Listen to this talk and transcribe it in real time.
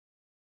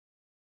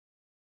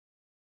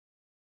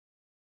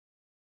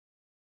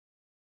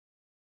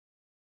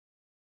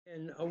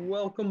And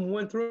welcome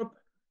Winthrop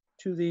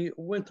to the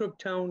Winthrop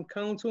Town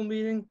Council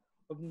meeting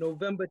of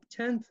November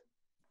 10th,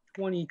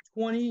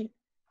 2020.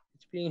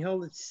 It's being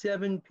held at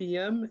 7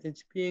 p.m.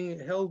 It's being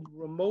held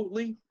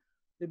remotely.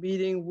 The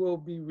meeting will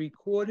be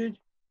recorded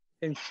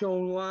and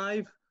shown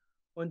live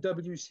on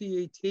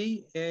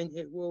WCAT, and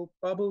it will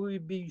probably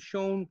be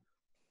shown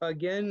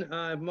again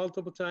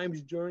multiple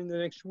times during the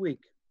next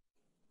week.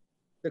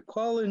 The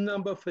call-in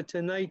number for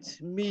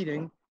tonight's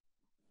meeting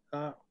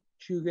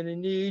you're going to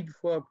need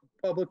for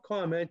public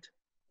comment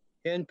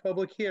and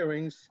public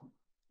hearings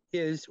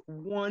is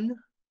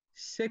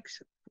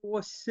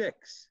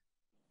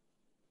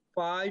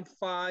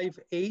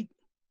 1-646-558-8656.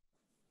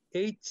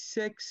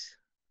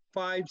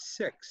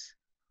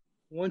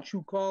 Once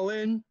you call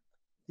in,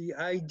 the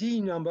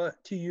ID number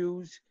to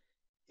use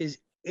is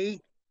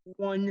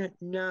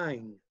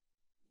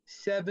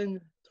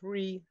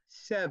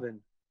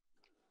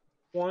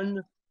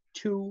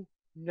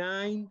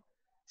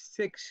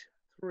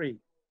 819-737-12963.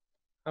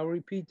 I'll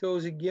repeat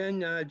those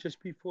again just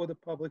before the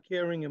public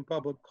hearing and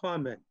public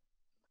comment.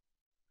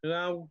 And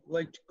I would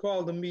like to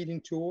call the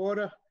meeting to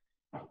order.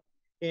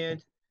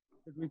 And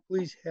could we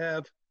please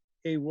have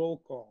a roll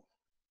call?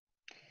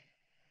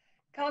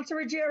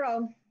 Councilor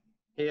Ruggiero.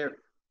 Here.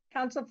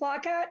 Councilor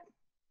Flockhart.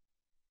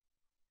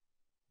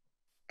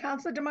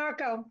 Councilor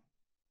DeMarco.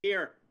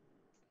 Here.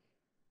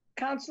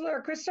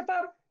 Councilor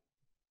Christopher.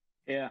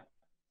 Here.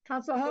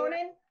 Councilor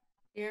Honan.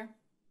 Here.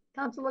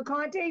 Councilor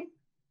Conti.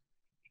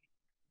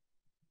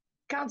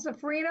 Councilor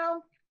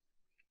Farino.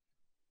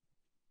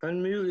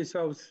 Unmute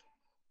yourselves.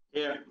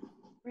 Here.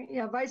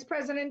 Yeah, Vice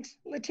President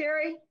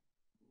Lettieri.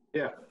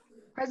 Here.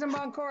 President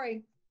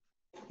Boncory.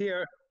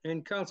 Here,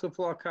 and Council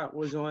Flockhart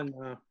was on.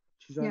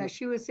 She's on. Yeah,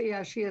 she was.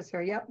 Yeah, she is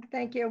here. Yep.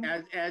 Thank you.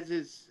 As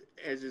is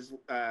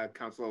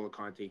Councilor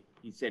Conti.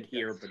 He said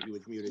here, but he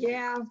was muted.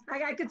 Yeah,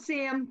 I could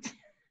see him.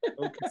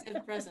 Okay.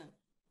 Said present.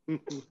 I'm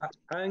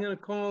going to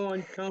call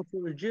on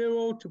Councilor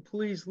Ruggiero to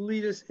please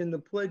lead us in the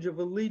Pledge of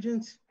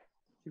Allegiance.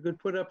 You could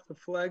put up the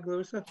flag,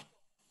 Larissa.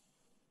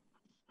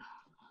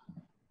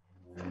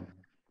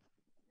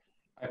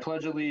 I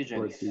pledge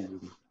allegiance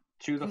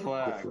to the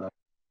flag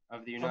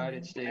of the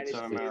United States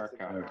of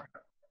America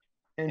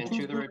and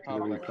to the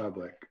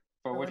republic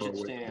for which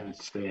it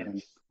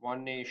stands,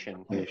 one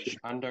nation,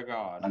 under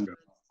God,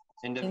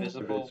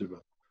 indivisible,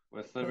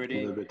 with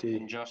liberty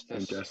and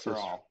justice for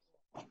all.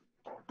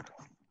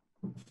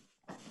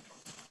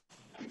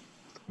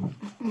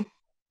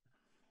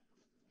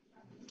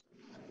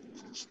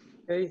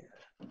 Okay.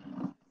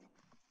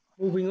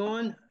 Moving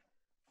on,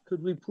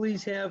 could we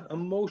please have a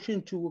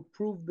motion to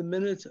approve the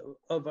minutes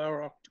of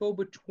our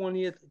October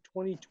 20th,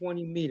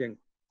 2020 meeting?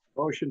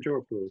 Motion to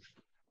approve.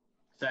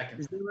 Second.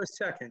 Is there a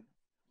second?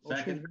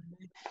 Second. Motion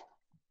made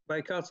by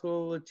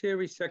Councilor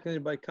Lettieri,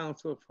 seconded by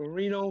Councilor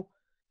Farino.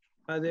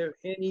 Are there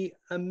any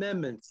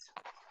amendments?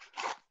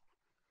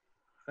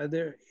 Are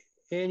there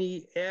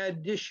any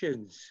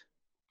additions?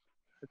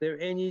 Are there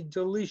any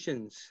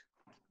deletions?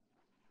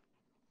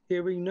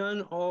 Hearing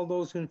none, all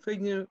those in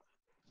favor,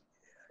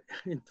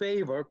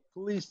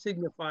 please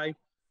signify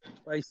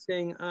by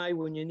saying aye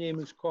when your name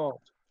is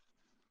called.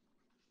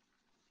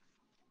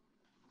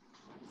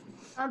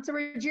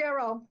 Councilor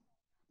Ruggiero.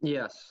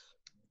 Yes.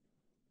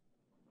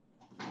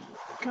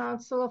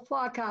 Councilor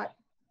Flockhart.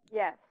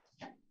 Yes.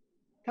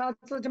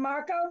 Councilor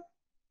DeMarco.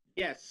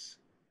 Yes.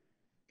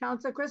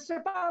 Councilor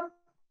Christopher.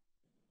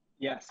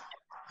 Yes.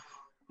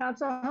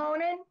 Councilor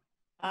Honan.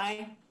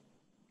 Aye.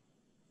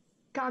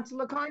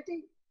 Councilor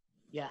Conti.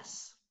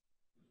 Yes.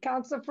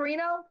 Councilor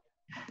Farino.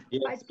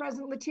 Yes. Vice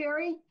President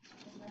Lettieri.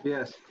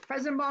 Yes.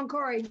 President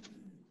Boncory.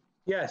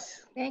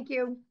 Yes, Thank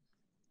you.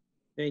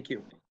 thank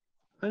you.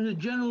 Under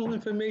general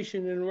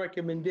information and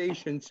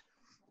recommendations,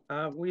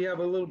 we have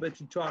a little bit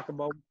to talk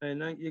about, and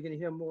you're going to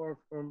hear more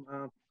from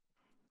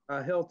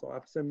our health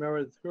officer,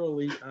 Meredith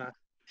Hurley,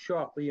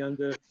 shortly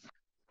under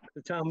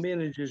the town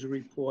manager's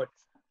report.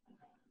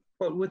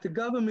 But with the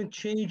government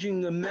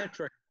changing the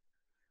metric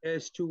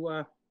as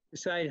to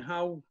decide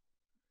how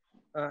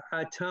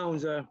our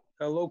towns are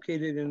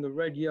located in the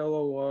red,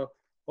 yellow,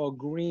 or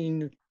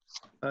green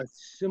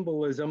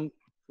symbolism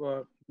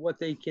for what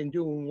they can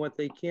do and what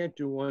they can't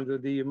do under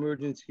the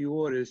emergency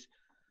orders,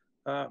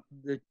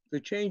 the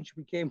change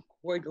became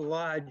quite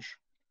large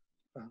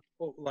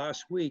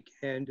last week.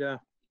 And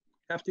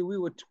after we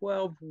were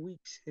 12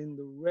 weeks in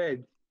the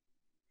red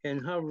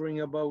and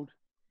hovering about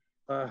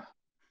at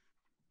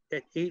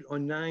 8 or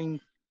 9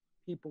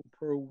 people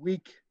per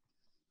week,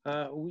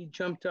 we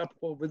jumped up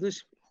over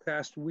this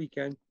past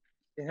weekend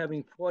to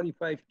having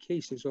 45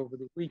 cases over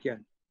the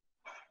weekend.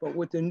 But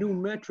with the new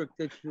metric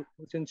that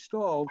was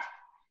installed,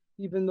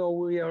 even though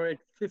we are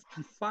at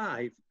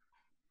 55,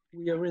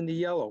 we are in the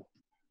yellow.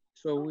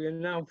 So we are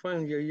now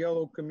finally a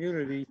yellow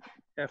community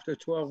after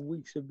 12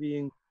 weeks of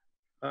being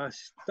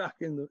stuck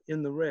in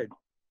the red.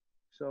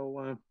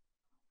 So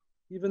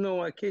even though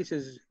our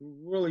cases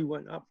really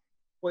went up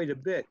quite a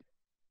bit,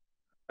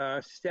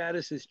 our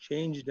status has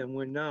changed and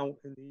we're now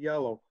in the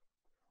yellow.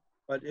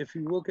 But if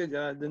you look at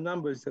the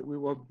numbers that we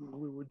were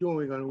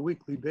doing on a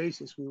weekly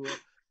basis, we were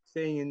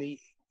staying in the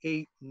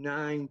 8,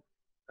 9,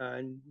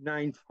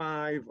 9,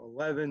 5,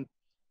 11.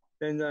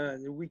 Then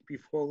the week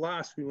before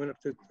last, we went up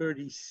to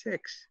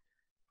 36,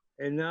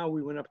 and now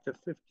we went up to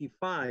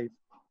 55.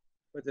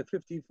 But the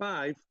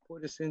 55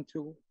 put us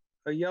into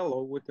a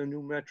yellow with the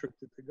new metric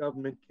that the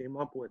government came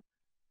up with.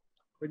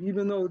 But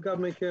even though the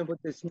government came up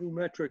with this new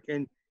metric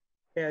and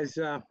has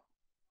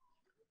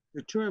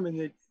determined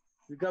that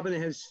the governor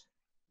has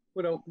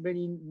put out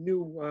many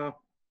new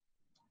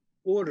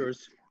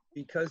orders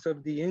because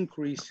of the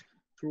increase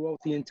throughout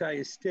the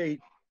entire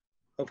state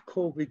of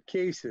COVID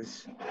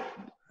cases.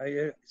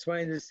 It's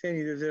my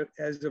understanding that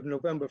as of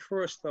November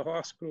 1st, the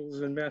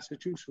hospitals in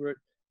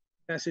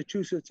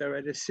Massachusetts are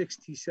at a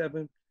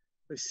 67%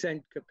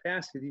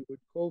 capacity with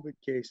COVID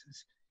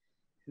cases.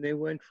 And they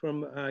went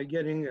from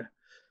getting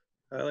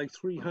like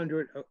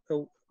 300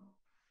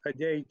 a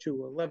day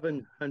to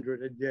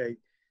 1,100 a day.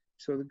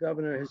 So the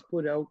governor has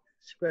put out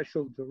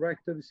special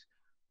directives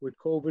with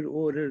COVID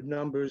order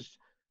numbers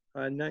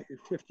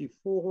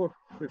 54,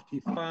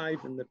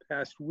 55 in the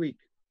past week.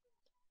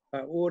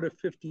 Order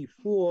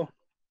 54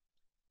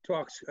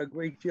 talks a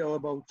great deal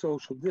about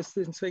social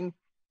distancing,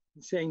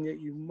 saying that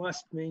you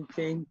must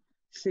maintain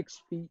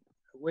 6 feet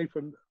away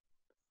from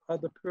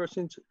other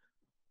persons,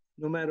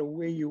 no matter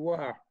where you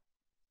are,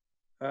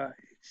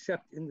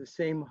 except in the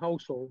same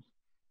household.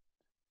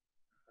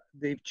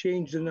 They've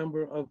changed the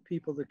number of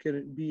people that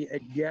can be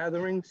at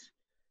gatherings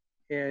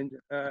and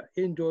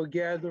indoor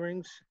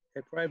gatherings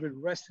at private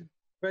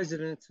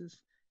residences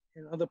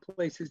and other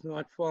places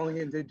not falling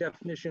into the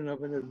definition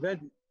of an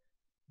event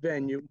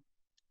venue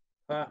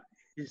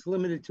is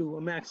limited to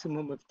a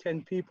maximum of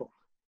 10 people.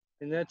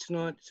 And that's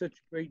not such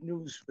great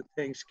news for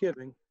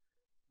Thanksgiving,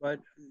 but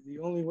the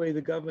only way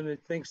the governor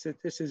thinks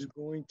that this is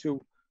going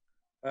to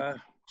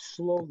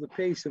slow the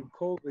pace of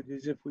COVID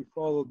is if we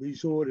follow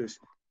these orders.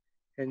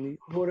 And the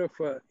order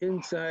for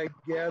inside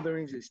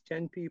gatherings is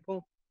 10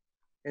 people,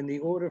 and the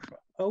order for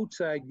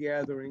outside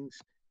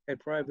gatherings at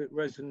private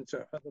residences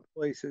or other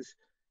places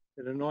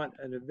that are not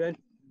an event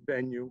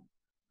venue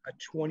are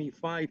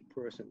 25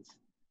 persons.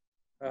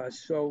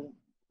 So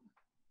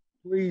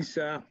please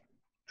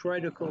try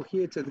to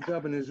cohere to the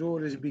governor's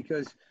orders,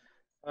 because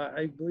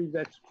I believe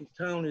that the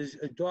town is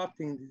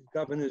adopting the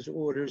governor's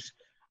orders.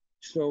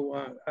 So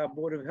our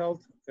Board of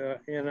Health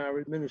and our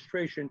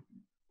administration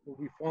will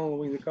be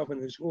following the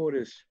governor's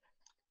orders.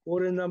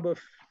 Order number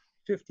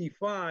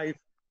 55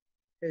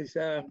 is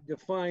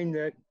defined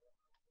that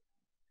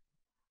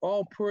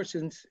all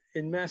persons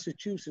in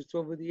Massachusetts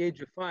over the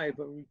age of 5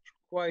 are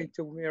required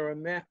to wear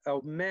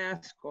a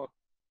mask or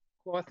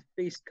cloth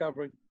face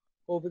covering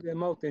over their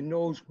mouth and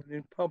nose when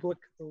in public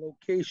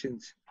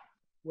locations,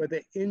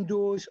 whether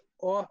indoors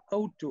or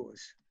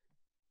outdoors.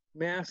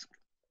 Mask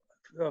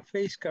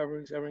face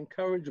coverings are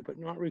encouraged but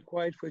not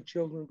required for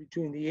children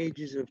between the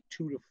ages of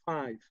 2 to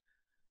 5.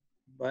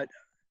 But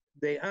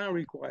they are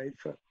required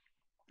for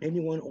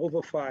anyone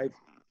over 5,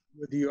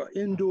 whether you're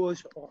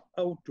indoors or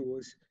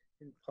outdoors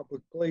in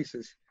public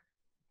places.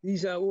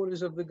 These are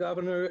orders of the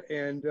governor,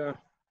 and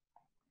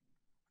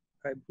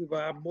I believe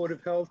our Board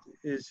of Health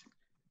is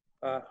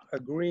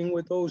agreeing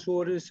with those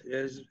orders,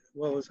 as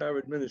well as our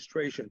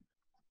administration.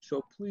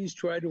 So please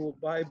try to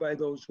abide by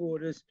those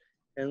orders,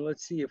 and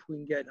let's see if we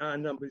can get our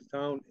numbers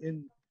down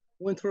in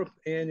Winthrop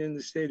and in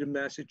the state of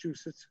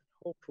Massachusetts,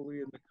 hopefully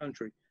in the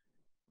country,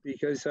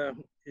 because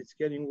it's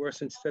getting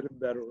worse instead of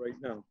better right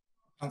now.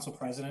 Council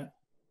President?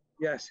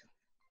 Yes.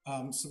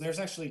 So there's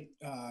actually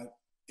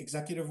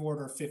Executive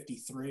Order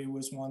 53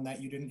 was one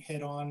that you didn't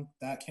hit on.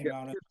 That came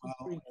out as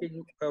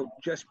well.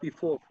 Just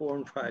before 4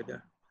 and 5,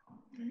 yeah.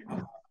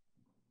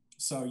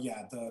 So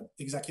yeah, the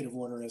executive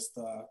order is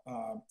the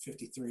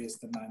 53 is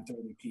the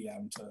 9:30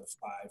 p.m. to 5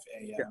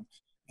 a.m. Yeah.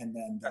 And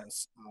then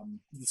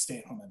the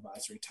stay-at-home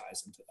advisory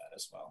ties into that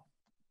as well.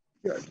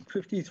 Yeah,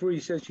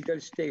 53 says you got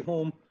to stay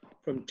home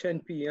from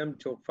 10 p.m.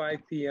 till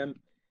 5 p.m.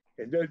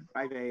 And then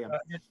 5 a.m.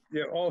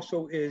 There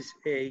also is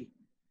a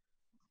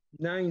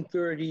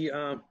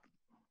 9:30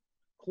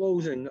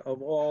 closing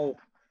of all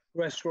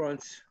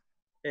restaurants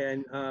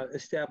and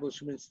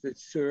establishments that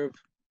serve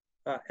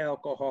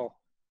alcohol.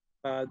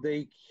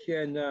 They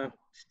can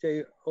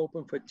stay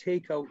open for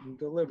takeout and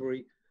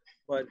delivery,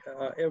 but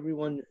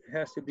everyone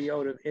has to be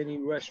out of any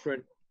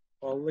restaurant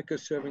or liquor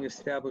serving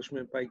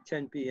establishment by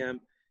 10 p.m.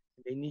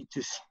 They need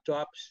to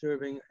stop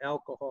serving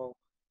alcohol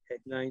at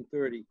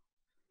 9:30.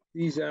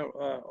 These are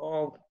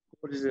all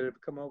orders that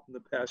have come out in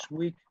the past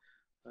week.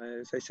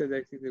 As I said,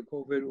 I think the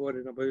COVID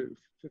order number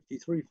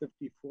 53,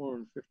 54,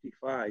 and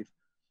 55.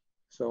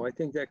 So I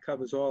think that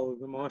covers all of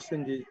them.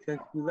 Austin, do you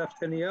think we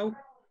left any out?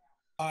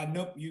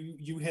 Nope,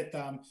 you hit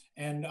them.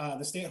 And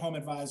the stay-at-home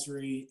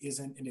advisory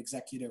isn't an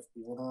executive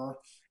order.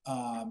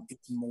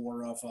 It's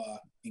more of a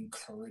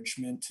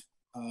encouragement.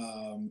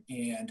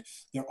 And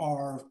there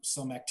are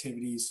some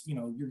activities, you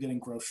know, you're getting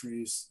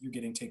groceries, you're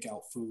getting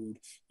takeout food,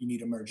 you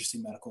need emergency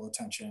medical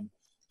attention.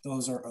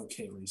 Those are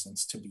okay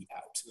reasons to be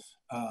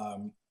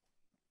out.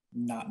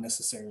 Not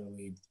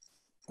necessarily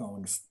go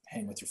and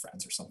hang with your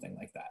friends or something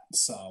like that.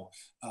 So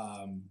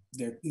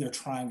they're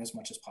trying as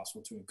much as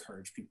possible to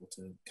encourage people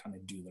to kind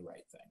of do the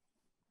right thing.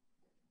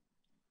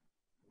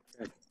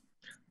 Okay.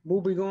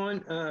 Moving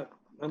on,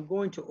 I'm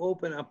going to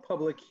open a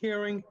public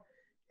hearing,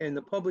 and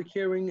the public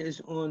hearing is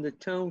on the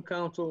town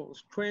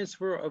council's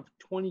transfer of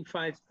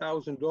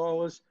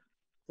 $25,000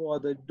 for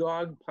the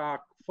dog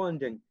park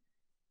funding.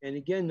 And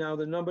again, now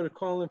the number to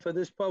call in for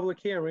this public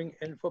hearing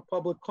and for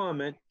public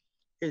comment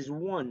is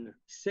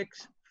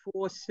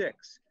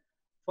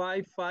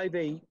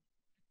 1-646-558-8656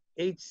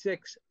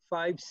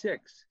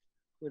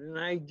 with an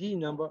ID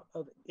number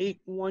of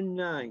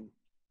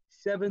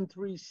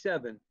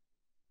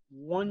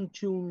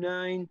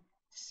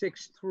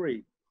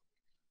 819-737-12963.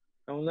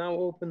 I will now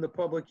open the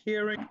public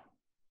hearing.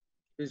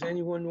 Does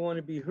anyone want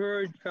to be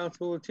heard?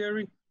 Councilor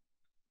Terry?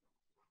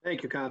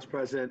 Thank you, Council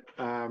President.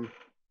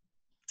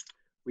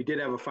 We did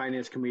have a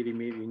Finance Committee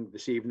meeting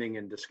this evening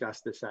and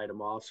discussed this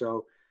item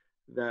also.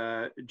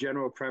 The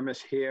general premise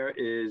here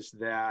is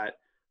that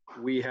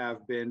we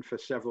have been for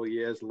several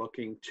years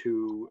looking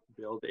to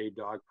build a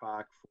dog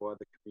park for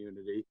the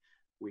community.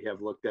 We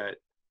have looked at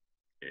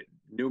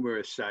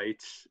numerous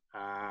sites,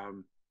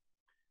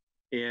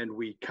 and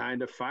we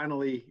kind of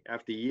finally,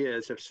 after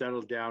years, have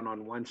settled down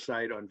on one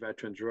site on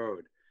Veterans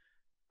Road.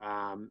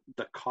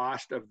 The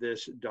cost of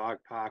this dog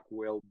park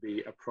will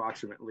be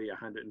approximately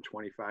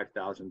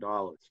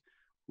 $125,000.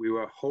 We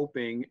were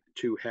hoping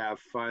to have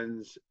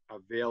funds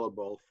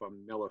available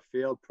from Miller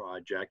Field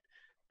project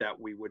that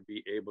we would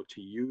be able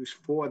to use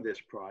for this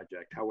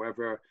project.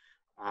 However,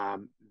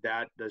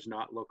 that does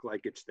not look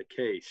like it's the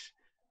case.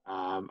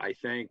 I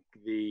thank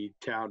the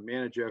town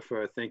manager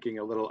for thinking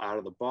a little out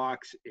of the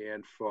box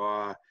and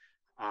for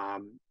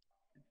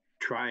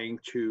trying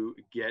to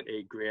get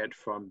a grant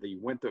from the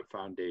Winthrop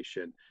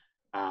Foundation.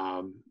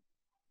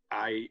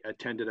 I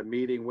attended a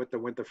meeting with the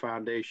Winthrop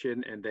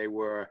Foundation and they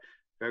were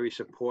very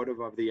supportive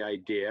of the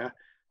idea.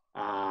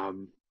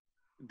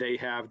 They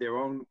have their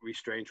own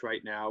restraints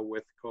right now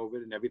with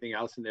COVID and everything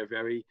else, and they're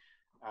very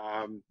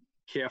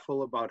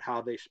careful about how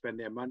they spend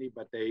their money,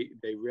 but they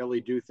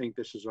really do think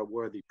this is a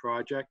worthy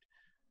project.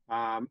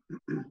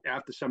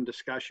 After some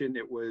discussion,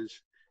 it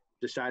was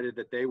decided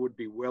that they would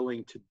be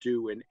willing to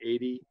do an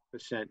 80%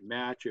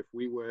 match if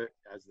we were,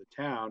 as the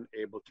town,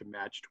 able to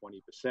match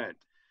 20%.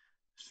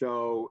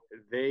 So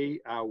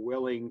they are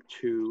willing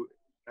to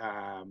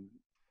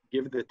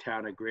give the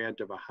town a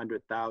grant of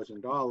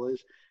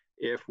 $100,000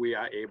 if we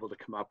are able to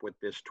come up with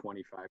this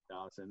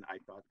 $25,000. I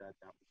thought that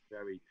was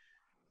very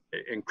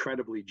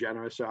incredibly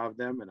generous of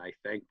them, and I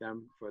thank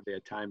them for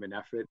their time and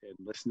effort in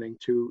listening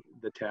to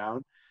the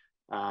town.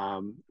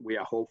 We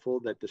are hopeful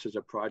that this is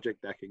a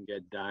project that can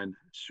get done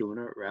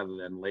sooner rather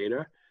than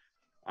later.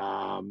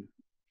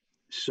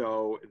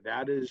 So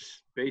that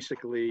is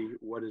basically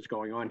what is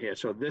going on here.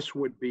 So this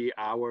would be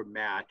our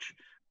match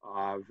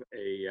of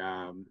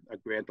a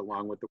grant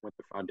along with the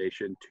Winthrop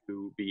Foundation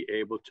to be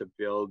able to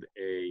build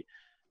a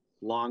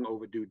long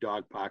overdue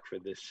dog park for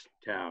this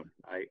town.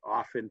 I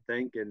often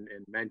think and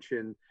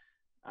mention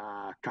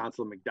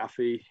Councilor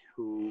McDuffie,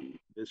 who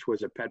this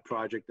was a pet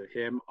project of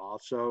him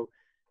also.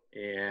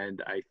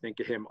 And I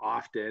think of him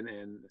often,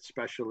 and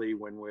especially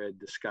when we're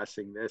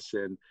discussing this,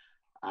 and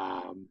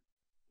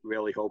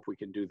really hope we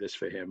can do this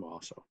for him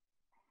also.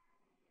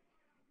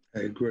 I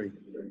agree.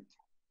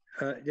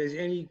 Does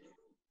any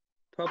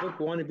public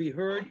want to be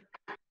heard?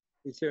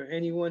 Is there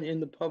anyone in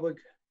the public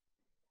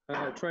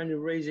trying to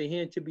raise a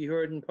hand to be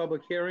heard in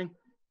public hearing?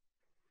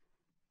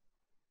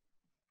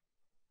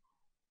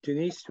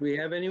 Denise, do we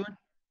have anyone?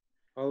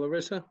 Or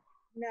Larissa?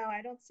 No,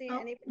 I don't see Oh,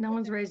 any. no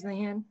one's raising their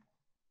hand.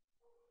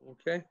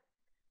 Okay.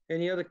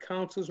 Any other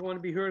councils want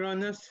to be heard on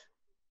this?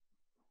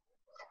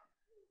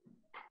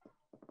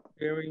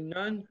 Hearing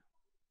none,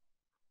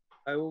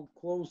 I will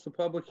close the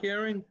public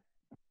hearing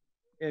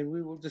and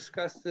we will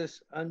discuss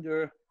this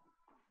under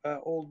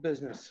old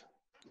business.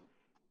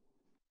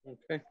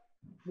 Okay.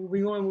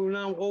 Moving on, we'll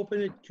now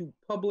open it to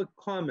public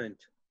comment.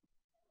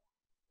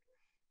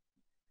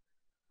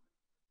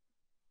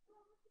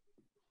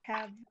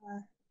 Have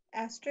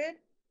Astrid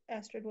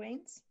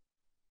Waynes.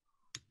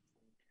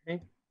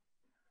 Okay.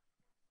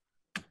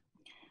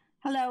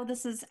 Hello,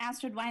 this is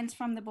Astrid Wines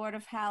from the Board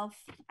of Health.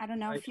 I don't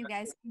know Hi, if you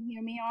guys can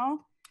hear me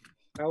all.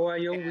 How are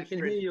you? Hi, We can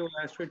Astrid. hear you,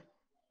 Astrid.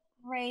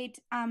 Great.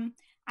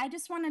 I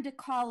just wanted to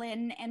call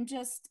in and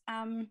just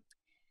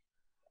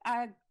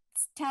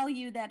tell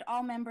you that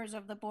all members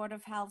of the Board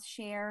of Health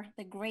share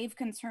the grave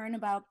concern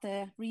about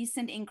the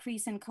recent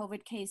increase in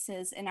COVID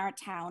cases in our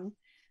town.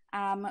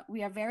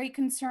 We are very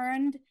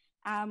concerned.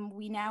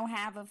 We now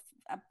have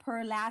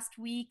per last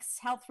week's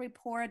health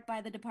report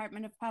by the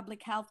Department of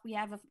Public Health, we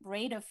have a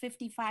rate of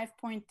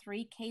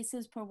 55.3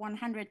 cases per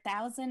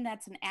 100,000.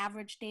 That's an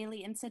average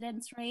daily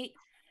incidence rate.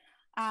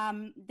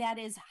 That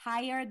is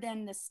higher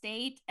than the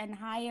state and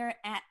higher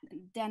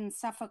than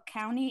Suffolk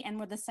County, and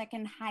we're the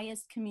second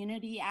highest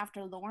community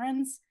after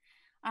Lawrence.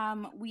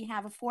 We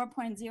have a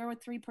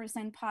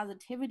 4.03%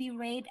 positivity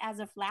rate as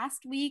of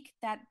last week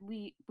that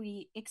we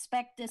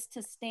expect this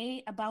to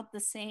stay about the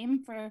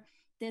same for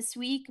this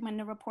week when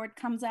the report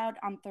comes out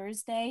on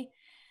Thursday.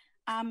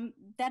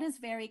 That is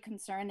very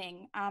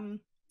concerning.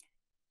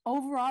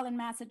 Overall in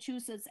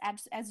Massachusetts,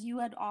 as you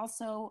had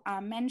also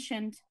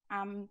mentioned,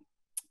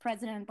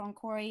 President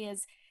Boncory,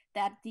 is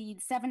that the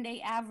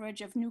 7-day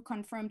average of new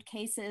confirmed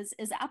cases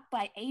is up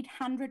by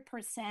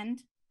 800%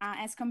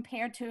 as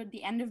compared to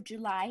the end of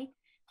July.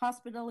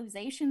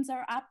 Hospitalizations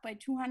are up by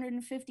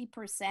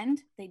 250%.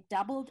 They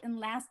doubled in the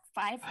last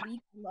 5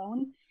 weeks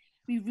alone.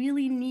 We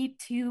really need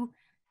to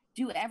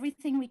do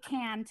everything we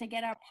can to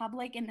get our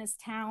public in this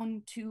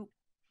town to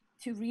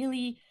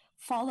really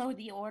follow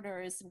the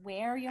orders.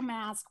 Wear your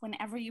mask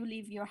whenever you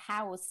leave your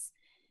house.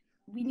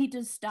 We need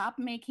to stop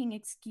making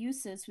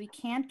excuses. We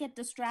can't get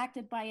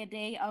distracted by a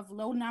day of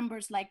low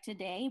numbers like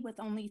today with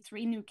only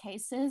 3 new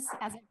cases,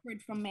 as I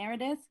heard from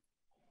Meredith.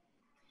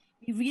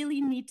 We really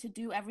need to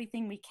do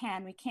everything we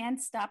can. We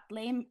can't stop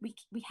we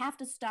have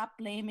to stop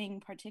blaming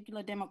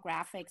particular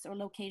demographics or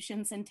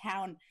locations in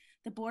town.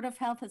 The Board of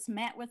Health has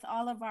met with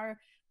all of our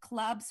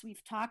clubs.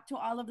 We've talked to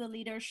all of the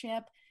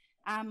leadership.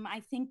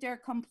 I think they're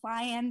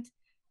compliant.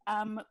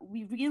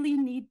 We really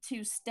need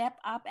to step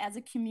up as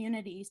a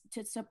community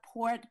to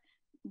support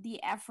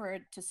the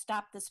effort to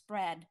stop the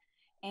spread.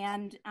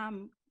 And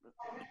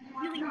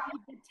we really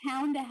need the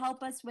town to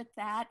help us with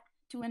that,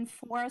 to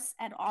enforce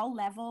at all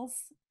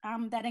levels.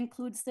 That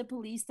includes the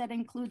police, that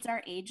includes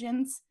our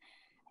agents.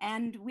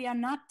 And we are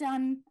not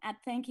done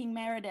at thanking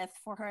Meredith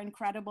for her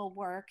incredible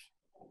work.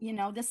 You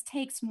know, this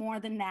takes more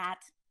than that.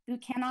 We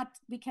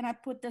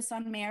cannot put this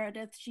on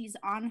Meredith. She's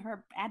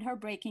at her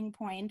breaking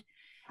point.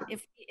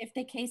 If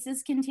the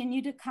cases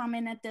continue to come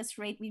in at this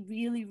rate, we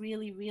really,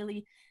 really,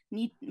 really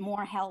need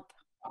more help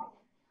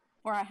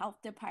for our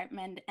health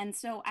department. And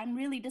so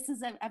this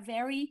is a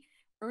very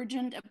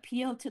urgent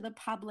appeal to the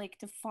public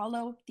to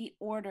follow the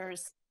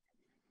orders.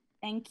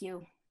 Thank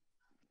you.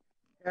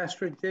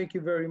 Astrid, thank you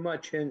very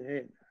much.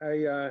 And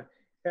I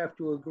have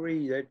to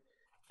agree that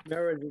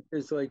Meredith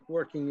is like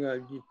working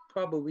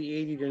probably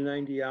 80 to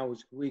 90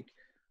 hours a week.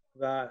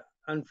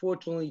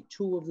 Unfortunately,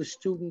 2 of the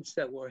students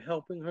that were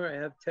helping her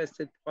have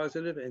tested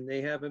positive, and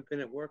they haven't been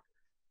at work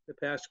the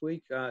past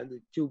week, the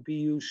 2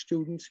 BU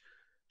students.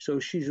 So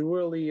she's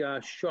really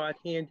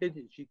short-handed.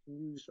 She can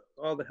use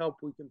all the help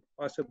we can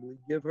possibly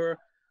give her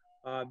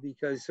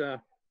because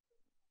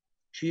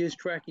she is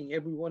tracking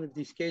every one of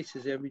these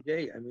cases every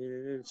day. I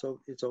mean,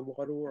 it's a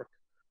lot of work.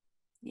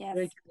 Yes.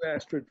 Thank you,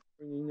 Astrid,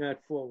 for bringing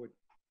that forward.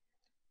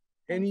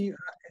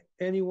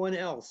 Anyone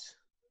else?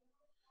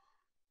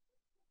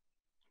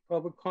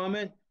 Public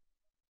comment?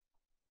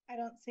 I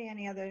don't see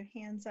any other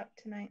hands up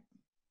tonight.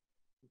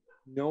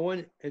 No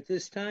one at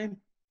this time?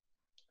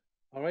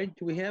 All right,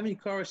 do we have any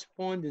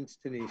correspondence,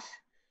 Denise?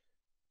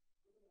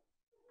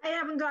 I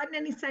haven't gotten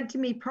any sent to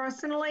me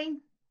personally.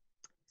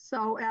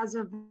 So as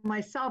of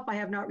myself, I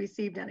have not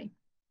received any.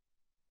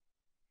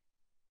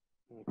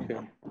 Okay.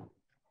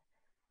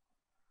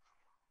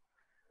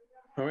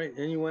 All right,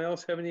 anyone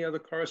else have any other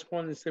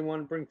correspondence they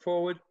want to bring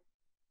forward?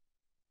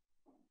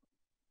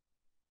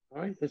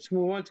 All right, let's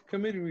move on to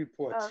committee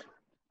reports.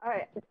 All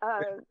right.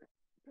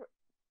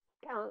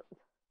 Count.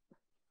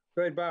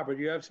 Go ahead, Barbara,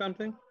 do you have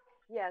something?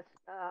 Yes,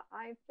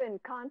 I've been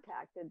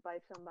contacted by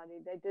somebody.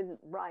 They didn't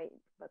write,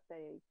 but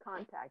they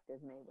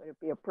contacted me. Would it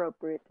be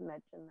appropriate to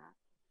mention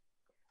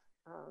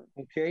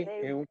that? Okay.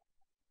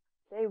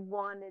 They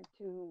wanted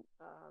to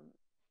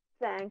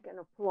thank and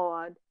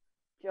applaud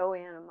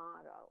Joanne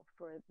Amato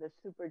for the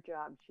super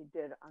job she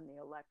did on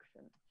the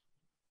election,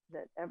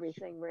 that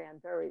everything ran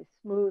very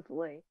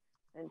smoothly,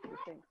 and she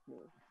thinks we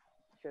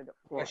should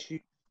applaud. Yes,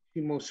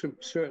 she most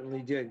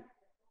certainly did.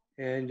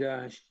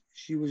 And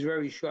she was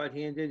very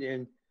short-handed,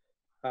 and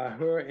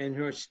her and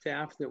her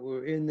staff that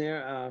were in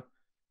there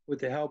with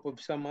the help of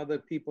some other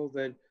people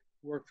that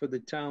work for the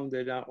town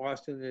that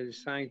Austin had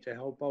assigned to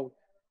help out,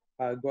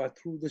 got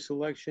through this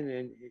election,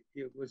 and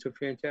it was a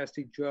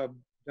fantastic job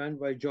done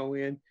by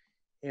Joanne.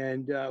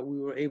 And we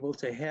were able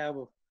to have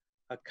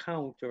a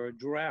count or a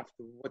draft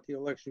of what the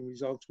election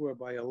results were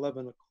by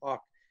 11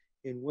 o'clock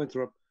in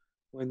Winthrop,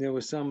 when there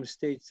were some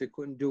states that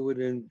couldn't do it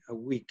in a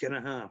week and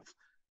a half.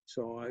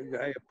 So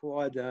I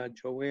applaud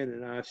Joanne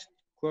and our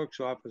clerk's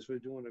office for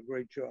doing a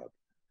great job.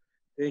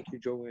 Thank you,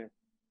 Joanne.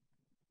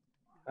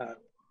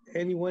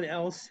 Anyone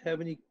else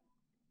have any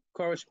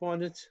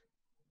correspondence?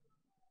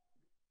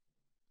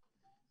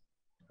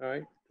 All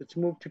right, let's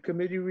move to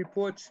committee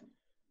reports.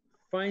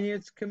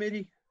 Finance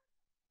Committee.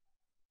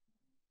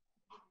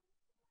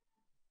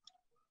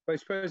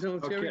 Vice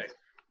President Lettieri. Okay,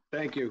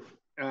 thank you.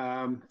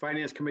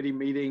 Finance Committee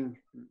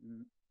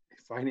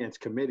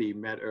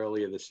met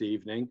earlier this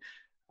evening.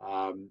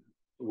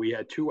 We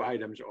had 2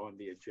 items on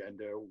the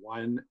agenda.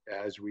 One,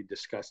 as we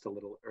discussed a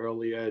little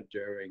earlier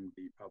during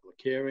the public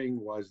hearing,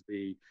 was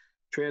the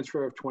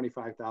transfer of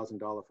 $25,000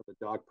 for the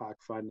dog park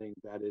funding.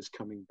 That is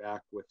coming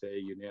back with a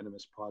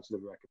unanimous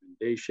positive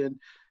recommendation.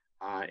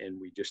 And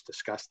we just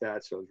discussed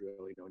that, so there's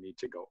really no need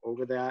to go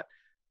over that.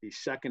 The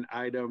second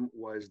item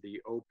was the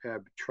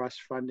OPEB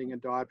trust funding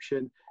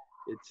adoption.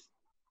 It's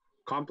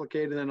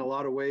complicated in a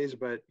lot of ways,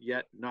 but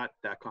yet not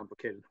that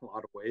complicated in a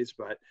lot of ways.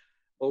 But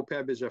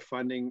OPEB is a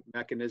funding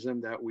mechanism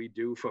that we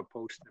do for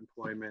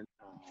post-employment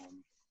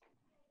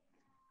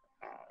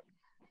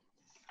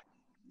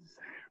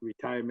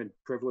retirement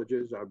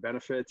privileges or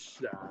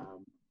benefits,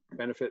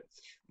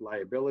 benefits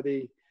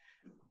liability,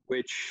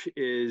 which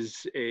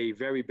is a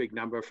very big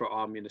number for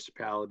all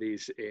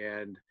municipalities,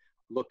 and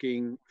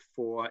looking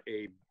for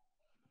a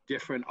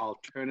different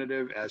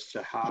alternative as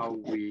to how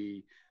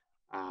we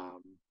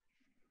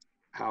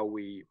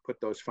put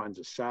those funds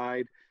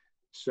aside.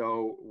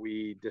 So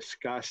we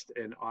discussed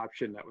an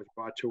option that was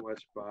brought to us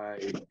by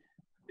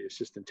the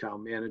Assistant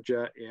Town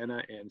Manager,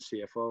 Anna, and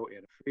CFO,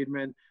 Anna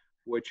Friedman,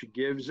 which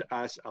gives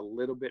us a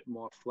little bit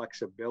more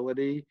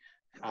flexibility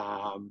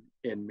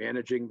in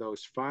managing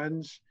those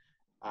funds.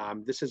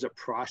 This is a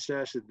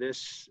process.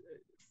 This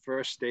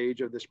first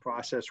stage of this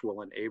process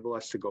will enable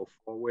us to go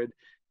forward.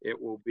 It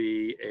will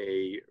be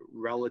a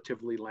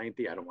relatively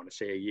lengthy, I don't want to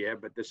say a year,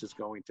 but this is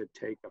going to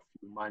take a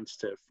few months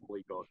to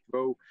fully go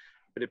through.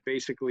 But it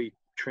basically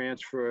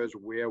transfers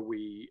where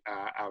we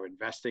are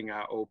investing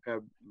our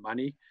OPEB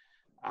money.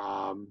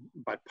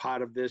 But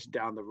part of this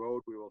down the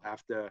road, we will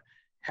have to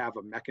have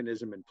a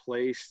mechanism in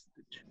place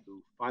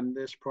to fund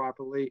this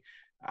properly.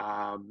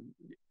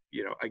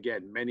 You know,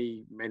 again,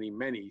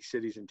 many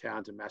cities and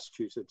towns in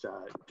Massachusetts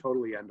are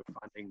totally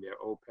underfunding their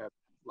OPEB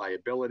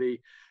liability.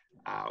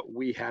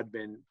 We had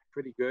been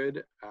pretty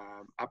good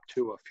up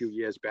to a few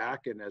years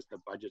back, and as the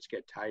budgets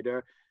get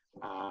tighter,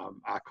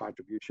 our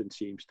contribution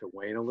seems to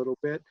wane a little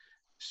bit.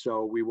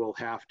 So we will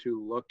have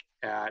to look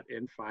at,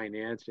 in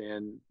finance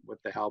and with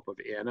the help of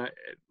Anna,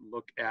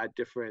 look at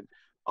different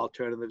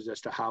alternatives as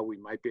to how we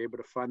might be able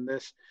to fund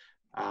this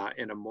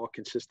in a more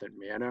consistent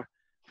manner.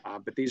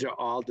 But these are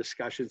all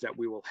discussions that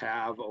we will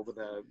have over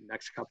the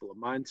next couple of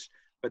months.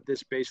 But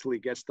this basically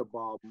gets the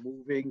ball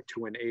moving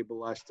to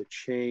enable us to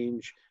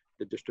change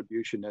the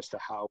distribution as to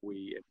how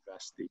we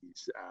invest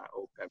these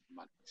OPEB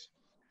monies.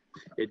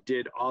 It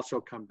did also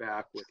come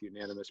back with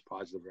unanimous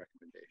positive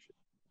recommendation.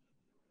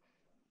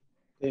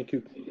 Thank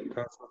you,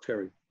 Councilor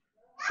Terry.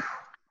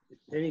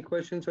 Any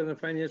questions on the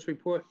finance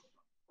report?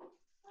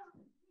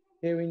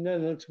 Hearing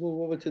none, let's move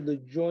over to the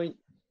joint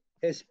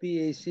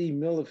SBAC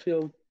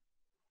Millerfield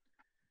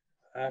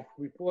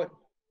report.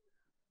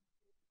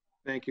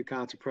 Thank you,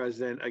 Council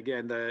President.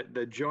 Again,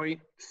 the joint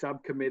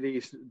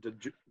subcommittees,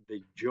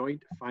 the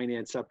joint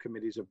finance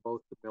subcommittees of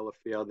both the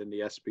Millerfield and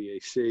the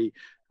SBAC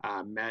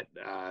met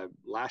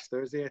last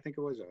Thursday, I think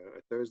it was,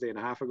 a Thursday and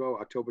a half ago,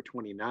 October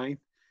 29th.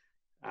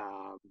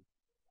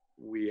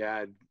 We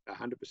had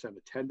 100%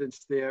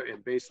 attendance there,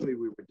 and basically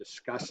we were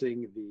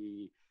discussing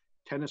the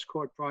tennis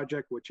court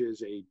project, which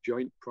is a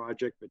joint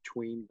project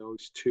between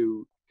those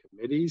two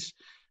committees.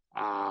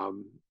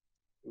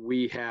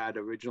 We had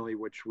originally,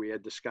 which we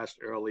had discussed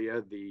earlier,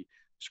 the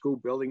School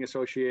Building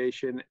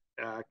Association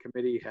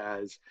committee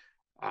has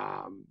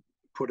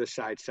put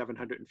aside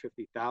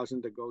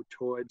 $750,000 to go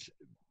towards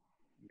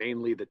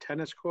mainly the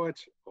tennis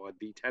courts or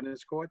the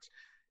tennis courts.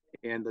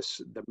 And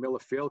the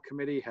Millerfield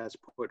committee has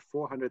put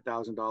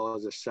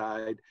 $400,000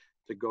 aside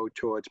to go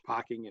towards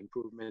parking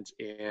improvements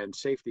and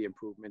safety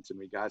improvements in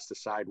regards to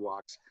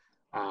sidewalks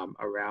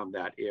around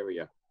that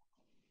area.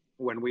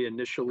 When we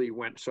initially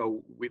went,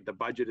 the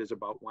budget is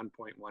about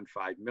 1.15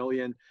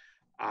 million.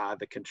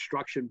 The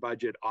construction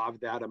budget of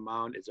that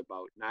amount is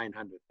about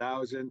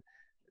 900,000.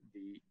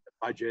 The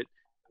budget,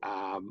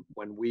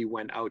 when we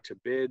went out to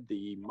bid,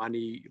 the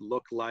money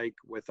looked like,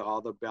 with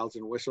all the bells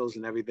and whistles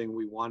and everything,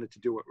 we wanted to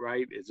do it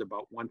right, is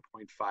about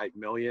 1.5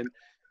 million.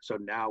 So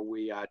now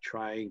we are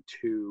trying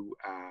to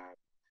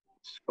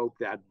scope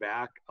that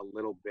back a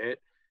little bit.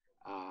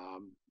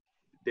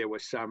 There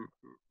was some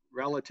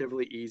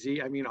relatively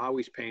easy, I mean,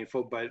 always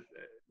painful, but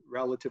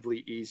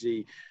relatively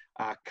easy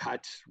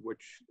cuts,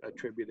 which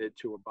attributed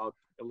to about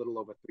a little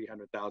over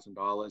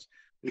 $300,000.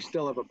 We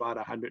still have about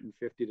 $150,000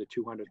 to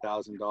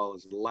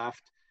 $200,000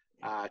 left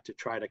to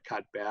try to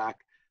cut back.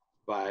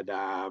 But,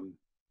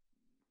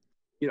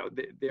 you know,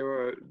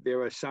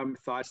 there are some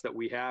thoughts that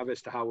we have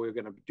as to how we're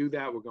going to do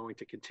that. We're going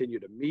to continue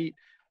to meet.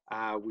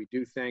 We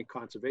do thank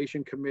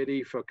Conservation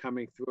Committee for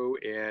coming through,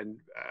 and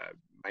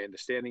my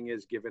understanding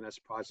is giving us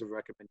positive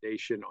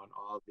recommendation on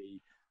all the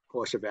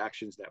course of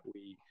actions that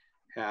we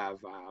have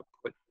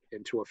put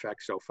into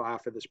effect so far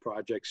for this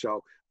project.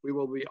 So we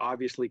will be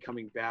obviously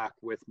coming back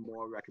with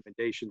more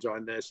recommendations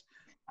on this.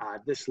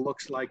 This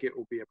looks like it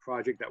will be a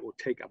project that will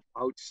take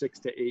about 6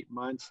 to 8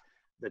 months.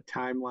 The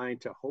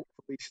timeline to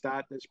hopefully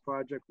start this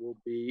project will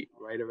be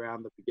right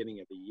around the beginning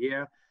of the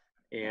year,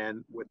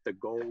 and with the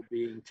goal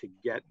being to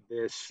get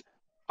this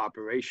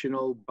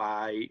operational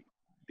by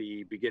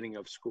the beginning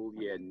of school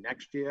year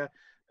next year,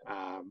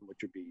 which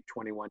would be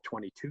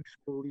 21-22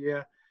 school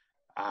year.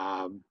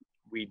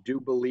 We do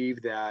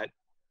believe that,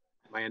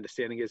 my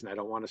understanding is, and I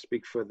don't want to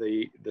speak for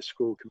the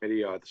school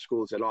committee or the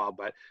schools at all,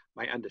 but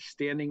my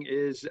understanding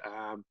is,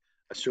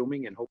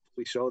 assuming and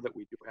hopefully so, that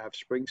we do have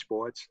spring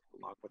sports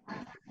along with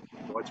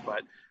sports,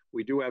 but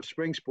we do have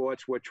spring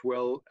sports which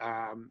will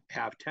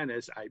have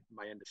tennis.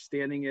 My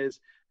understanding is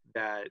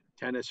that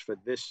tennis for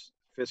this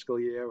fiscal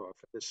year or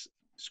for this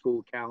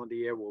school calendar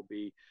year will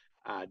be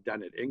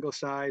done at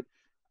Ingleside,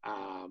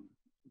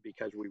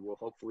 because we will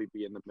hopefully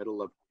be in the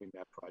middle of doing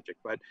that project.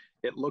 But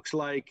it looks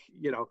like,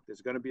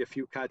 there's going to be a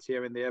few cuts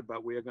here and there,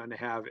 but we are going to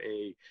have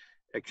a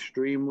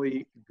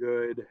extremely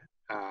good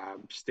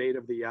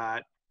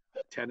state-of-the-art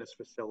tennis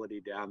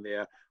facility down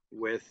there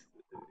with,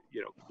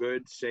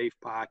 good, safe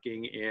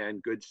parking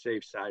and good,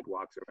 safe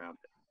sidewalks around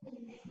it.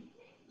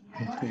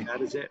 Okay.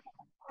 That is it.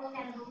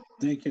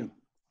 Thank you.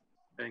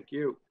 Thank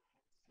you.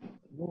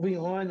 Moving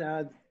on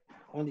the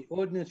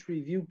Ordinance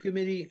Review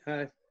Committee,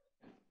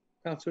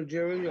 Councilor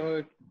Jerry,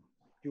 or do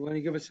you want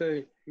to give us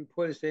a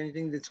report as to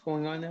anything that's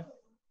going on there?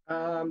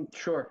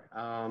 Sure.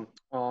 On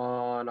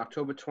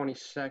October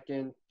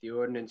 22nd, the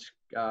Ordinance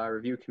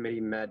Review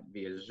Committee met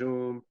via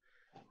Zoom.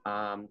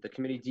 The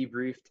committee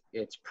debriefed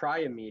its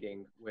prior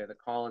meeting where the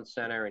Collins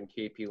Center and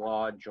KP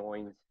Law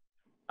joined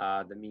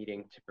the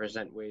meeting to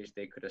present ways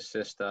they could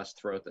assist us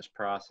throughout this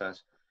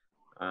process.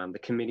 The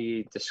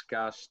committee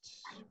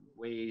discussed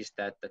ways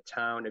that the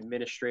town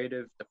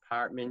administrative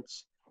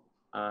departments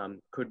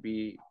could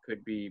be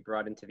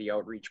brought into the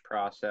outreach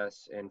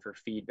process and for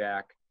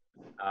feedback,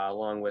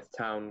 along with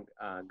town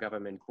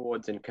government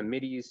boards and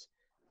committees,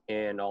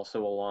 and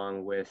also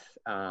along with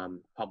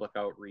public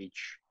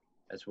outreach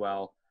as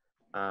well.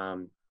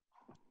 The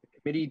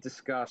committee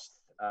discussed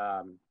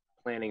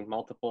planning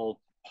multiple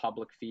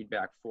public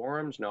feedback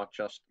forums, not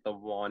just the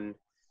one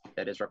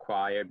that is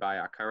required by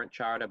our current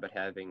charter, but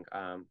having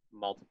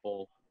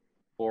multiple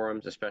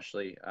forums,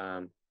 especially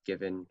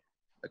given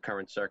the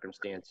current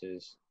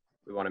circumstances.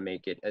 We want to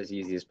make it as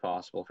easy as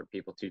possible for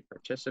people to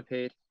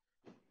participate.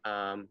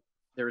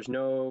 There is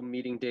no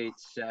meeting date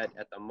set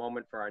at the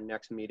moment for our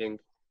next meeting,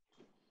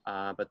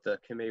 but the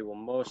committee will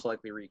most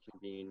likely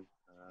reconvene.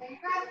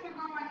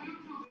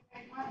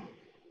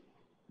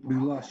 We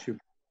lost you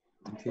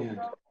at the end.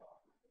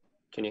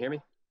 Can you hear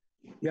me?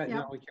 Yeah, Yeah.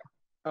 now we can.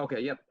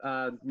 Okay, yep.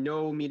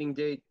 No meeting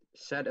date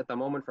set at the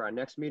moment for our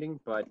next meeting,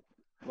 but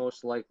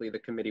most likely the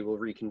committee will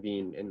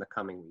reconvene in the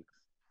coming weeks.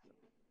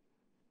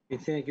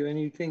 Okay, thank you.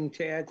 Anything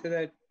to add to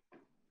that,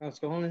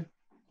 Councilor Honan?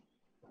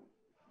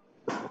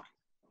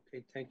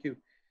 Okay, thank you.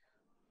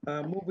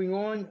 Moving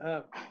on,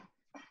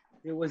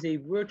 there was a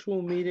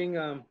virtual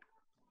meeting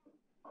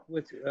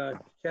with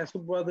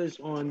Castle Brothers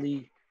on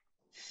the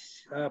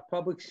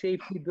public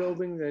safety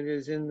building that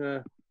is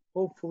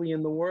hopefully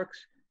in the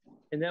works.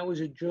 And that was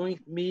a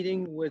joint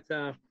meeting with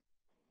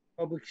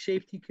Public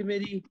Safety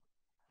Committee,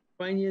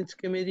 Finance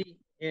Committee,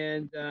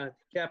 and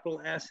Capital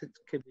Assets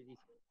Committee,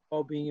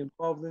 all being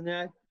involved in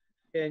that.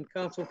 And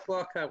Council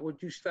Flockhart,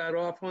 would you start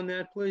off on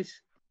that,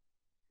 please?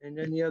 And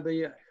then the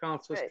other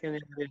councils can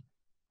add in.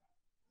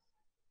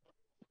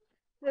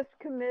 This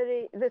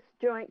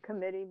joint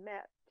committee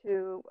met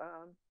to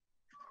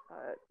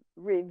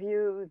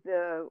review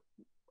the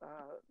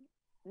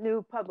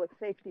new public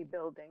safety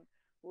building,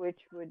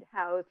 which would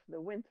house the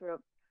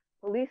Winthrop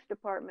Police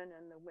Department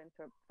and the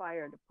Winthrop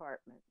Fire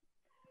Department.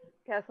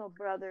 Castle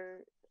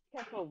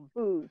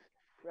Booth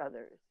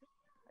Brothers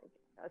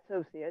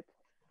Associates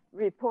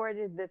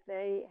reported that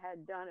they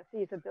had done a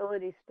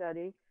feasibility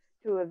study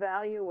to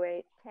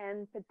evaluate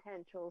 10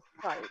 potential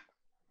sites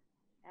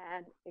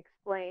and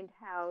explained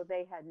how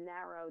they had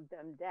narrowed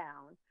them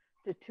down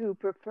to 2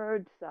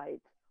 preferred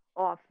sites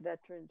off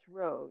Veterans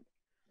Road,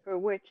 for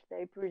which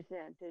they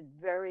presented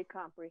very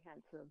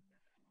comprehensive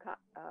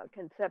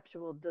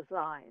conceptual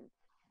designs.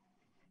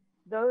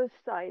 Those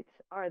sites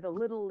are the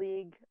Little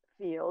League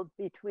field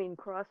between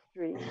Cross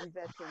Street and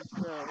Veterans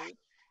Road,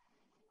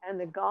 and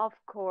the golf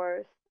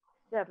course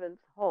 7th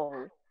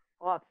hole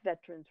off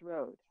Veterans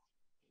Road.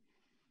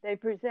 They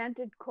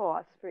presented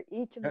costs for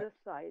each of the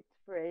sites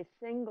for a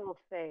single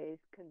phase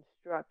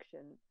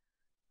construction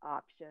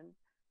option,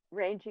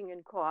 ranging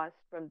in cost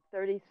from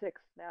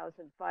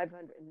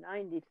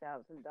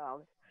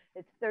 $36,590,000.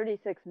 It's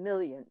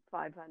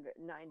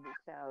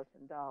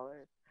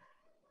 $36,590,000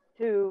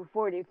 to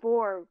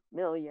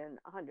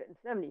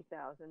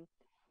 $44,170,000,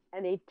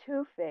 and a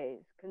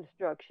 2-phase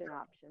construction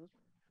option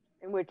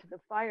in which the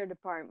fire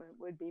department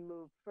would be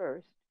moved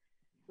first,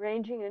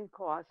 ranging in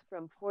cost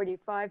from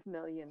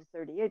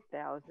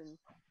 $45,038,000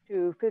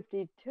 to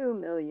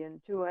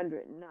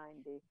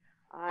 $52,290,000.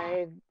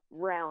 I've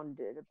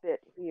rounded a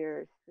bit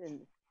here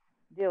since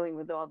dealing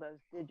with all those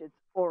digits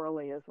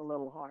orally is a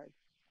little hard.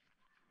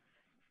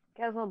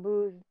 Castle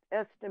Booth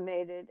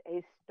estimated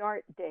a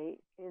start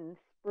date in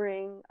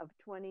spring of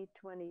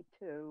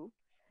 2022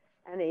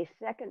 and a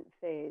second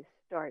phase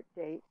start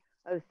date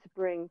of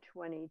spring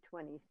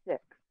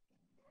 2026.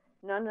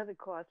 None of the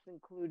costs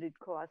included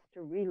costs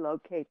to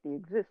relocate the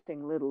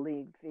existing Little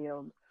League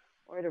field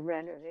or to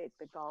renovate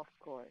the golf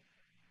course.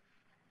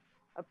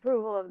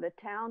 Approval of the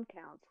town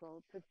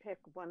council to pick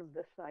one of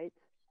the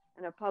sites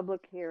and a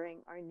public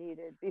hearing are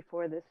needed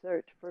before the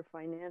search for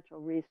financial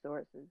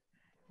resources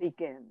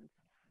begins.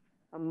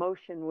 A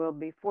motion will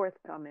be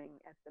forthcoming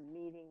at the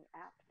meeting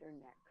after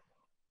next.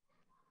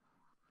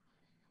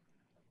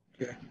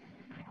 Okay.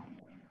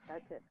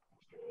 That's it.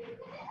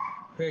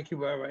 Thank you,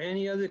 Barbara.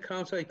 Any other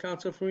council,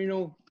 Council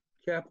Farino,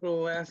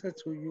 capital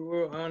assets, you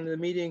were on the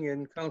meeting,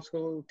 and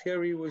Council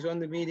Terry was on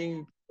the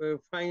meeting for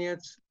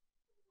finance.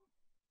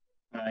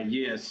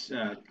 Yes,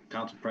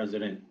 Council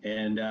President,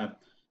 and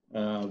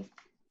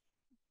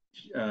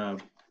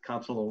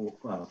Council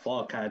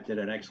Flockhart did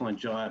an excellent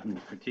job in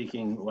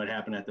critiquing what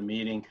happened at the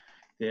meeting.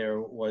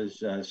 There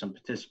was some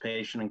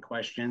participation and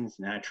questions.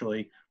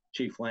 Naturally,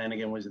 Chief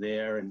Flanagan was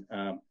there and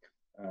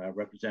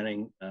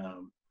representing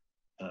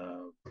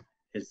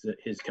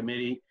his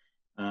committee,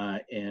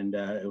 and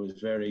it was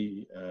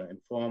very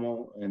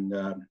informal and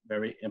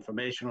very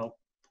informational.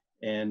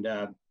 And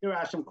there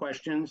are some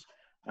questions.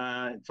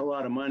 It's a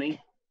lot of money.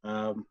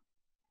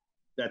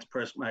 That's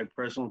my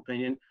personal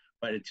opinion,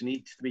 but it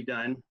needs to be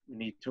done. We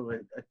need to,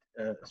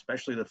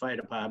 especially the fire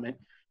department.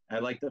 I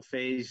like the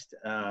phased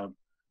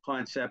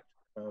concept,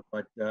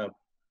 but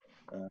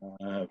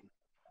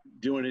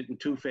doing it in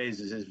 2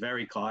 phases is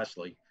very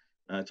costly.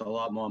 It's a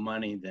lot more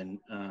money than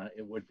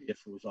it would be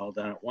if it was all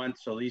done at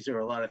once. So these are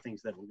a lot of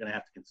things that we're going to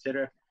have to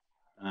consider.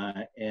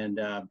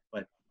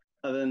 But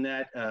other than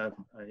that, I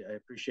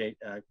appreciate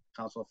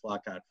Councilor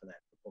Flockhart for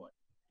that report.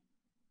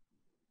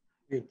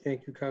 Okay,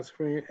 thank you,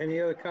 Councilor. Any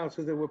other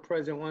councilors that were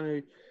present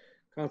wanted?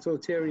 Councilor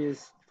Terry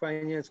is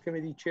Finance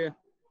Committee Chair.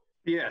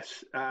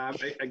 Yes,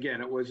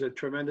 again, it was a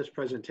tremendous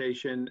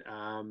presentation.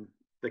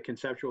 The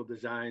conceptual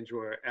designs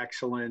were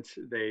excellent.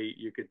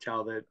 You could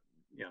tell that,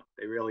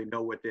 they really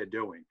know what they're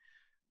doing.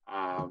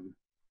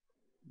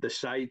 The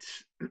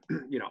sites,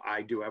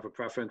 I do have a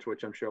preference,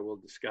 which I'm sure we'll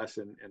discuss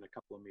in a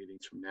couple of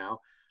meetings from now.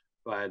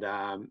 But,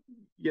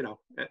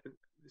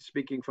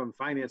 speaking from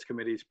Finance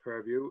Committee's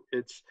purview,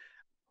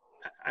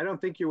 I don't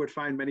think you would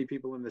find many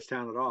people in this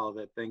town at all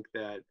that think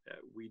that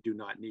we do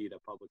not need a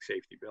public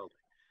safety building.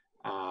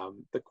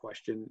 The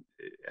question,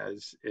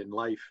 as in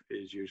life,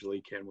 is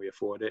usually, can we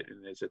afford it,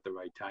 and is it the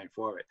right time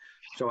for it?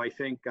 So I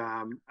think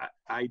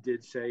I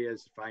did say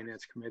as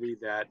Finance Committee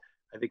that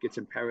I think it's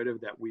imperative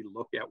that we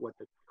look at what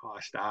the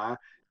costs are.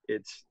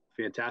 It's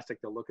fantastic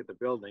to look at the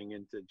building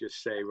and to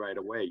just say right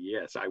away,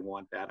 yes, I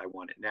want that, I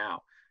want it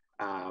now.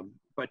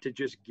 But to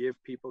just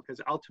give people, because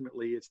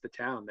ultimately it's the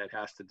town that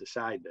has to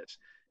decide this.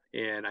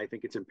 And I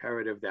think it's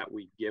imperative that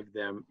we give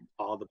them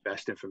all the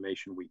best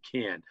information we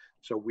can.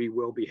 So we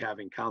will be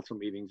having council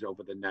meetings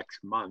over the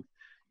next month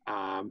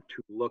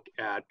to look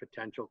at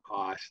potential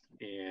cost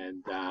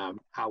and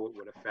how it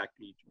would affect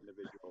each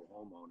individual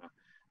homeowner.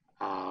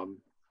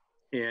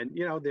 And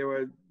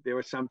there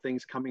were some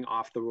things coming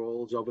off the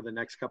rolls over the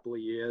next couple of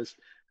years,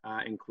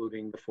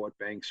 including the Fort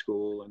Bank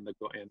School and the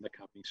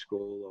Cummings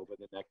School over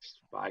the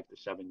next 5 to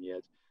 7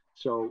 years.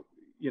 So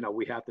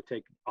we have to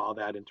take all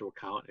that into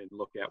account and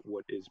look at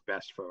what is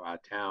best for our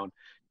town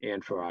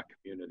and for our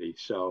community.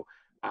 So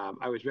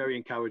I was very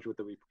encouraged with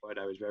the report.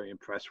 I was very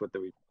impressed with the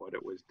report.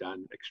 It was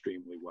done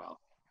extremely well.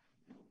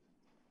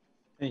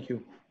 Thank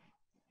you.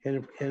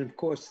 And of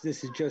course,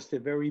 this is just the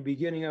very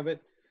beginning of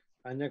it.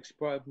 Our next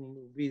problem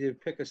will be to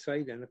pick a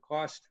site and a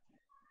cost,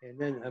 and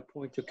then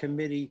appoint a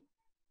committee,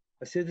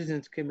 a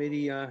citizens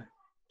committee to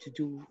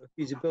do a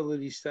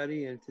feasibility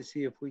study and to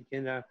see if we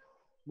can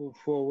move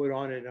forward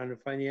on it on a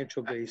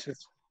financial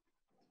basis.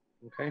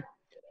 Okay.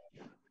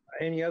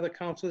 Any other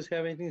councilors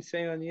have anything to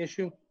say on the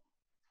issue?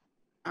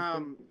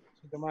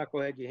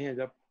 DeMarco had your hand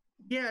up.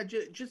 Yeah,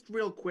 just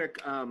real quick.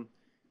 And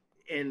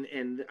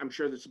I'm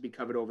sure this will be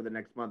covered over the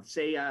next month.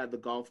 Say the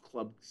golf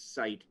club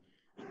site.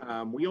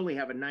 We only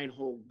have a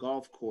 9-hole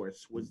golf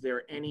course. Would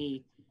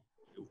the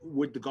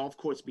golf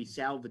course be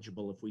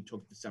salvageable if we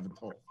took the 7th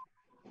hole?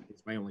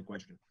 It's my only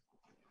question.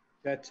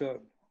 That's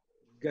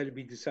got to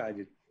be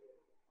decided.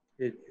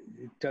 It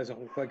doesn't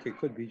look like it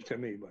could be to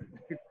me,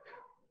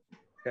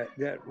 but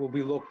that will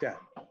be looked at.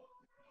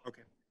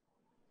 Okay.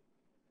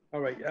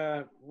 All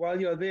right. While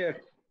you're there,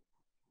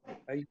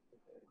 I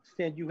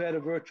understand you had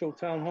a virtual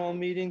town hall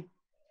meeting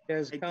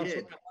as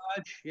Councilor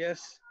Lodge.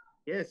 Yes.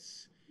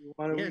 Yes. You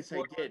want to yes,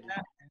 I did.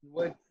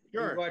 What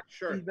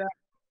Sure. Feedback?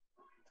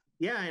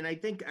 Yeah, and I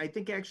think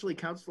actually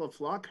Councilor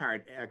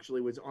Flockhart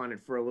actually was on it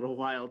for a little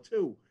while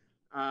too.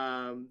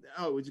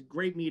 It was a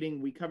great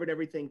meeting. We covered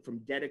everything from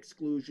debt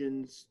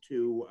exclusions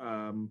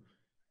to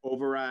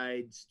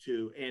overrides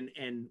to,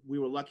 and we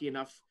were lucky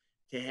enough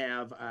to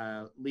have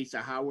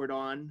Lisa Howard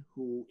on,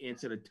 who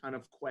answered a ton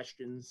of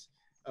questions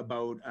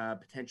about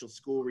potential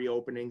school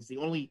reopenings. The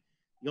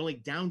only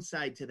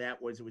downside to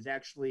that was it was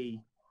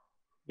actually,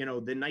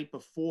 the night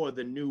before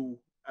the new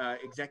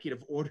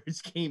executive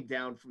orders came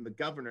down from the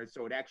governor,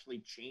 so it actually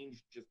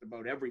changed just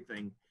about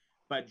everything.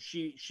 But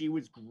she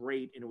was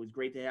great, and it was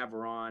great to have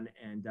her on,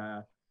 and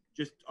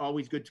just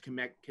always good to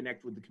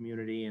connect with the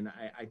community, and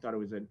I thought it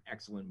was an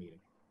excellent meeting.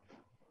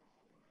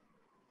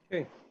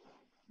 Okay,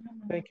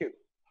 thank you.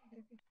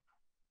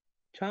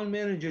 Town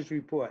managers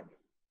report.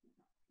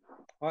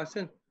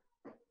 Austin?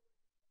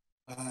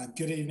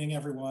 Good evening,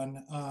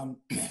 everyone.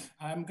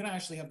 I'm going to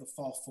actually have the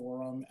fall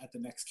forum at the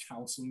next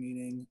council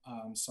meeting,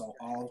 so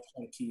I'll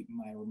try to keep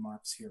my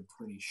remarks here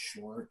pretty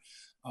short.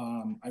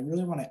 I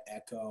really want to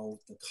echo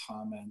the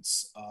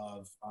comments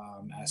of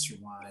Master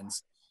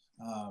Lines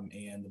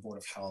and the Board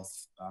of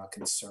Health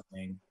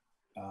concerning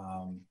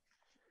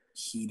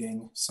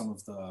heeding some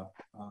of the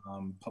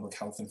public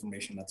health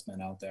information that's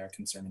been out there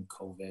concerning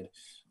COVID.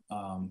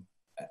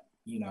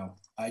 You know,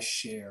 I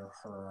share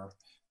her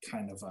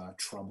kind of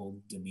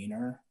troubled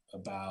demeanor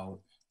about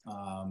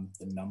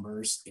the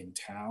numbers in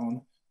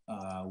town.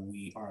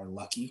 We are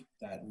lucky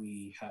that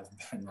we have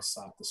been a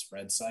Stop the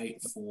Spread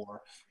site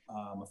for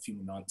a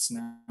few months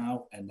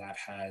now, and that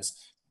has,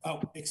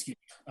 oh, excuse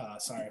me,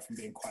 sorry if I'm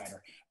being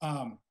quieter.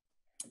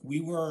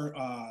 We were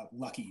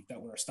lucky that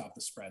we're a Stop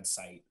the Spread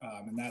site,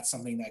 and that's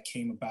something that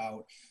came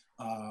about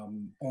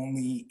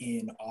only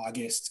in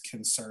August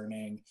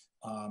concerning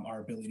our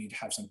ability to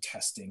have some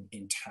testing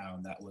in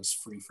town that was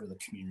free for the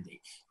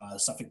community.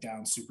 Suffolk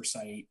Downs Super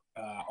Site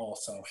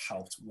also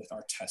helped with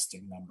our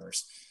testing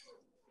numbers.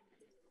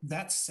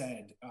 That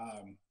said,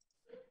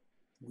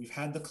 we've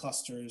had the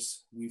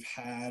clusters, we've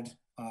had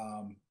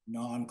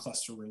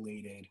non-cluster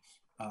related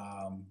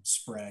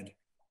spread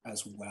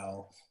as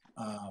well.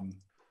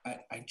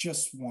 I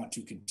just want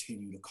to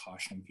continue to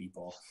caution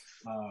people.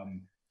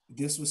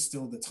 This was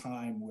still the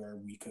time where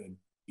we could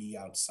be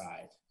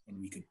outside and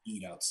we could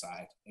eat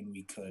outside and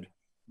we could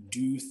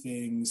do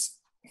things,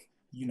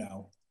 you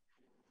know,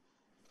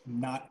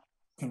 not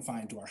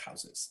confined to our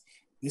houses.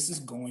 This is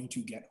going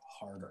to get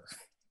harder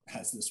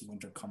as this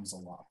winter comes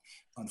along,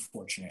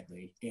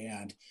 unfortunately.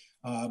 And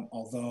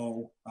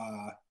although,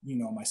 you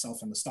know,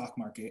 myself and the stock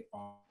market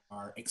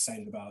are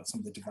excited about some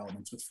of the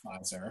developments with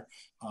Pfizer,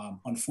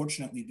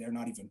 unfortunately, they're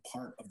not even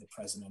part of the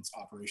president's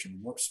Operation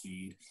Warp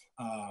Speed.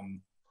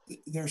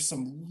 There's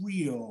some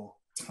real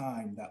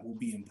time that will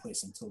be in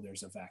place until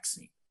there's a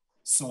vaccine.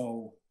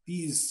 So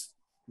these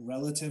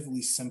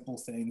relatively simple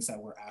things that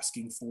we're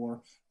asking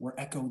for were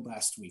echoed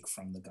last week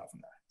from the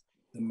governor.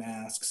 The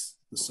masks,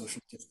 the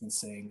social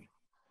distancing.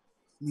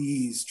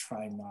 Please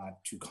try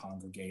not to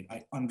congregate.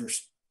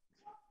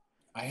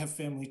 I have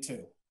family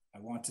too. I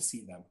want to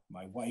see them.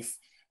 My wife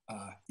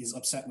is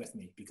upset with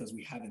me because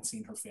we haven't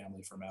seen her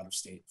family from out of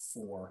state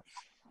for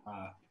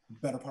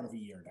better part of a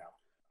year now.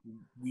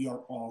 We are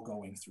all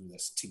going through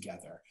this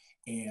together.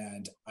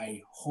 And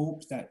I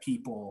hope that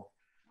people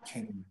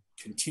can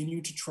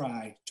continue to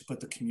try to put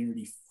the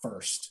community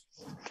first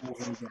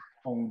over their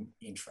own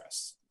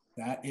interests.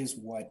 That is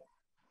what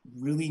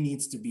really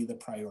needs to be the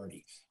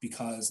priority,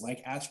 because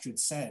like Astrid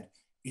said,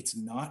 it's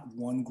not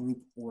one group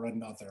or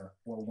another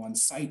or one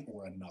site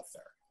or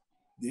another.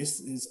 This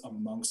is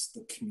amongst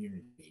the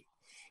community.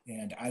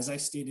 And as I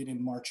stated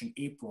in March and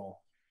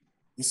April,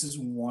 this is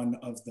one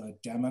of the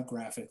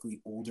demographically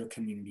older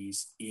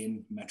communities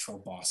in Metro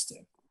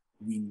Boston.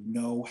 We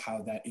know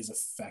how that is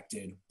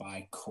affected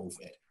by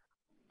COVID.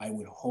 I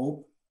would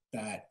hope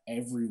that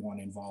everyone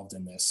involved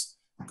in this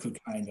could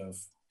kind of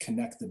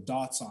connect the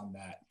dots on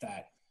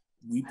that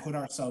we put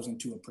ourselves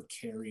into a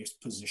precarious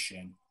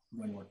position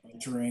when we're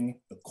entering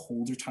the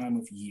colder time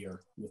of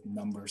year with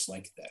numbers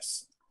like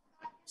this.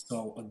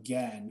 So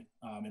again,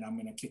 and I'm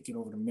going to kick it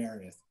over to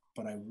Meredith,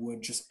 but I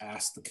would just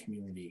ask the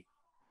community,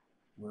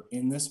 we're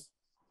in this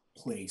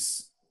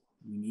place.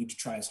 We need to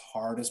try as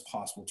hard as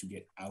possible to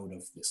get out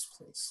of this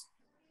place.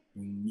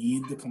 We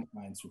need the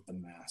compliance with the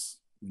mask.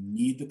 We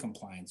need the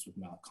compliance with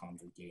not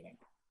congregating.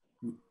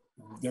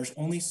 There's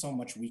only so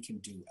much we can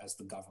do as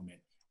the government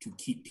to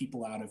keep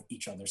people out of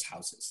each other's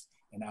houses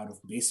and out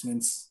of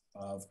basements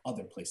of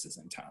other places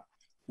in town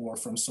or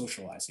from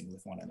socializing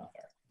with one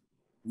another.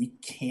 We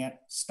can't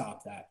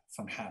stop that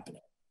from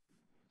happening.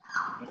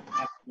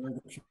 That's where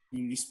the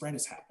community spread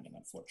is happening,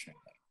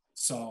 unfortunately.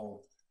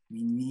 So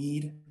we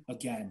need,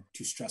 again,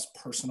 to stress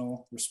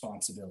personal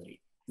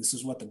responsibility. This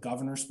is what the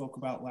governor spoke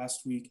about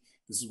last week.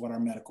 This is what our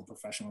medical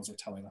professionals are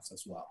telling us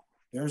as well.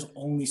 There's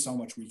only so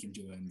much we can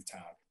do in the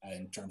town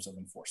in terms of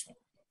enforcement.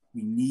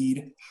 We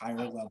need higher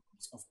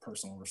levels of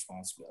personal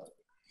responsibility.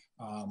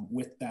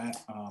 With that,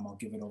 I'll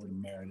give it over to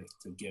Meredith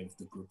to give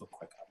the group a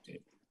quick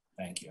update.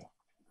 Thank you.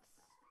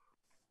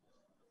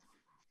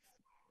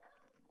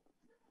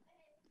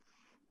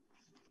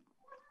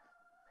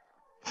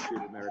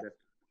 Meredith.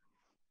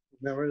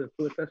 Meredith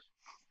with us?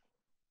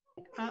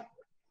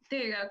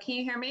 There you go. Can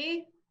you hear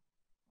me?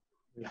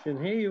 We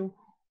can hear you.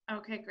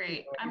 Okay,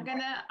 great. I'm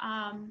gonna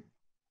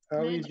How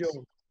are you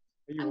doing?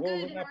 Are you I'm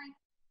holding good. up?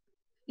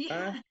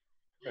 Yeah.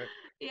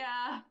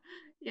 Huh?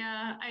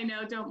 Yeah, I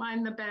know. Don't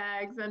mind the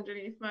bags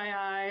underneath my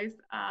eyes.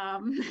 I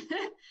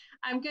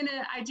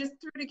just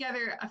threw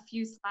together a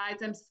few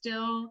slides. I'm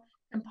still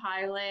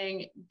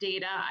compiling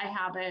data. I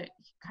have it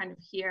kind of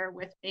here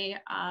with me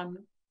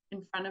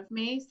in front of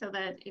me so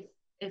that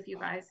if you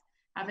guys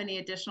have any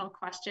additional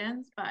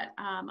questions, but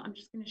I'm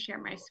just going to share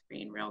my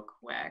screen real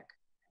quick.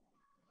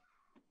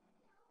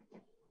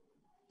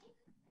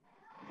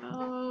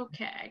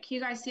 Okay, can you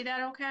guys see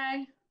that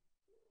okay?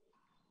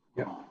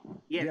 Yeah.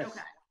 Yes.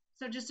 Okay,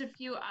 so just a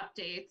few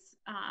updates.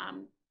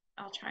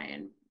 I'll try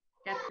and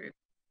get through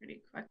pretty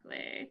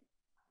quickly.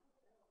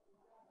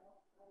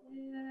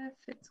 If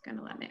it's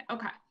gonna let me,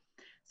 okay.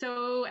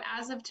 So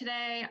as of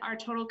today, our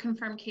total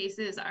confirmed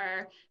cases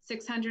are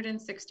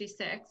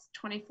 666,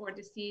 24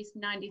 deceased,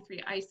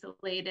 93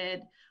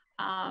 isolated.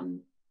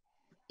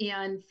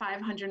 and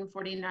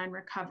 549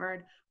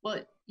 recovered.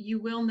 What you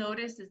will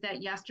notice is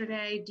that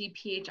yesterday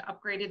DPH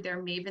upgraded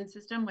their Maven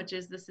system, which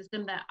is the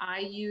system that I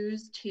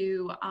use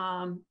to,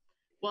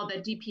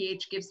 that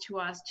DPH gives to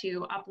us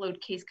to upload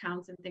case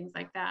counts and things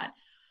like that.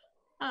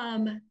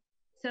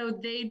 So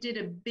they did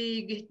a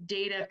big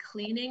data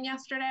cleaning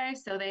yesterday.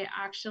 So they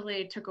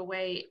actually took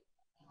away,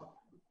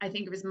 I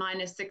think it was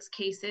 -6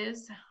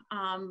 cases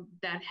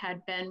that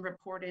had been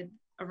reported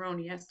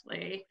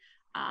erroneously.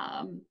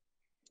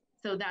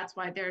 So that's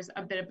why there's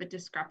a bit of a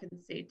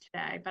discrepancy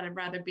today, but I'd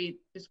rather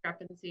be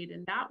discrepancy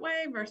in that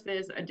way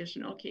versus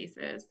additional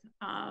cases.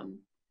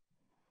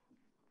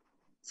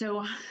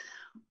 So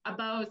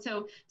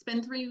it's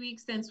been 3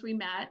 weeks since we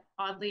met.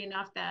 Oddly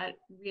enough, that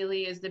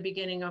really is the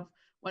beginning of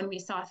when we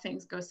saw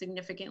things go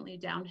significantly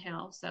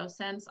downhill. So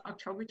since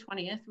October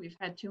 20th, we've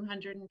had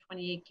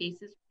 228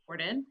 cases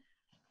reported.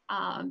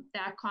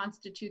 That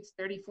constitutes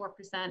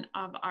 34%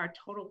 of our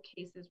total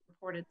cases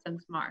reported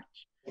since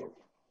March.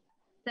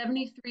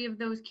 73 of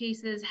those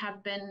cases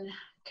have been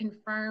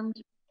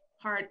confirmed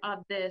part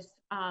of this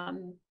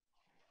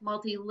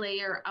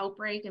multi-layer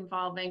outbreak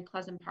involving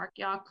Pleasant Park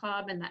Yacht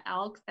Club and the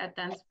Elks that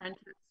then spread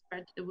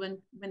to the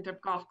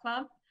Winthrop Golf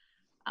Club.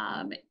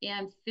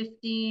 And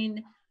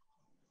 15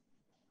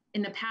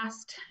 in the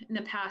past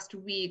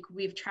week,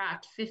 we've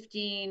tracked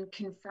 15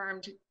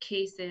 confirmed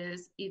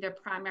cases, either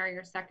primary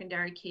or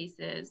secondary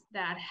cases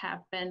that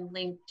have been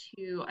linked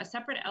to a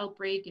separate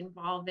outbreak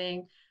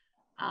involving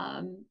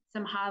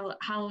some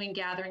Halloween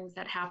gatherings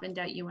that happened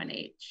at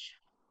UNH.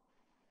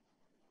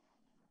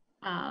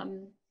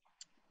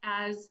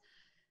 As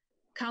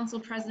Council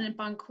President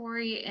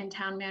Boncory and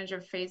Town Manager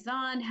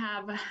Faison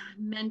have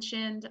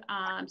mentioned,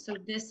 so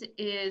this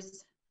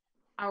is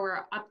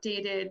our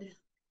updated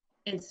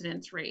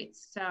incidence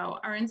rates. So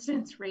our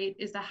incidence rate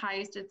is the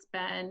highest it's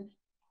been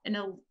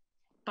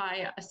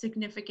by a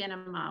significant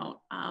amount.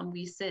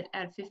 We sit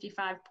at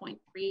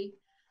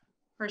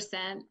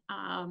 55.3%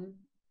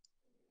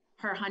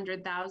 per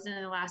 100,000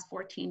 in the last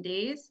 14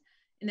 days.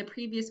 In the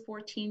previous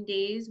 14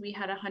 days, we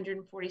had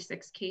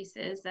 146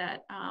 cases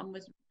that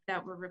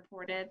were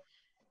reported.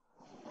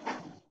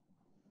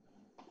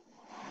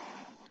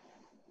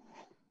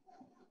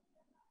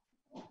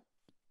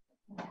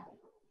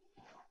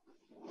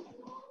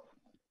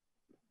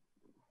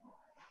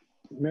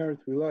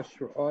 Meredith, we lost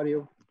your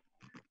audio.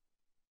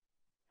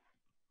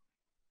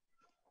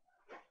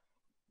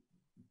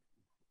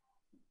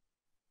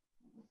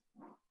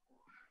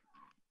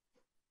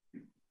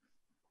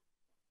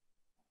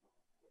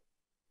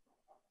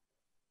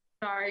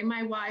 Sorry,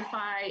 my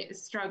Wi-Fi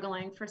is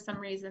struggling for some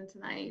reason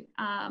tonight.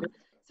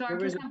 So our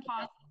percent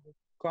positive.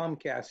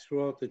 Comcast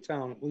throughout the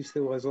town, at least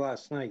there was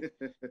last night.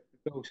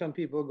 So some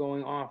people are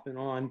going off and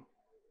on.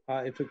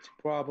 If it's a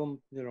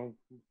problem,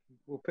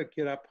 we'll pick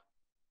it up.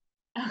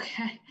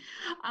 Okay,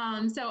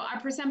 so our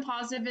percent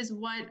positive is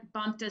what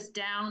bumped us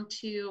down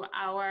to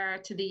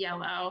the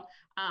yellow,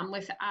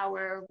 with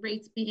our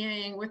rates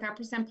being, with our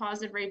percent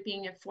positive rate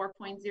being at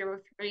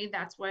 4.03.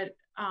 That's what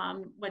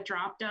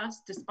dropped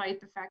us,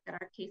 despite the fact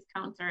that our case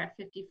counts are at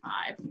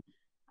 55.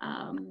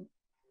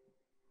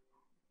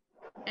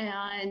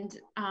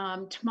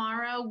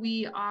 Tomorrow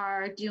we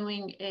are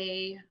doing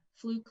a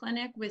flu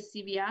clinic with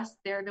CVS.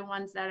 They're the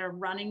ones that are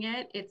running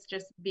it. It's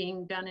just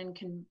being done in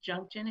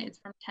conjunction. It's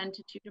from 10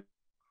 to 2.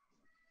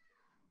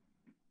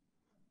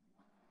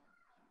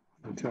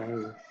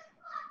 Okay.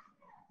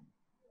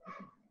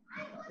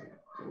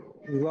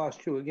 We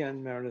lost you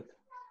again, Meredith.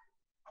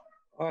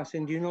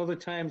 Austin, do you know the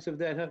times of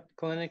that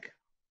clinic?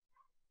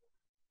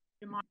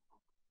 All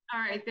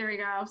right, there we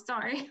go.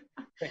 Sorry.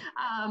 Okay.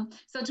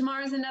 So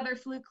tomorrow's another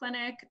flu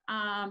clinic.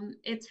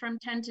 It's from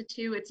 10 to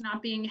 2. It's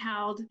not being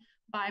held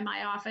by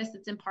my office.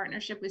 It's in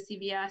partnership with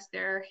CVS.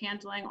 They're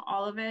handling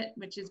all of it,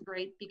 which is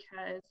great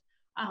because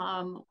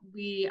I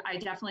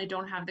definitely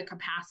don't have the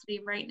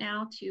capacity right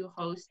now to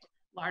host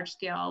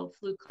large-scale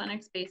flu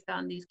clinics based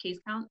on these case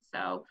counts.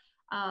 So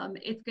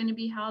it's going to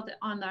be held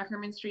on the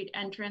Herman Street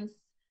entrance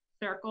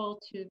circle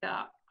to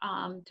the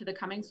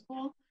Cummings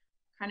School,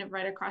 kind of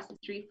right across the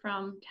street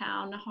from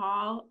Town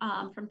Hall,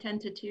 from 10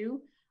 to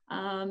 2.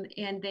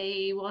 And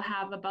they'll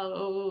have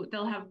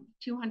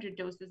 200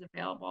 doses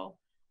available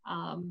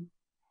tomorrow.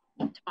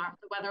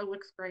 The weather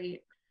looks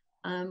great.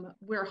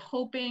 We're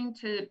hoping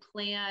to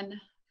plan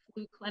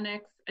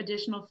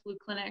additional flu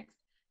clinics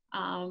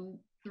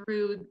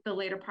through the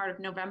later part of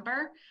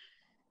November.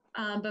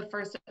 But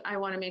first, I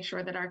want to make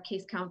sure that our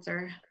case counts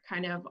are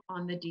kind of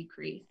on the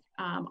decrease.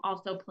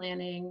 Also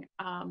planning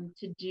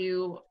to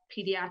do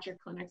pediatric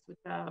clinics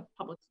with the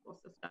public school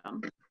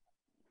system.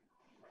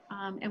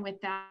 And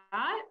with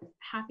that,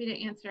 happy to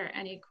answer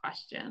any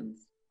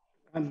questions.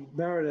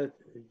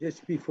 Meredith,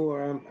 just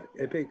before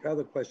I pick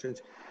other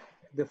questions,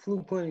 the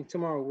flu clinic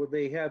tomorrow, will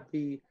they have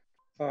the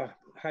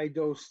high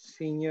dose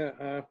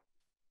senior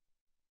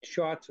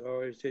shots,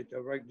 or is it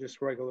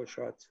just regular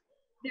shots?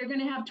 They're going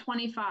to have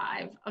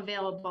 25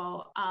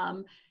 available.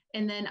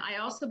 And then I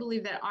also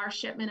believe that our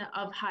shipment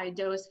of high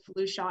dose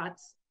flu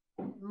shots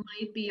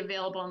might be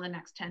available in the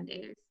next 10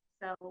 days.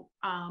 So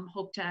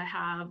hope to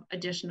have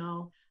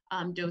additional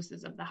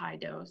doses of the high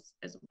dose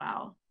as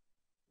well.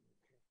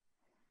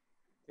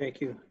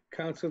 Thank you.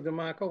 Council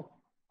DeMarco?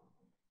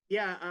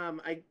 Yeah,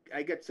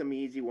 I got some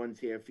easy ones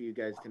here for you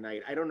guys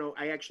tonight. I don't know.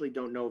 I actually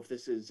don't know if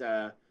this is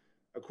a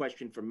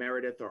question for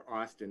Meredith or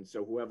Austin.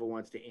 So whoever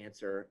wants to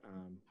answer,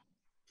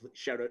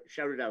 shout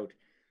it out.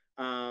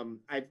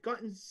 I've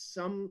gotten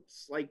some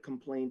slight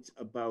complaints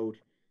about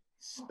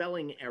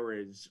spelling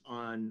errors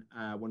on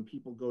when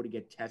people go to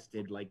get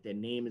tested, like their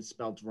name is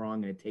spelled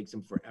wrong and it takes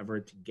them forever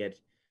to get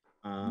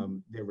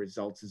their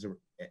results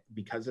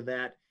because of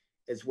that,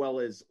 as well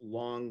as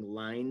long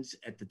lines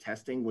at the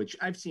testing, which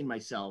I've seen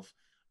myself.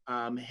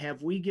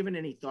 Have we given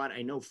any thought?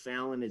 I know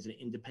Fallon is an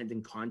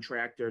independent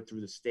contractor through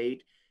the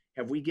state.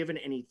 Have we given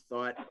any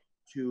thought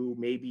to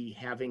maybe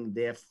having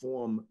their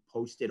form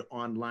posted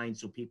online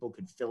so people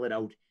could fill it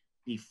out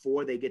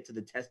before they get to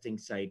the testing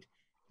site,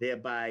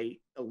 thereby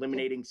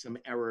eliminating some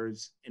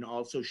errors and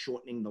also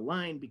shortening the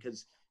line?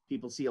 Because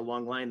people see a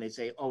long line, they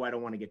say, oh, I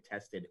don't want to get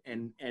tested.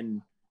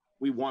 And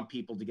we want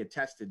people to get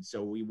tested,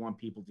 so we want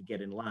people to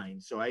get in line.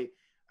 So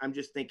I'm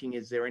just thinking,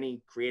 is there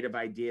any creative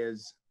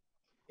ideas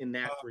in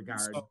that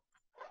regard? So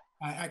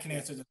I can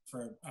answer this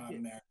for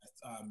Meredith,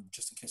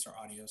 just in case our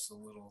audio is a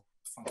little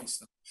funky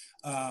still.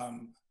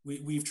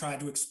 We've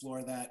tried to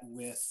explore that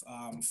with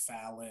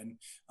Fallon.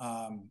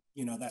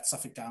 That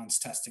Suffolk Downs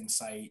testing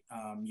site,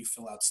 you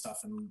fill out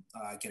stuff and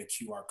get a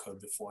QR code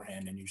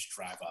beforehand and you just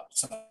drive up.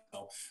 So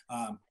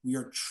we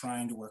are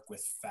trying to work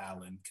with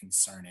Fallon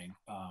concerning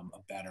a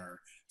better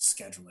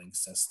scheduling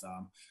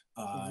system.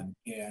 And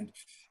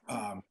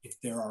if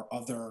there are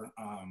other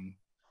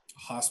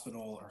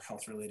hospital or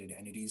health related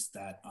entities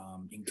that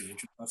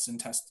engage with us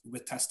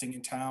with testing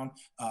in town,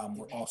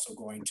 we're also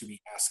going to be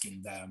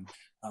asking them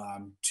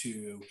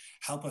to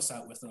help us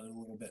out with a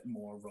little bit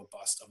more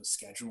robust of a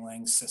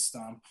scheduling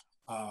system.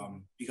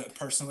 Because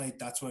personally,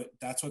 that's what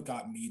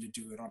got me to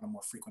do it on a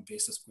more frequent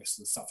basis with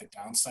the Suffolk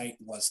Downs site,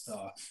 was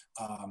the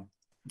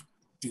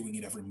doing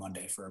it every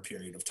Monday for a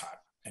period of time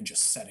and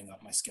just setting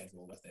up my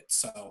schedule with it.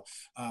 So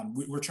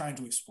we're trying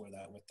to explore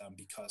that with them,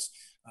 because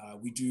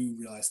we do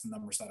realize the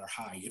numbers that are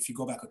high. If you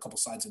go back a couple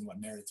slides in what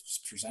Meredith was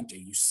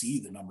presenting, you see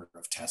the number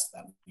of tests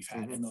that we've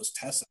had, and those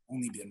tests have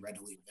only been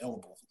readily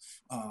available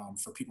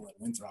for people at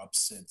Winthrop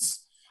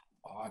since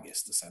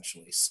August,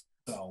 essentially.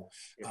 So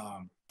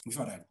we've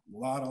had a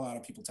lot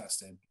of people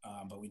tested,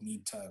 but we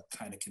need to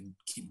kind of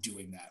keep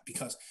doing that,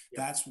 because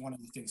that's one of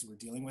the things we're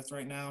dealing with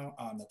right now,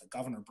 that the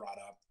governor brought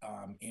up,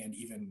 and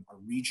even our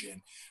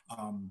region.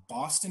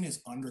 Boston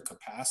is under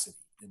capacity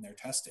in their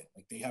testing.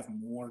 Like, they have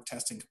more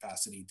testing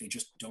capacity. They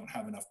just don't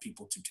have enough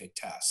people to take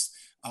tests.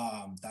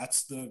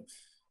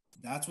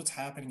 That's what's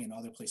happening in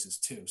other places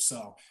too.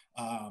 So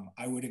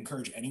I would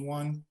encourage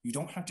anyone, you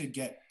don't have to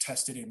get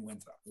tested in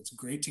Winthrop. It's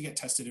great to get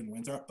tested in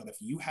Winthrop, but if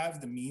you have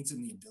the means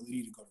and the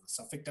ability to go to the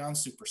Suffolk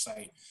Downs Super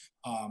Site,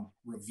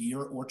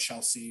 Revere or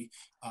Chelsea,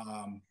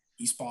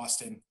 East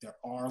Boston, there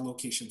are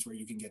locations where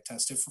you can get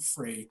tested for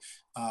free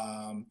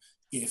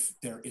if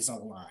there is a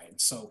line.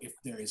 So if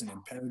there is an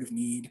imperative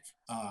need,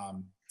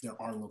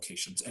 there are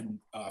locations. And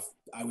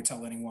I would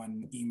tell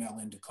anyone, email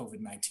into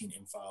COVID-19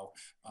 info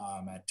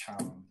at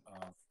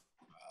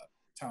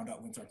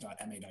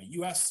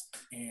town.winthrop.ma.us,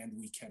 and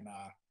we can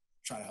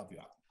try to help you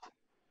out.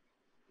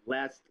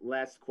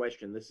 Last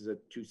question. This is a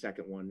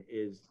 2-second one.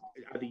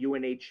 Are the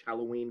UNH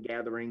Halloween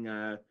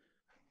gathering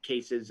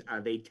cases,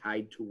 are they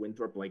tied to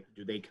Winthrop? Like,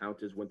 do they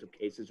count as Winthrop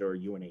cases or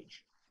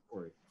UNH,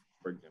 or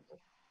for example?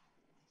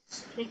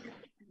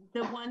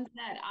 The ones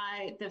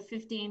the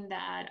 15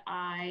 that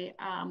I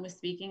was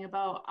speaking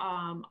about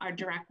are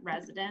direct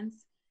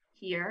residents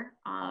here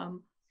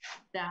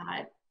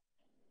that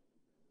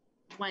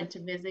went to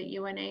visit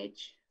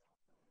UNH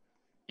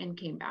and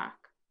came back.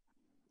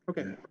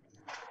 Okay.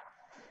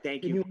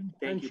 Thank you.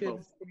 Thank you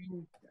both.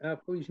 Screen,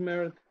 please,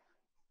 Meredith.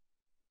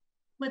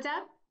 What's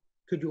that?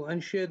 Could you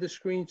unshare the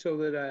screen so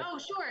that oh,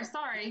 sure.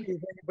 Sorry.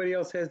 if anybody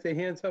else has their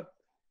hands up?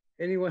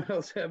 Anyone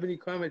else have any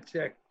comments?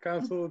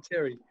 Councilor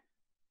Terry.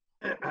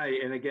 Hi,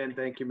 and again,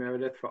 thank you,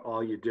 Meredith, for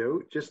all you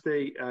do. Just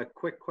a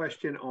quick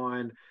question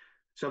on,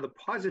 so the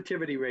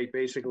positivity rate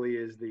basically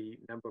is the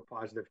number of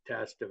positive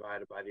tests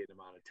divided by the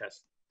amount of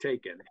tests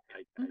taken,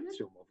 I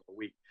assume, over a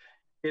week.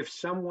 If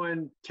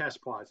someone tests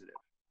positive,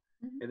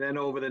 and then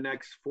over the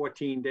next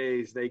 14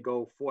 days, they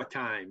go 4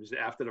 times.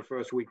 After the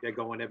first week, they're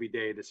going every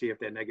day to see if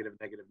they're negative.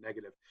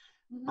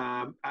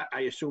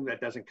 I assume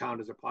that doesn't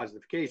count as a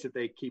positive case if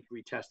they keep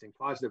retesting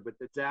positive, but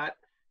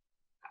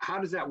how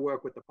does that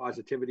work with the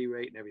positivity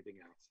rate and everything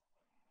else?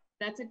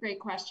 That's a great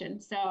question.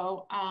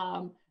 So,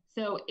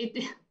 there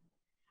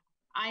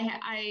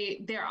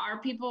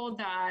are people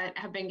that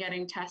have been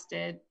getting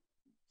tested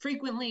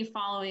frequently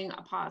following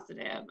a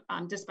positive,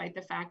 despite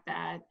the fact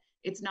that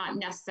it's not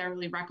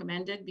necessarily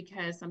recommended,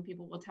 because some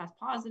people will test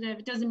positive.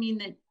 It doesn't mean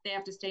that they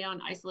have to stay on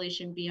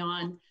isolation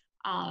beyond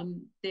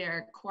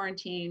their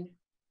quarantine,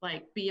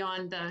 like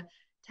beyond the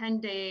 10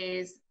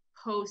 days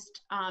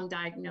post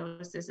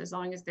diagnosis, as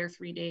long as they're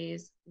 3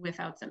 days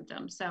without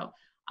symptoms. So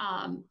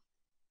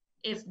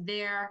if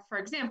they're, for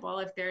example,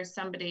 if there's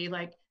somebody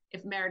like,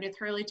 if Meredith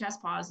Hurley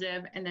tests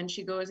positive and then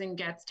she goes and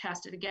gets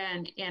tested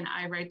again, and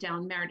I write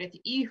down Meredith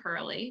E.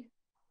 Hurley,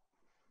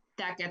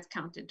 that gets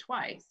counted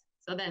twice.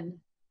 So then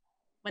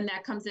when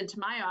that comes into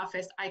my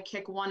office, I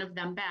kick one of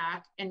them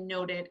back and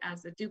note it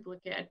as a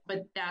duplicate,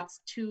 but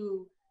that's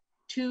too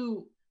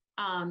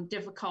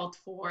difficult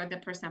for the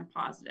percent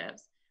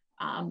positives.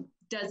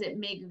 Does it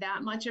make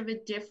that much of a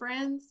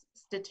difference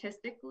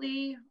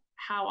statistically?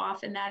 How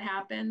often that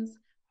happens?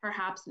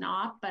 Perhaps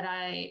not, but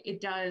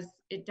it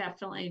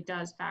definitely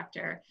does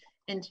factor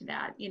into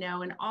that, you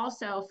know. And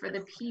also for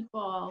the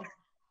people,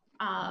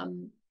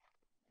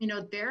 you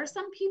know, there are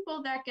some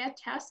people that get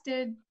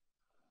tested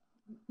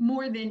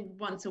more than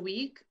once a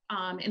week,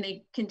 and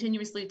they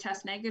continuously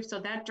test negative. So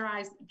that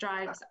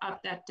drives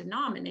up that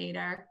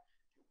denominator,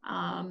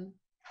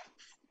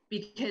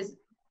 because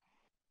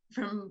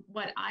from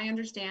what I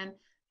understand,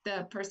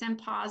 the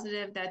percent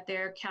positive that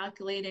they're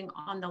calculating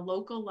on the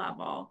local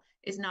level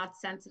is not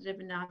sensitive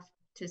enough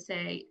to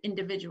say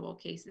individual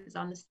cases.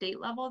 On the state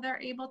level, they're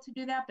able to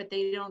do that, but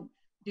they don't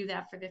do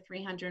that for the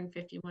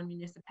 351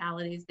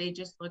 municipalities. They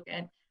just look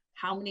at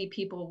how many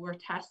people were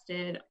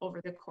tested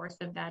over the course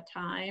of that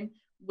time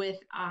with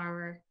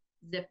our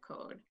zip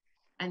code.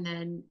 And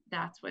then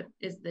that's what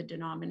is the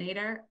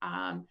denominator.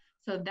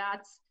 So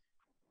that's,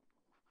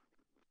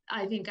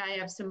 I think I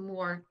have some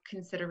more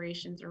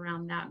considerations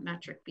around that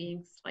metric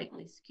being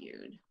slightly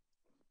skewed.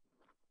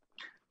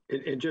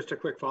 And just a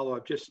quick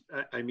follow-up,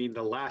 I mean,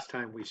 the last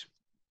time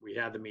we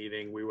had the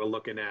meeting, we were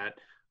looking at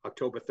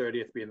October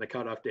 30th being the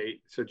cutoff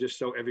date. So just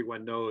so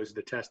everyone knows,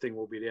 the testing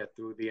will be there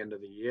through the end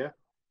of the year.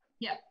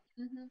 Yep.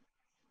 Mm-hmm.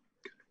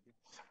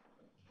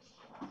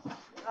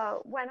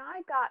 When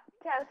I got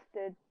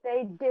tested,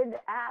 they did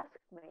ask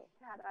me,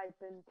 had I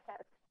been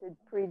tested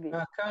previously?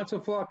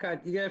 Council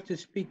Flockhart, you have to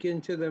speak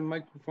into the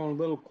microphone a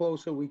little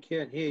closer. We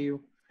can't hear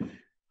you.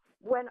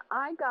 When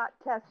I got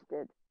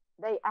tested,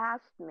 they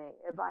asked me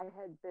if I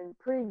had been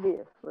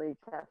previously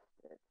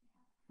tested,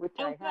 which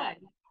I had.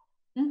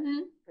 Mm-hmm.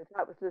 Because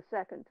that was the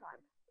second time.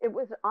 It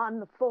was on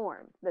the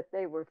form that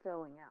they were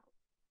filling out.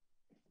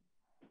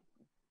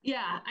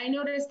 Yeah, I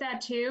noticed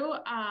that too.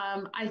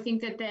 I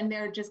think that then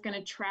they're just going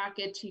to track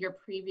it to your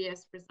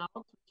previous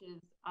results,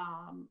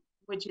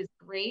 which is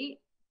great.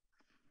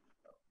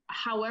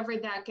 However,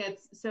 that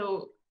gets,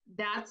 so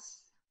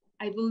that's,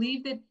 I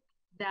believe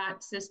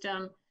that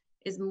system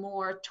is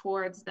more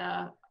towards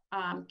the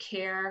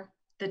care,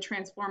 the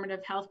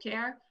transformative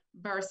healthcare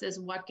versus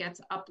what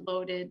gets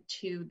uploaded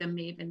to the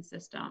Maven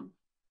system.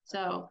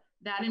 So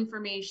that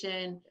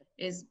information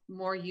is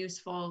more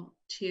useful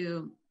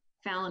to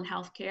Fallon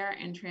Healthcare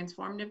and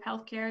Transformative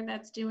Healthcare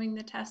that's doing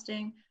the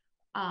testing.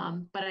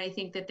 But I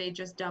think that they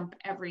just dump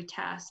every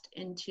test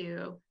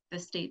into the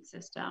state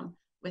system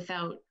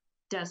without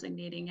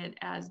designating it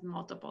as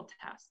multiple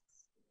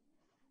tests.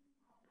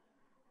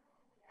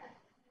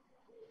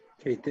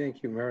 Okay,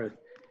 thank you, Meredith.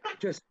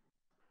 Just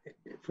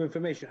for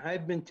information,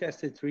 I've been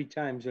tested 3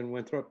 times in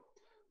Winthrop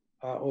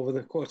over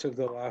the course of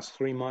the last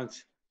 3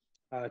 months,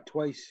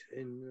 twice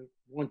and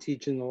once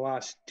each in the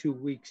last 2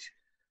 weeks.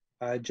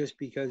 Just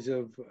because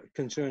of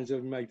concerns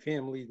of my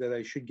family that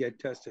I should get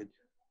tested.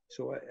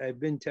 So I've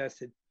been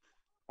tested.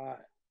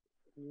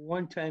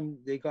 One time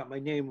they got my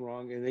name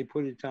wrong and they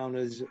put it down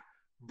as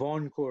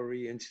Von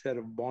Corey instead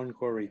of Bon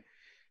Corey.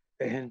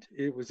 And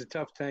it was a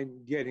tough time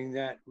getting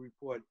that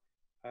report.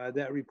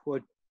 That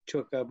report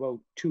took about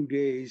 2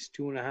 days,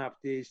 2.5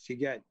 days to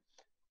get.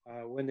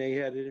 When they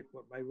had it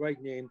with my right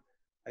name,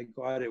 I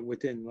got it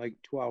within like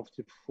 12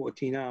 to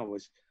 14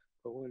 hours.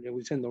 But when it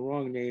was in the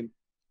wrong name,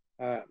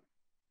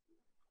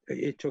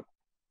 it took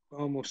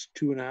almost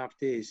 2.5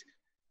 days.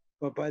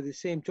 But by the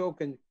same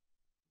token,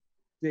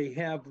 they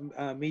have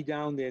me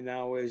down there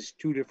now as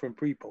 2 different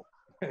people.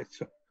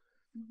 So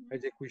I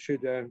think we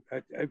should,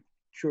 I'm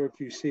sure if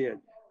you see it,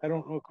 I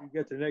don't know if you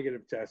get the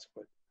negative test,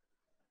 but.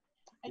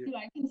 I do,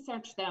 I can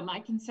search them. I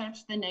can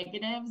search the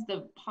negatives,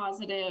 the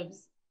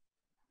positives.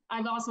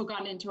 I've also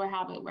gotten into a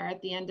habit where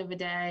at the end of the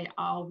day,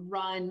 I'll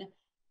run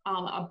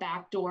a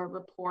backdoor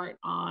report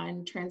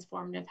on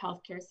transformative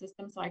healthcare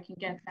system so I can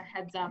get the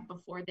heads up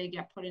before they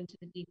get put into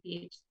the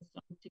DPH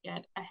system to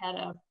get ahead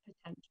of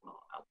potential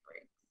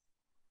outbreaks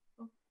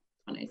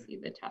when I see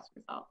the test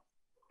results.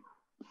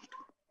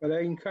 But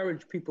I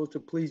encourage people to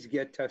please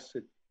get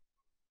tested.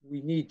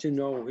 We need to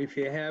know if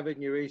you have it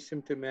and you're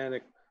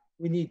asymptomatic,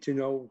 we need to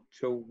know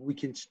so we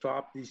can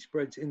stop these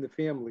spreads in the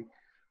family.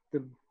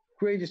 The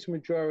greatest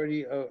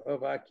majority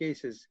of our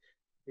cases,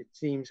 it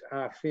seems,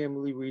 are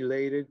family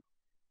related.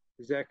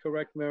 Is that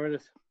correct,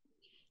 Meredith?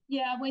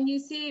 Yeah, when you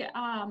see,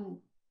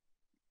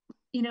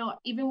 you know,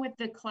 even with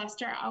the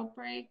cluster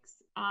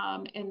outbreaks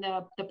and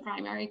the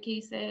primary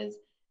cases,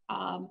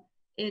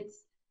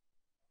 it's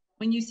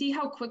when you see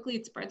how quickly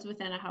it spreads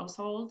within a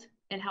household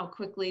and how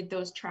quickly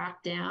those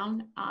track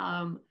down,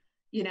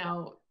 you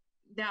know,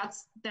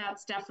 that's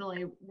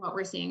definitely what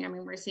we're seeing. I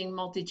mean, we're seeing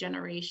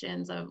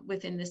multi-generations of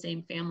within the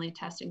same family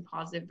testing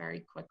positive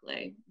very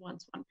quickly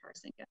once one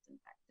person gets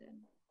infected.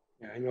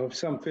 Yeah, I know of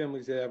some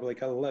families that have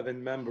like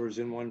 11 members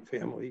in one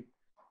family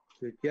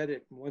that get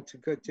it once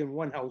it gets in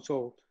one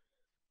household.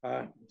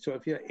 So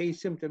if you're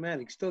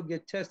asymptomatic, still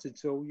get tested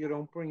so you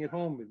don't bring it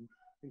home and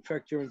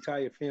infect your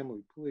entire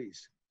family,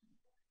 please.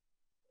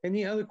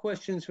 Any other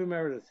questions for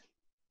Meredith?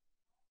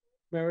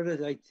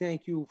 Meredith, I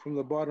thank you from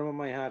the bottom of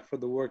my heart for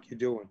the work you're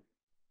doing.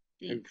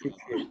 I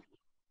appreciate it.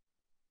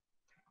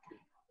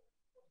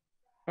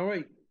 All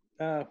right.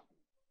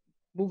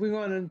 Moving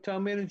on in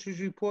town manager's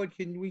report,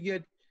 can we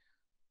get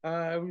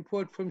a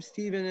report from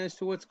Stephen as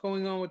to what's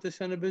going on with the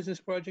Center Business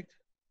Project?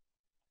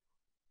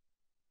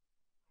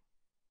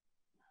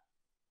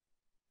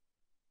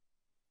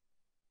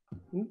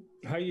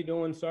 How you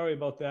doing? Sorry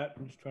about that.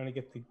 I'm just trying to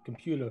get the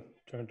computer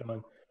turned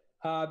on.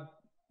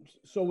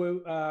 So we're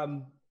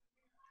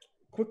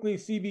quickly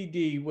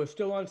CBD. We're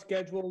still on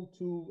schedule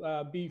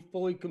to be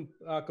fully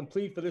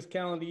complete for this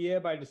calendar year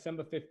by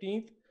December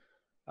 15th.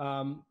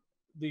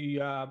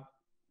 The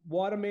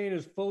water main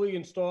is fully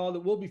installed.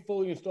 It will be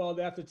fully installed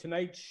after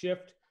tonight's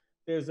shift.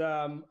 There's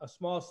a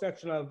small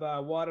section of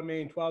water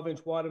main,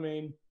 12-inch water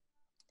main,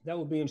 that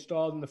will be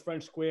installed in the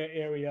French Square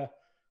area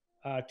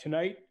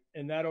tonight,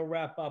 and that'll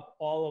wrap up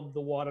all of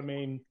the water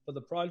main for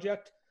the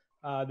project.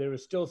 There will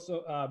still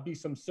be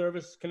some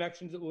service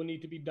connections that will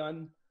need to be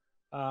done,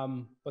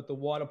 but the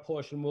water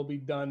portion will be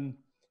done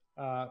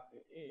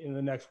in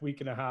the next week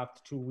and a half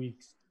to 2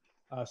 weeks.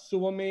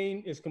 Sewer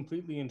main is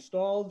completely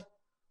installed.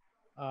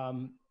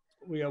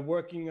 We are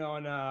working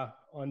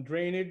on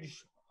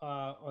drainage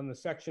on the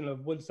section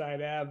of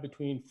Woodside Ave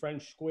between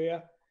French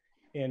Square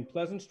and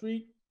Pleasant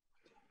Street.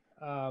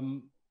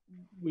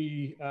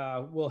 We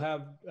will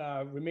have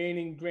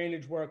remaining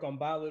drainage work on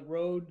Bartlett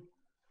Road,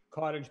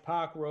 Cottage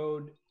Park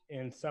Road,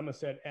 and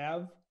Somerset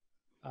Ave,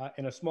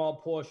 and a small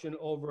portion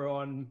over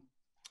on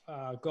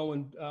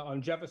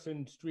on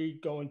Jefferson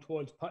Street going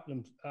towards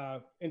Putnam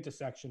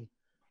intersection.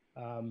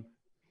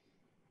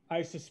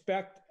 I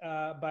suspect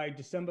by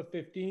December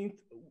 15th,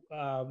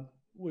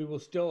 we will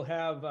still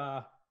have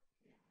a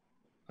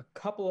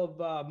couple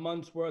of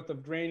months worth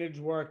of drainage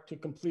work to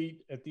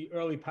complete at the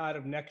early part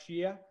of next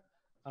year.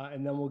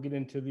 And then we'll get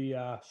into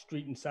the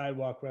street and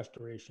sidewalk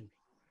restoration.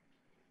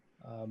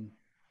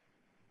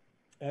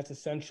 That's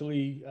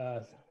essentially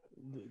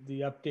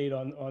the update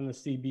on the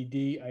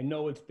CBD. I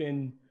know it's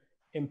been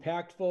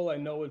impactful. I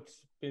know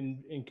it's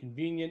been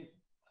inconvenient.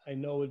 I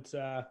know it's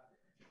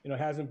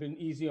hasn't been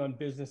easy on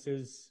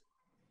businesses,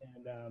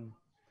 and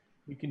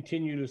we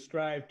continue to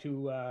strive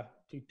to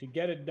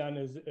get it done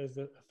as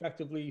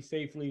effectively,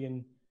 safely,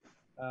 and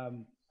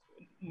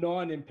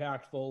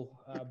non-impactful,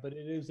 but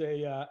it is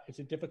it's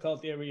a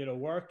difficult area to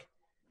work,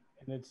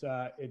 and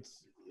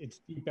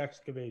it's deep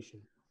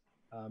excavation.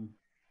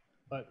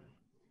 But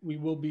we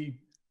will be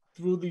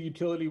through the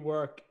utility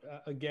work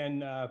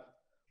again.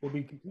 We'll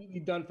be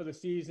completely done for the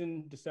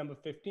season. December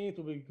 15th,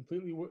 we'll be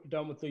completely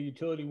done with the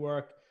utility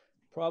work,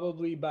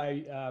 probably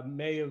by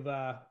May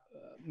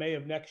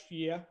of next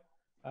year,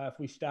 if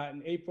we start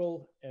in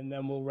April, and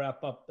then we'll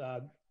wrap up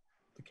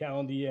the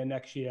calendar year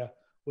next year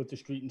with the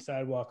street and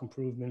sidewalk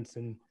improvements,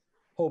 and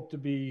hope to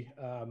be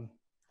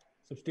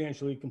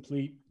substantially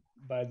complete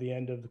by the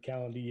end of the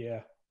calendar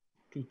year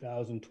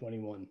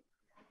 2021.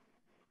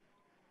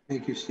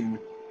 Thank you, Stephen.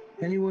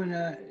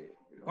 Anyone,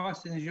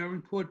 Austin, is your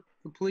report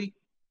complete?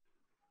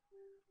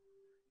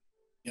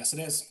 Yes, it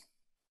is.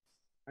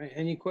 All right,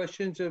 any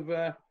questions of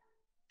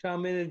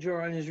town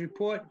manager on his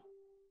report?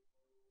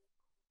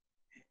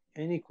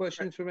 Any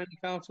questions from any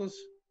councils?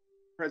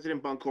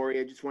 President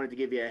Boncory, I just wanted to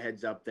give you a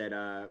heads up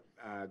that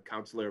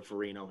Councilor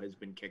Farino has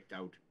been kicked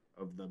out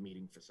of the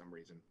meeting for some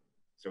reason.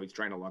 So he's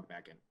trying to log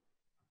back in.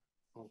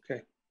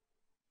 Okay.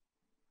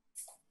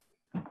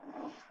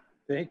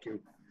 Thank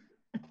you.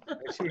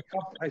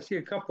 I see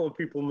a couple of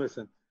people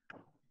missing,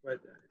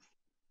 but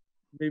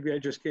maybe I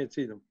just can't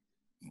see them.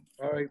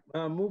 All right,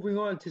 moving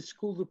on to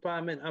school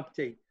department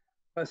update.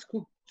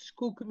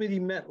 School committee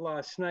met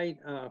last night.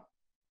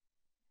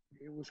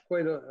 It was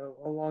quite a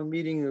long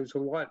meeting. There was a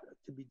lot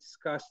to be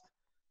discussed.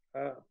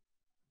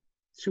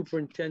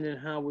 Superintendent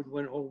Howard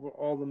went over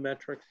all the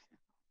metrics,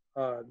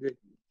 the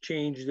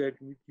change that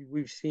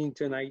we've seen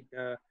tonight.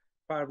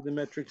 Part of the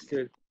metrics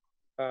that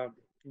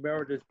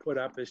Meredith put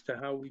up as to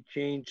how we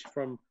changed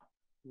from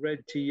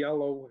red to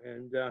yellow,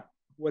 and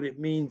what it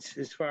means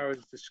as far as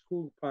the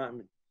school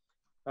department.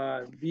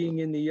 Being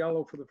in the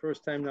yellow for the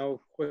first time now, of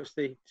course,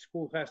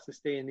 school has to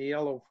stay in the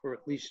yellow for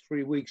at least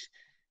 3 weeks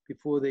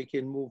before they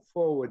can move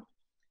forward.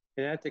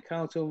 And at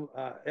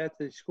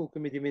the school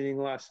committee meeting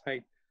last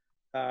night,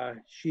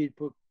 she had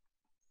put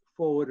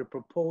forward a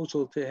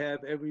proposal to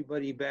have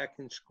everybody back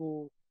in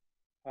school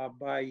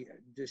by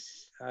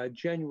this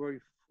January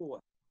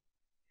 4th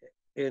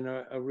in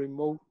a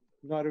remote,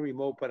 not a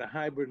remote, but a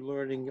hybrid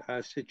learning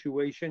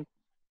situation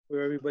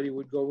where everybody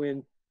would go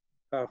in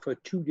for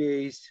 2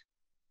 days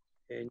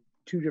and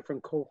 2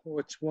 different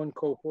cohorts. One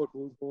cohort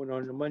was going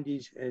on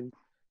Mondays and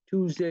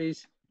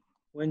Tuesdays.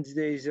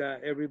 Wednesdays,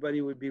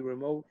 everybody would be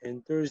remote,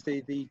 and Thursday,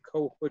 the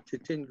cohort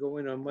that didn't go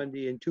in on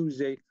Monday and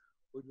Tuesday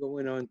would go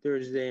in on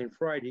Thursday and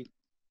Friday.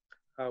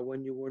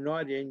 when you were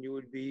not in, you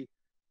would be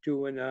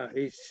doing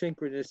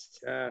asynchronous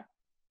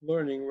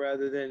learning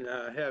rather than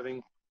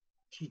having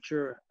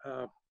teacher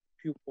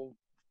pupil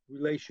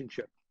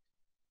relationship.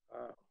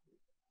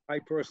 I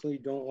personally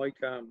don't like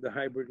the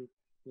hybrid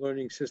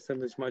learning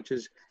system as much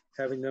as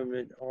having them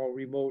in all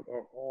remote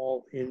or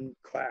all in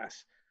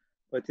class.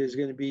 But there's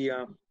going to be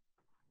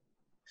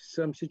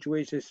some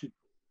situations,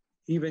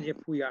 even if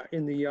we are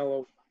in the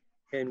yellow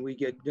and we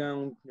get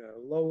down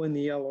low in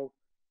the yellow,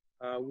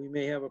 we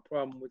may have a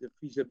problem with the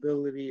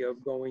feasibility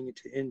of going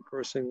into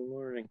in-person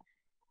learning.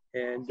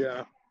 And,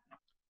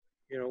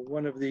 you know,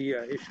 one of the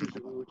issues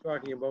that we were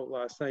talking about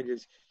last night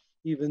is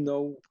even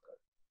though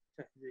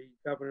the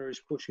governor is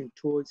pushing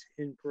towards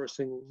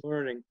in-person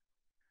learning,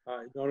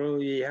 not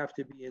only do you have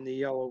to be in the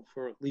yellow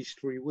for at least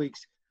 3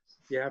 weeks,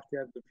 you have to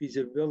have the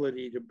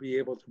feasibility to be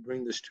able to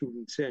bring the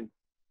students in.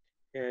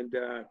 And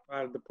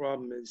part of the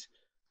problem is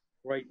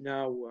right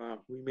now,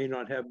 we may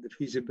not have the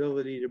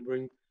feasibility to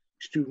bring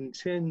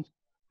students in.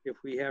 If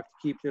we have to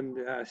keep them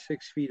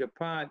 6 feet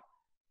apart,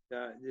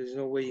 there's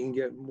no way you can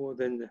get more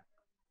than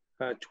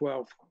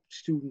 12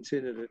 students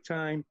in at a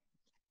time.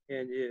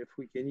 And if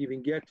we can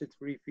even get to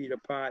 3 feet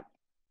apart,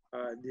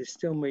 there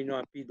still may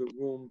not be the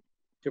room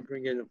to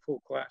bring in a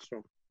full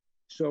classroom.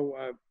 So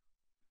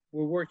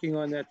we're working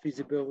on that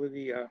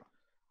feasibility.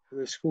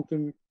 The school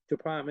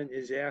department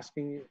is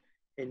asking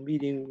and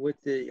meeting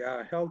with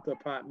the health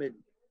department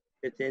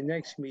at their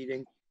next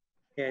meeting,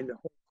 and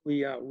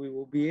hopefully we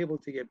will be able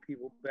to get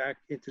people back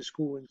into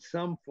school in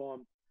some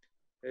form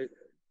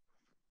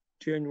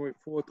January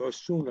 4th or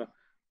sooner.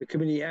 The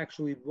committee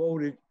actually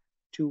voted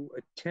to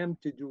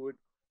attempt to do it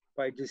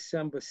by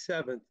December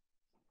 7th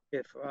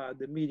if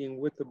the meeting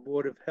with the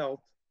Board of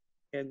Health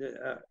and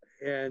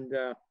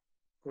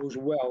goes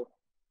well,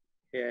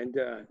 and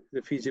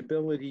the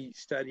feasibility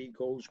study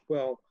goes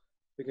well.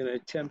 We're going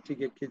to attempt to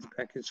get kids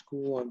back in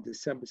school on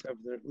December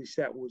 7th. At least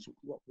that was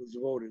what was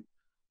voted,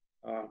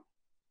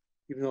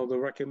 even though the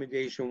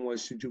recommendation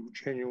was to do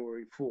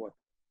January 4th.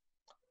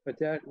 But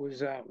that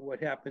was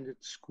what happened at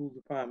the school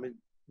department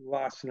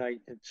last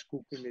night, at the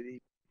school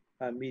committee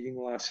meeting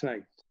last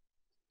night.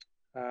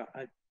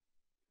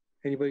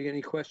 Anybody got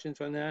any questions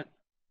on that?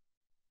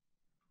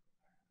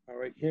 All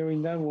right,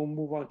 hearing none, we'll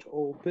move on to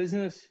old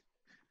business.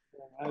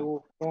 I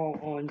will call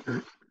on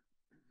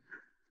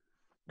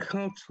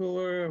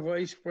Councilor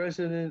Vice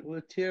President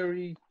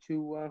Lettieri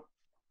to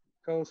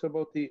tell us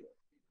about the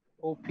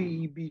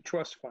OPEB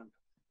Trust Fund.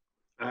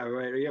 All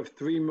right, we have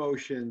 3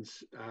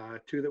 motions,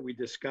 2 that we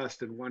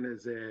discussed, and 1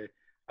 is a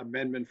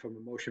amendment from a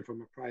motion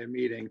from a prior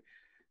meeting.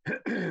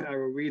 I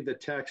will read the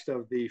text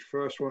of the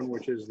first one,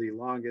 which is the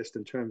longest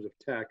in terms of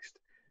text.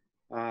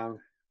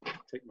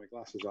 Take my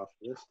glasses off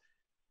for this.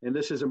 And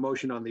this is a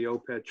motion on the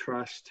OPEB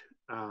Trust.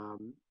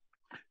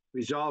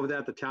 Resolve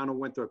that the town of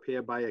Winthrop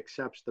hereby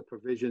accepts the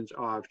provisions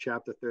of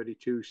Chapter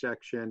 32,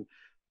 Section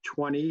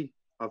 20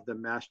 of the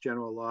Mass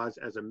General Laws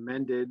as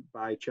amended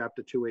by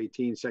Chapter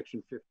 218,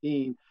 Section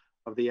 15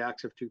 of the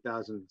Acts of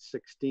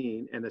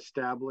 2016 and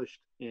established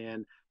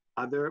an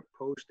other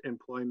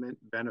post-employment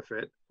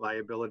benefit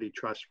liability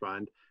trust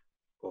fund,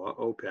 or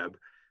OPEB.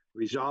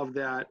 Resolve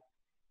that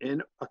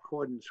in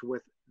accordance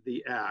with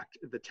the Act,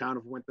 the town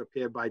of Winthrop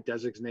hereby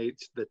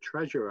designates the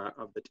treasurer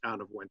of the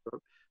town of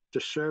Winthrop to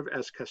serve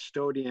as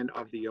custodian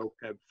of the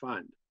OPEB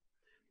fund.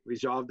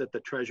 Resolved that the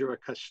treasurer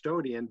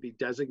custodian be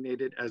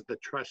designated as the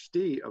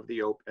trustee of the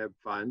OPEB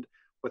fund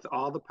with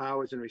all the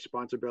powers and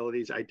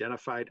responsibilities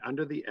identified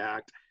under the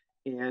Act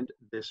and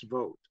this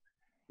vote.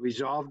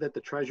 Resolved that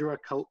the treasurer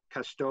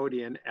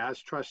custodian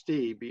as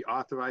trustee be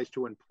authorized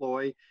to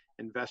employ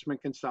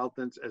investment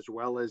consultants as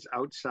well as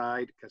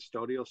outside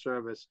custodial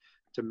service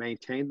to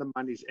maintain the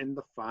monies in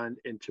the fund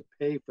and to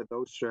pay for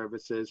those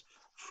services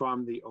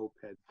from the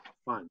OPEB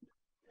fund.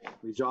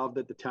 Resolved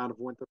that the town of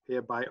Winthrop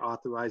hereby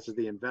authorizes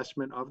the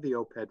investment of the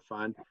OPEB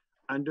fund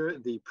under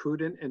the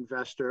prudent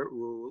investor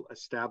rule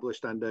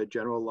established under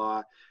General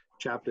Law,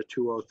 Chapter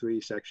 203,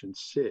 Section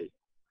C.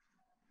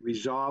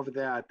 Resolved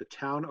that the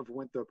town of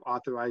Winthrop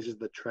authorizes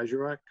the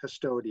treasurer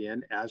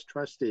custodian as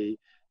trustee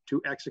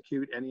to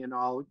execute any and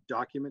all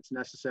documents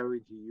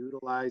necessary to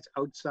utilize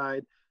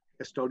outside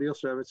custodial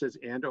services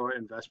and or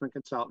investment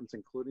consultants,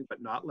 including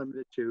but not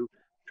limited to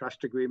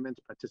trust agreements,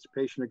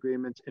 participation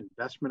agreements,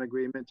 investment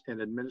agreements,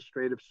 and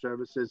administrative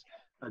services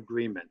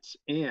agreements.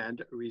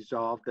 And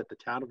resolved that the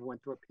town of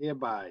Winthrop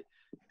hereby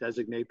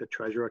designate the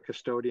treasurer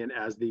custodian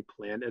as the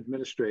plan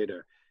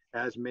administrator,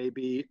 as may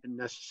be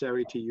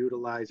necessary to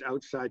utilize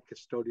outside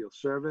custodial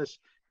service,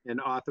 and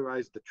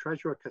authorize the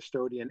treasurer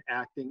custodian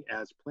acting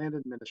as plan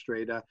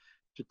administrator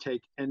to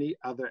take any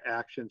other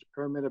actions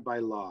permitted by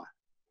law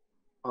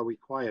or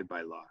required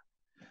by law.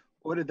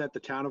 Ordered that the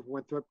town of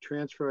Winthrop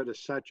transfer to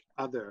such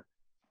other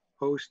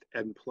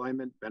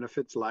post-employment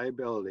benefits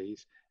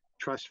liabilities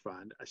trust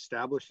fund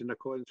established in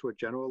accordance with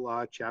General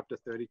Law, Chapter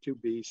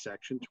 32B,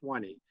 Section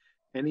 20,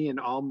 any and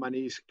all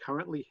monies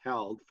currently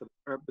held for the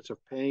purpose of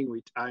paying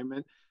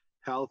retirement,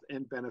 health,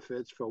 and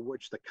benefits for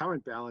which the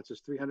current balance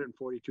is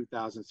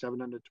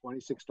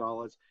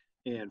 $342,726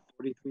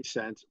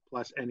 $1,000,000.43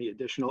 plus any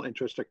additional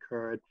interest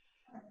occurred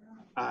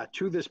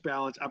to this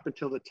balance up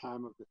until the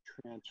time of the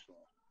transfer.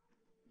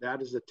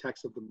 That is the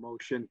text of the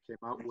motion, came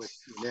out with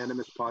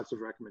unanimous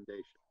positive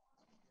recommendation.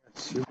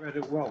 Yes, you read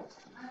it well.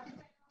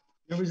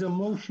 There is a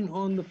motion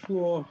on the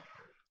floor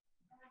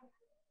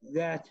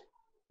that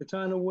the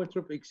town of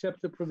Winthrop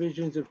accept the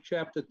provisions of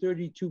Chapter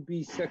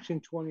 32B,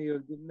 Section 20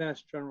 of the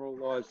Mass General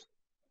Laws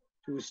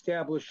to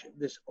establish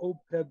this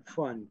OPEB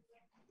fund.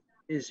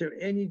 Is there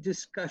any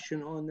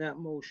discussion on that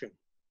motion?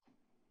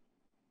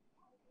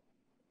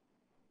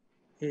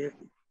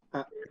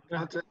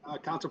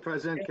 Council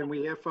President, can we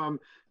hear from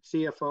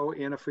CFO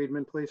Anna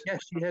Friedman, please?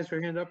 Yes, she has her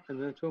hand up,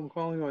 and that's what I'm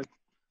calling on.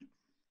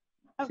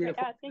 Okay,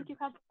 thank you,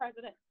 Council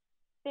President.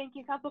 Thank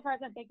you, Council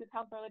President. Thank you,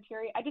 Councilor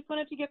Lettieri. I just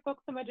wanted to give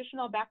folks some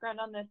additional background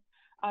on this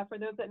for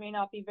those that may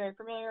not be very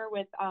familiar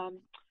with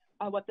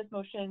what this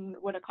motion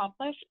would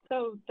accomplish.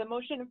 So the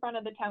motion in front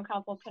of the Town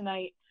Council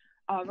tonight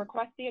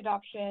requests the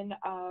adoption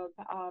of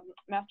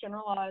Mass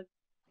General Laws,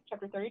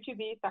 Chapter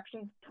 32B,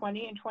 Sections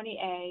 20 and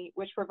 20A,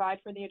 which provide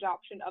for the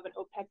adoption of an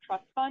OPEB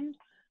trust fund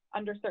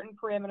under certain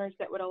parameters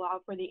that would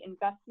allow for the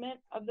investment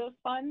of those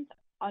funds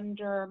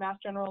under Mass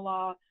General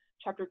Law,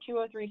 Chapter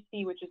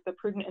 203C, which is the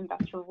Prudent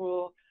Investor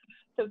Rule.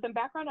 So some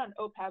background on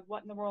OPEB.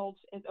 What in the world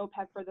is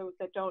OPEB for those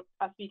that don't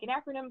speak in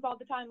acronyms all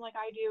the time like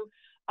I do?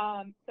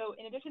 So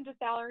in addition to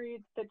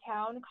salaries, the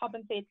town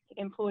compensates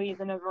employees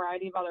in a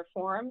variety of other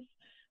forms.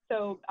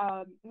 So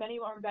many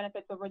earn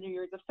benefits over their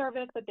years of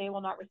service that they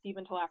will not receive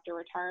until after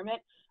retirement.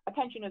 A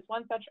pension is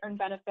one such earned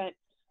benefit.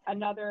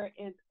 Another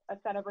is a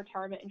set of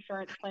retirement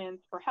insurance plans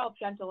for health,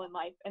 dental, and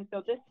life. And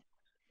so this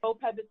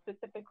OPEB is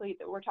specifically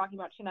that we're talking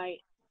about tonight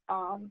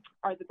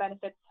are the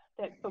benefits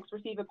that folks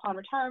receive upon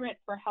retirement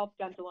for health,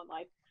 dental, and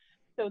life.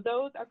 So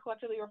those are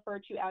collectively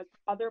referred to as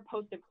other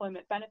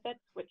post-employment benefits,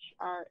 which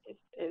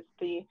is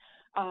the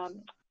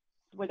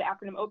where the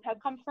acronym OPEB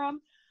comes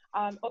from.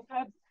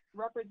 OPEBs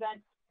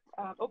represent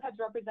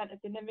a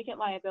significant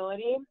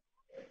liability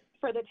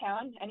for the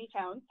town, any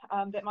towns,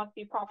 that must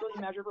be properly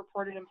measured,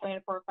 reported, and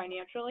planned for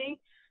financially.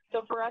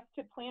 So for us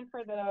to plan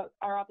for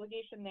our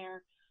obligation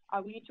there,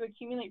 we need to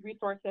accumulate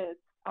resources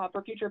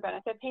for future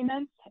benefit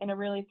payments in a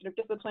really sort of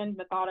disciplined,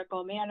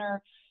 methodical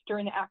manner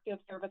during the active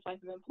service life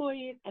of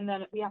employees. And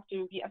then we have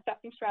to be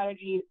assessing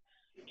strategies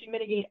to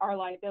mitigate our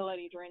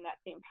liability during that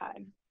same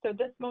time. So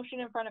this motion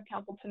in front of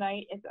council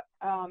tonight is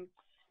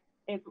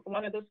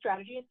one of those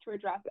strategies to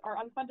address our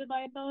unfunded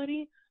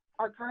liability.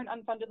 Our current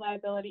unfunded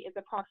liability is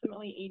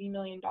approximately $80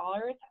 million,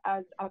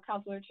 as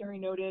Councilor Lettieri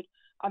noted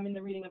in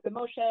the reading of the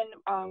motion.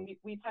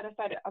 We've set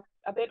aside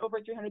a bit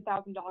over $300,000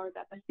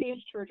 at this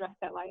stage to address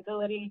that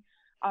liability.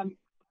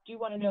 Do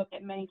want to note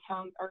that many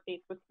towns are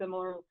faced with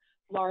similar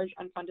large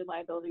unfunded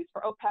liabilities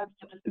for OPEB,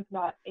 so this is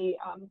not a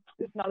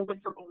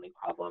Winthrop only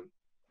problem.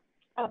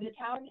 The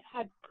town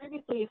had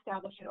previously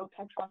established an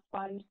OPEB trust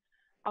fund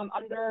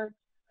under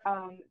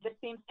the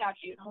same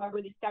statute.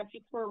 However, the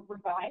statutes were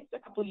revised a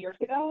couple of years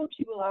ago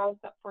to allow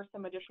for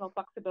some additional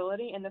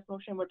flexibility, and this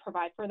motion would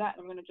provide for that.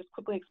 I'm going to just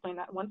quickly explain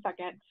that in 1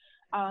 second.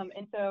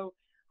 And so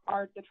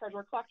the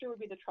treasurer collector would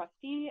be the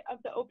trustee of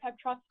the OPEB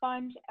trust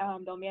fund.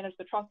 They'll manage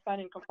the trust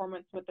fund in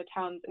conformance with the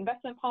town's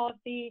investment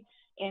policy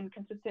and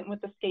consistent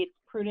with the state's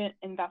prudent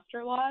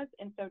investor laws.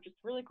 And so just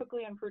really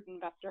quickly on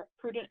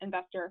prudent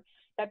investor,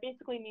 that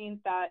basically means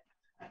that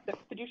the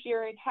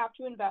fiduciaries have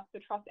to invest the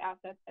trust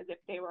assets as if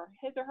they were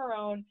his or her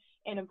own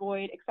and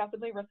avoid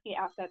excessively risky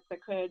assets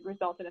that could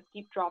result in a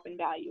steep drop in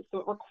value. So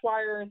it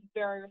requires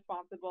very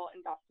responsible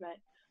investment.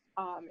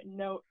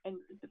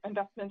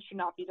 Investments should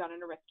not be done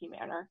in a risky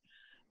manner.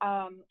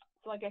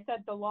 So like I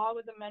said, the law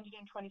was amended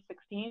in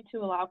 2016 to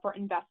allow for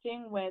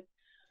investing with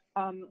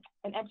an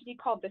entity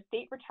called the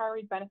State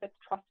Retiree Benefits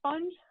Trust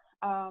Fund,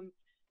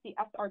 the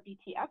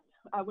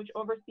SRBTF, which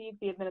oversees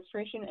the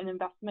administration and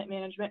investment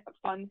management of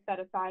funds set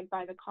aside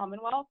by the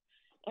Commonwealth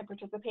and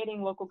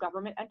participating local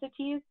government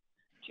entities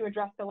to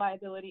address the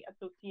liability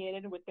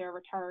associated with their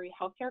retiree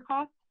healthcare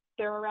costs.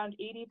 There are around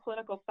 80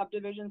 political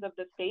subdivisions of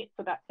the state,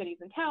 so that's cities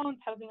and towns,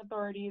 housing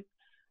authorities,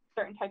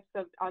 certain types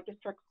of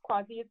districts,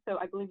 quasis. So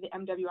I believe the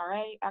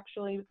MWRA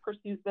actually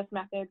pursues this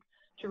method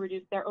to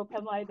reduce their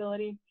OPEB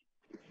liability.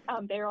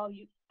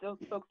 Those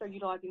folks are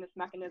utilizing this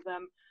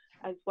mechanism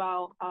as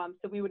well.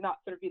 So we would not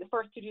sort of be the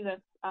first to do this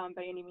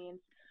by any means.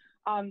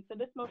 So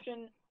this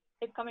motion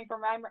is coming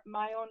from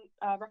my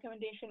own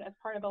recommendation as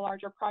part of a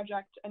larger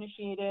project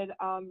initiated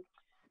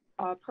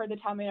per the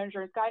town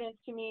manager's guidance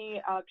to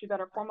me to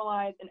better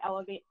formalize and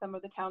elevate some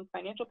of the town's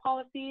financial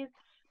policies.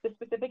 The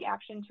specific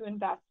action to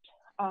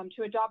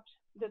to adopt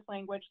this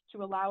language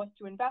to allow us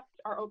to invest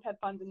our OPEB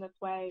funds in this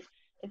way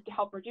is to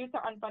help reduce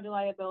our unfunded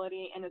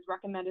liability and is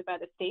recommended by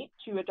the state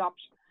to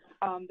adopt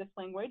this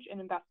language and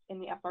invest in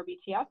the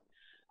SRBTF.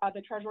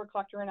 The treasurer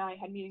collector and I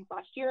had meetings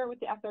last year with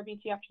the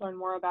SRBTF to learn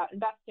more about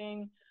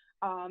investing,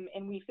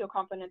 and we feel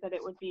confident that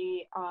it would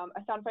be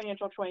a sound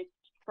financial choice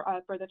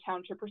for the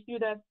town to pursue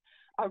this.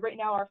 Right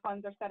now, our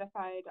funds are set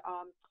aside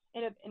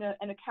in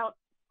an account,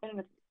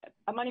 in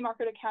a money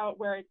market account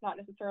where it's not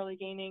necessarily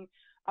gaining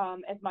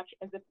as much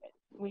as if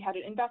we had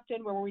it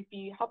invested, where we'd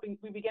be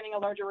getting a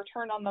larger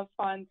return on those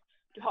funds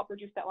to help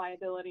reduce that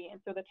liability. And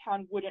so the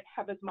town wouldn't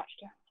have as much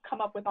to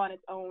come up with on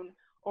its own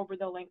over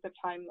the length of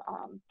time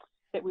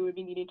that we would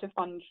be needing to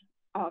fund,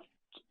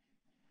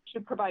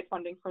 to provide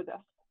funding for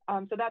this.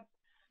 So that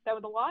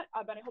was a lot,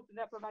 but I hope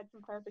that provides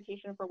some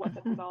clarification for what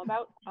this is all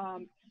about.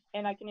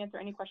 And I can answer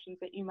any questions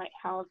that you might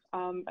have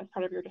as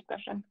part of your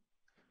discussion.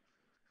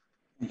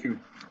 Thank you.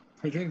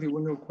 I think there were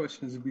no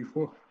questions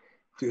before.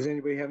 Does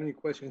anybody have any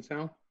questions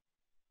now?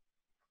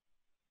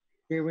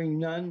 Hearing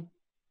none,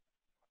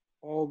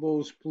 all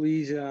those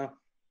please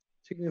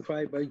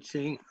signify by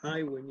saying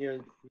aye when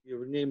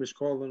your name is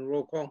called in a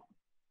roll call.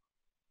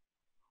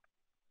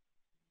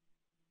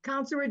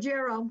 Councilor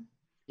Ruggiero,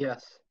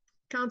 Yes.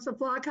 Councilor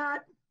Flockhart,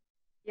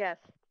 Yes.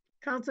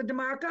 Councilor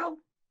DeMarco,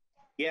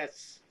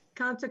 Yes.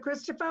 Councilor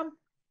Christopher,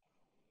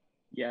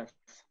 Yes.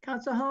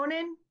 Councilor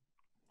Honan,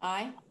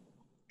 Aye.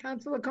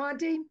 Councilor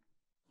Conti,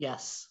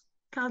 Yes.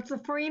 Councilor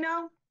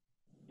Farino,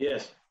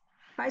 Yes.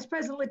 Vice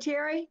President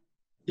Lettieri,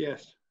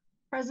 Yes.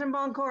 President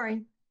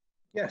Boncory.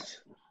 Yes.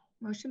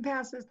 Motion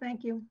passes.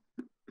 Thank you.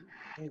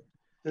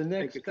 The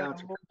next you,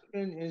 Council.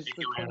 motion is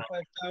for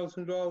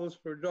 $25,000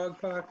 for a dog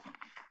park.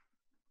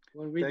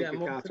 Want to read Thank that you,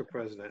 motion? Council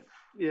President.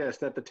 Yes,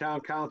 that the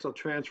town council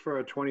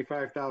transfer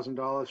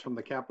 $25,000 from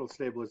the capital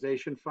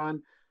stabilization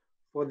fund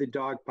for the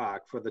dog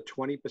park for the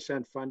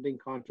 20% funding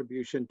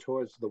contribution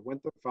towards the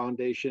Winthrop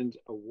Foundation's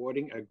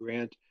awarding a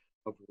grant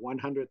of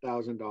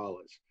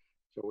 $100,000.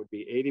 So it would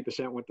be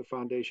 80% Winthrop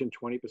Foundation,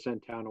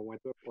 20% town of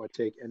Winthrop, or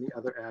take any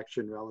other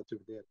action relative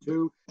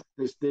thereto.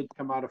 This did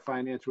come out of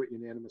finance with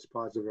unanimous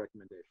positive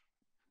recommendation.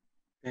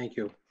 Thank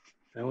you.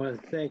 I want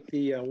to thank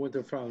the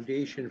Winthrop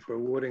Foundation for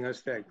awarding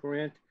us that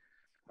grant.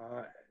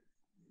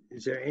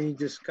 Is there any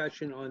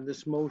discussion on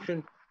this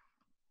motion?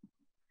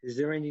 Is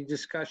there any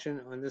discussion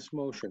on this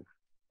motion?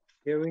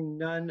 Hearing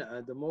none,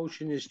 the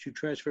motion is to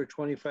transfer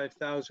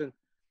 $25,000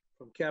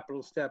 from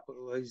capital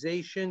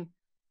stabilization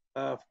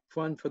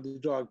fund for the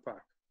dog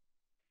park.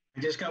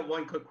 I just got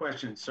one quick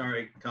question.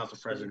 Sorry, Council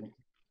President.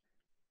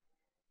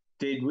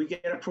 Did we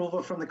get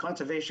approval from the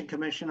Conservation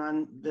Commission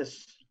on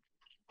this?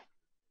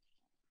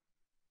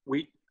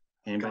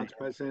 Council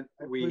President,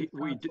 we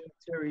did.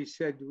 Terry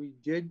said we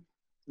did.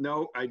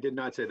 No, I did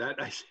not say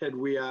that. I said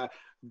we are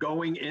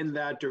going in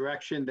that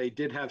direction. They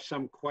did have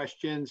some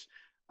questions.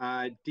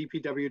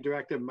 DPW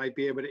Director might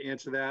be able to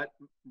answer that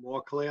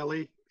more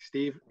clearly.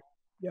 Steve?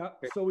 Yeah,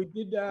 so we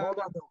did. Hold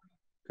on.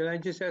 Can I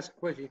just ask a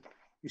question?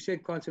 You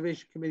said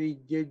Conservation Committee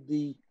did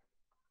the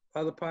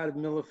other part of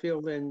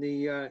Millerfield and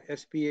the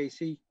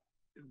SBAC?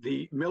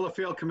 The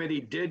Millerfield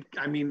Committee did,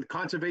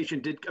 Conservation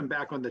did come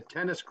back on the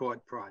tennis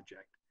court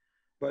project.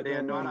 But they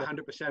are not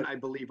 100%, I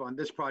believe, on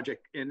this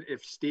project. And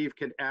if Steve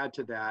could add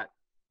to that.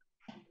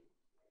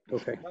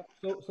 Okay.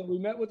 So we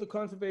met with the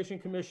Conservation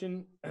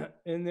Commission,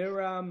 and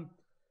they're on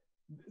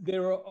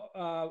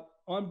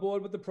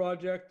board with the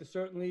project. They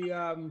certainly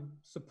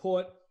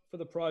support for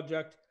the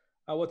project.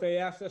 What they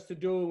asked us to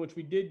do, which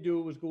we did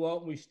do, was go out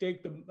and we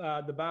staked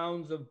the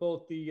bounds of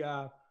both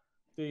the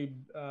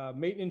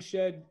maintenance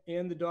shed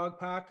and the dog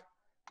park.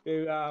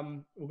 We're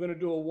going to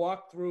do a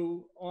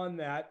walkthrough on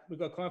that. We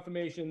got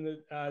confirmation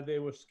that they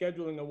were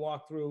scheduling a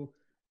walkthrough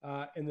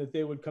and that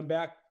they would come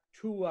back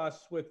to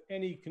us with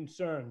any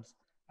concerns.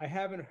 I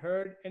haven't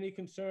heard any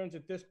concerns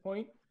at this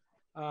point.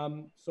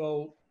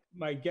 So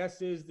my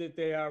guess is that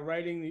they are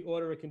writing the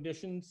order of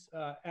conditions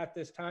at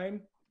this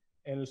time.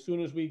 And as soon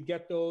as we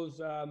get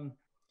those,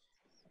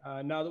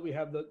 now that we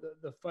have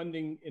the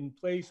funding in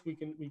place,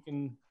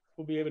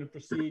 we'll be able to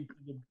proceed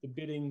to the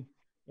bidding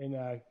and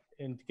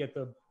to get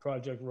the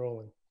project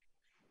rolling.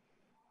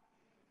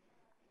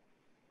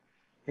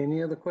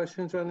 Any other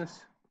questions on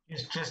this?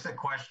 It's just a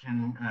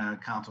question,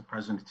 Council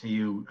President, to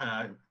you.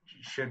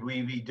 Should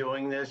we be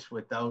doing this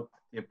without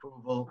the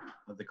approval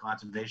of the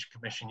Conservation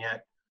Commission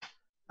yet?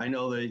 I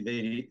know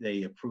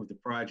they approved the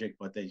project,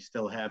 but they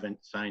still haven't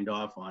signed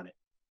off on it.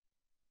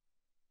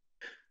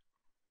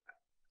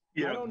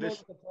 I don't know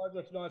if the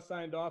project's not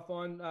signed off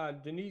on.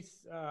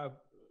 Denise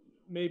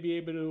may be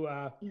able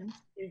to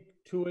speak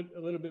to it a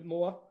little bit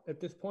more at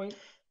this point.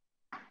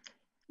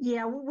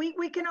 Yeah,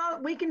 we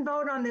can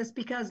vote on this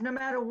because no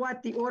matter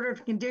what, the order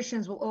of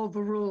conditions will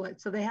overrule it.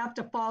 So they have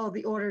to follow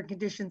the order of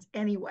conditions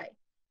anyway.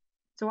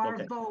 So our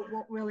vote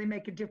won't really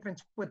make a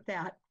difference with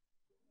that.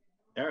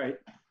 All right.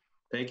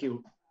 Thank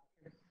you.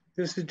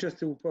 This is just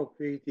to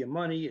appropriate the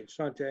money. It's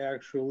not to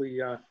actually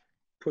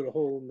put a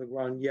hole in the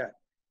ground yet.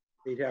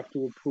 They'd have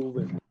to approve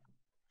it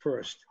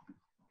first.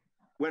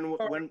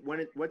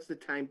 What's the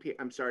time period?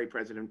 I'm sorry,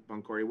 President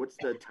Boncory. What's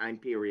the time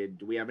period?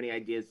 Do we have any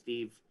idea,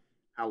 Steve,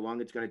 how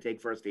long it's going to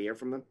take for us to hear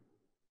from them?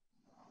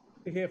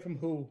 To hear from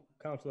who,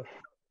 Councilor?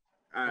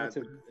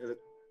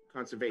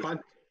 Conservation.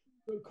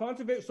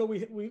 Conservation. So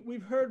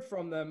we've heard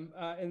from them,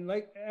 and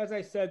as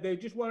I said, they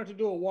just wanted to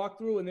do a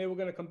walkthrough, and they were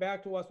going to come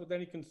back to us with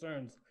any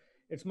concerns.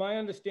 It's my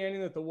understanding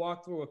that the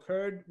walkthrough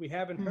occurred. We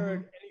haven't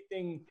heard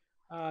anything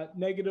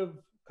negative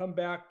come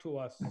back to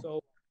us. So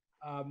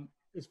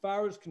as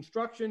far as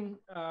construction,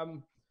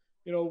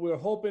 you know, we're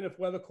hoping if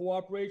weather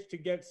cooperates to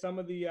get some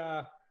of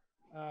the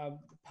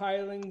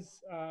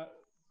pilings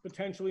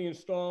potentially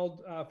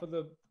installed for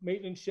the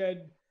maintenance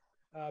shed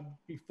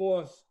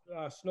before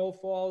snow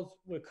falls.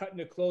 We're cutting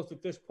it close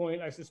at this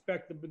point. I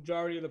suspect the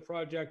majority of the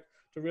project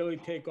to really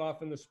take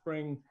off in the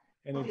spring,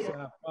 and it's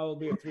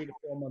probably a 3 to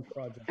 4 month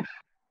project.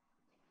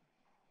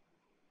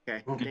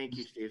 Okay, thank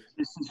you, Steve.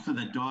 This is for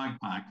the dog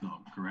park though,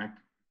 correct?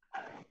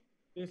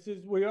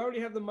 We already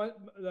have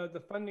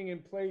the funding in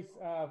place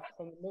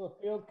from the Miller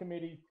Field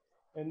Committee,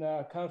 and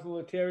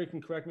Councilor Terry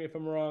can correct me if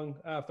I'm wrong,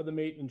 for the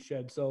maintenance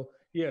shed. So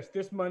yes,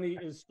 this money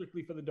is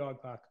strictly for the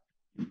dog park.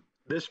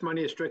 This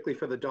money is strictly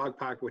for the dog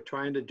park. We're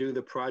trying to do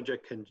the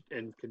project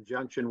in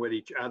conjunction with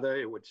each other.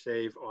 It would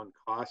save on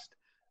cost.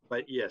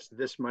 But yes,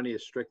 this money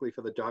is strictly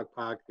for the dog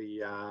park.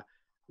 The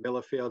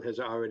Miller Field has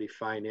already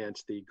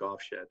financed the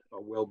golf shed,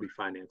 or will be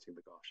financing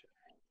the golf shed.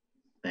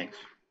 Thanks.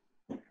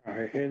 All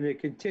right, and they're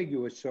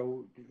contiguous,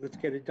 so let's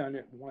get it done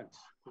at once.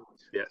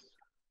 Yes.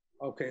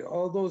 Okay,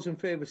 all those in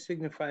favor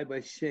signify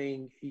by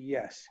saying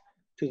yes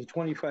to the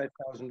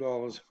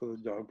 $25,000 for the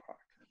dog park.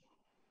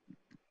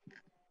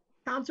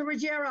 Councilor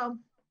Ruggiero,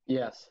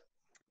 Yes.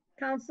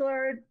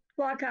 Councilor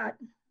Flockhart,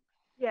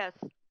 Yes.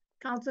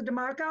 Councilor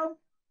DeMarco,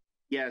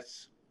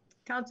 Yes.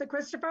 Councilor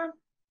Christopher,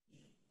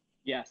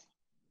 Yes.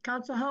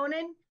 Councilor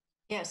Honan,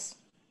 Yes.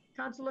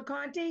 Councilor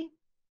Conti,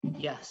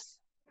 Yes.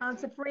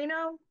 Councilor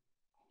Farino,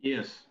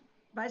 Yes.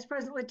 Vice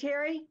President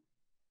Lettieri,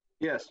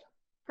 Yes.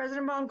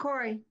 President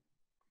Boncory.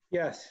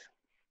 Yes.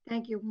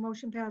 Thank you.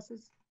 Motion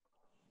passes.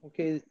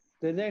 Okay,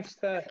 the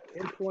next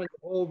important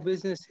old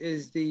business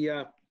is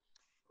the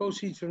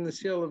proceeds from the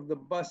sale of the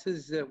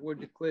buses that were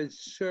declared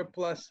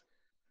surplus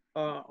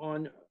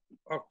on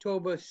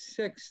October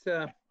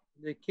 6th.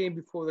 They came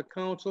before the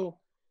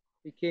council.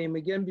 They came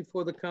again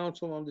before the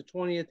council on the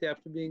 20th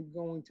after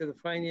going to the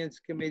Finance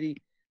Committee.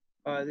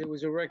 There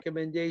was a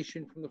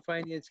recommendation from the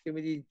Finance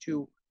Committee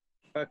to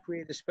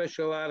create a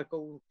special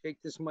article,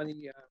 take this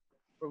money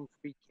from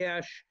free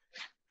cash.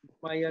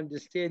 My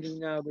understanding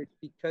now that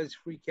because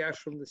free cash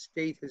from the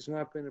state has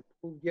not been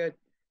approved yet,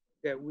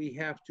 that we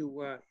have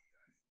to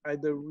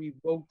either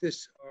revoke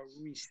this or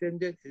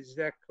rescind it. Is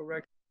that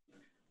correct?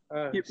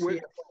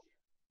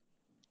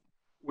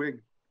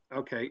 We're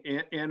okay,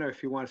 Anna,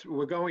 if you want,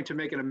 we're going to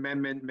make an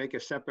amendment, make a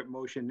separate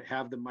motion,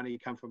 have the money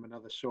come from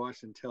another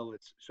source until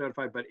it's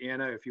certified. But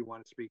Anna, if you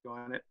want to speak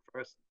on it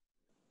first.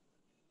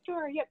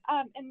 Sure. Yep.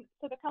 And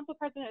so the council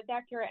president is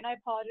accurate, and I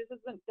apologize.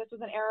 This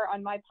was an error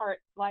on my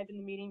part live in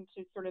the meeting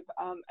to sort of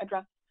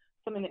address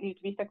something that needs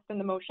to be fixed in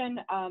the motion.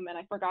 And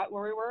I forgot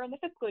where we were in the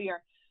fiscal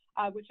year,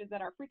 which is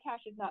that our free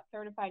cash is not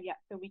certified yet,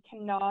 so we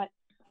cannot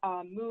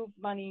move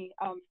money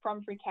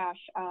from free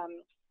cash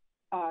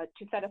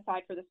to set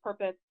aside for this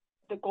purpose.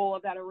 The goal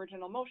of that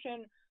original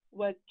motion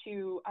was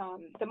to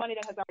the money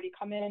that has already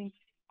come in.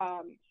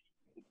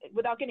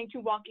 Without getting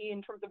too wonky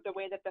in terms of the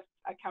way that the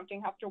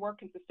accounting has to work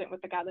consistent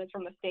with the guidelines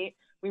from the state,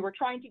 we were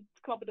trying to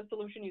come up with a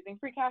solution using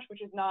free cash, which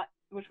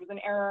was an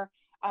error.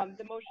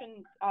 The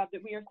motion that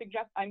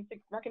I'm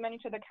recommending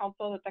to the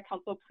council that the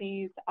council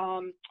please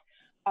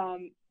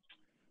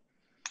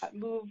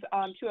move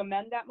to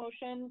amend that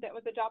motion that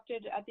was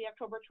adopted at the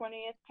October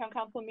 20th town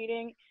council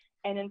meeting,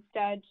 and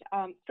instead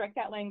strike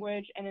that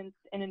language and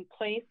in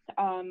place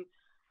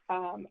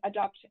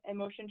adopt a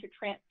motion to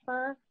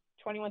transfer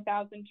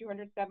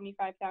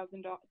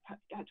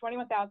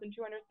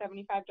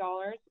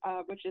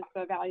 $21,275, which is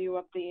the value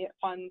of the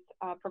funds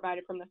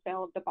provided from the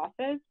sale of the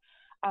buses.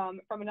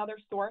 From another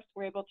source,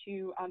 we're able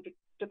to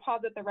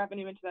deposit the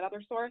revenue into that other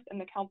source,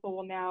 and the council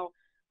will now,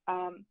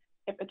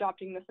 if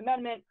adopting this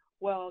amendment,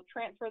 will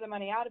transfer the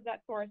money out of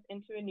that source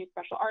into a new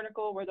special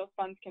article where those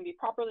funds can be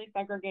properly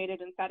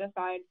segregated and set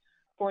aside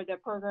for the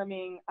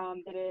programming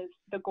that is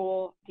the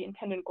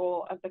intended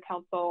goal of the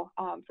council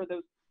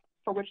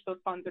for which those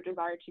funds are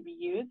desired to be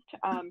used.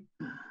 And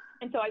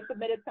so I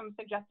submitted some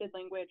suggested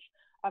language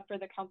for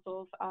the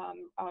council's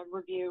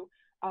review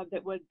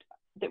that would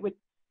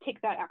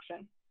take that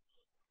action.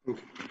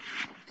 Okay.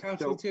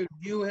 Councilor, do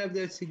you have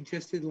that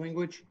suggested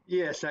language?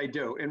 Yes, I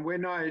do. And we're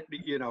not,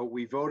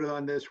 we voted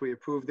on this, we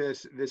approved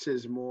this. This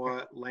is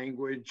more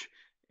language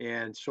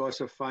and source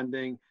of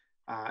funding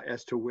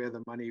as to where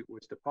the money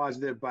was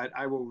deposited. But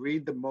I will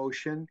read the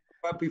motion.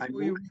 But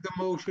before you read the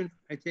motion,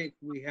 I think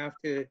we have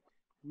to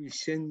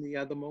rescind the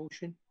other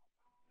motion.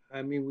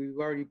 I mean, we've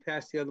already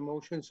passed the other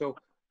motion, so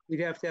we'd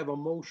have to have a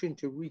motion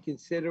to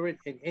reconsider it,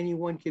 and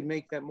anyone can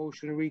make that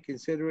motion to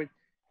reconsider it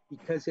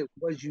because it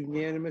was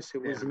unanimous.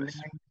 It was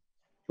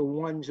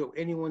 9-1, so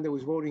anyone that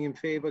was voting in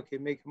favor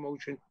can make a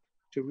motion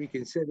to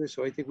reconsider.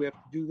 So I think we have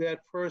to do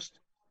that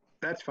first.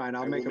 That's fine.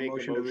 I'll make a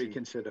motion to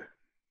reconsider.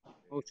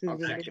 Motion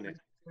to reconsider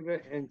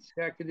and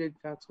seconded,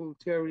 Councilor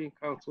Terry and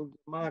Councilor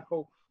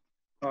DeMarco.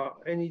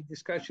 Any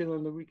discussion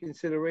on the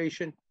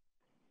reconsideration?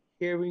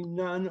 Hearing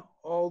none,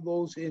 all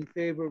those in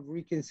favor of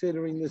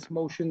reconsidering this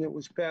motion that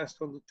was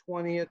passed on the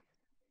 20th,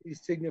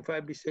 please signify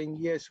by saying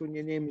yes when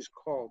your name is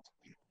called.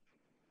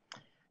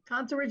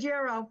 Councilor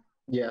Ruggiero,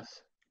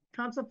 Yes.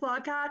 Councilor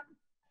Flockhart,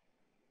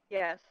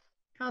 Yes.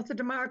 Councilor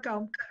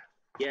DeMarco,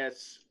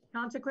 Yes.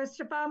 Council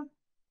Christopher,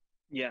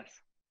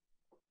 Yes.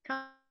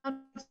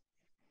 Council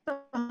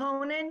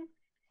Honan,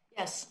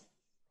 Yes.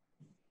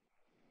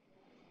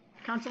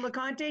 Council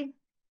Conti,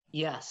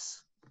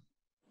 Yes.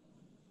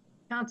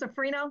 Council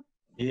Farino,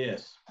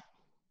 Yes.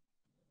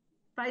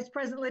 Vice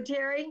President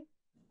Lettieri,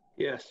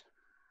 Yes.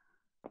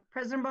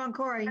 President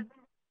Boncory.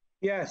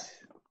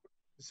 Yes.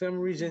 For some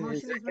reason. Motion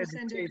is I hesitate.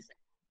 rescinded.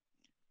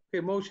 Okay,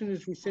 motion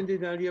is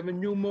rescinded. Now, do you have a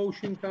new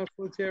motion,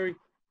 Councilor Terry?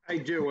 I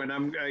do, and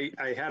I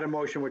had a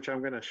motion which I'm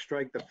going to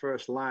strike the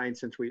first line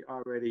since we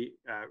already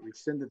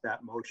rescinded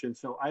that motion.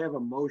 So I have a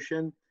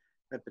motion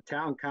that the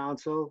town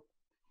council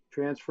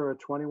transfer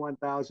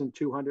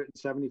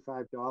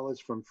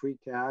 $21,275 from free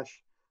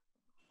cash.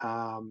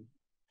 No,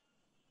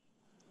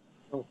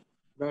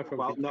 not from.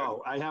 Well,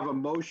 no, I have a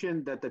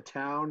motion that the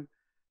town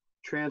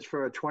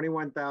transfer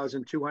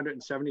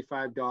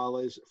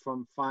 $21,275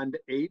 from Fund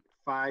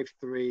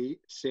 853,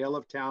 Sale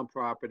of Town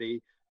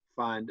Property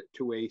Fund,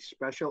 to a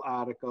special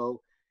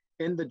article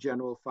in the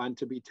general fund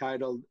to be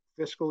titled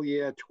Fiscal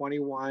Year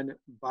 21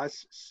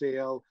 Bus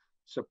Sale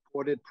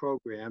Supported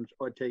Programs,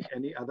 or take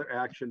any other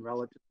action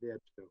relative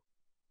thereto.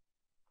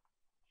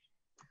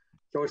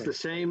 So it's the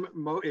same,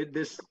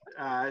 this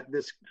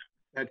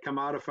had come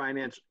out of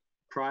finance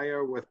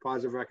prior with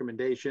positive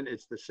recommendation.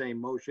 It's the same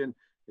motion.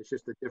 It's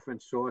just a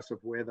different source of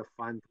where the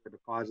funds were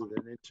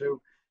deposited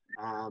into.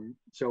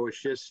 So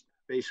it's just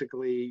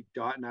basically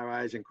dotting our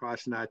I's and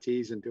crossing our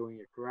T's and doing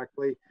it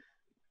correctly.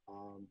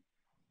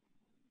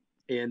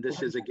 And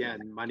this is, again,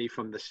 money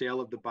from the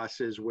sale of the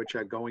buses, which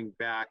are going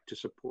back to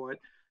support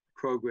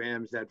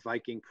programs that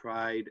Viking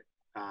Pride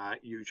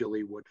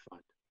usually would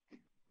fund.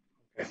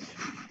 Okay.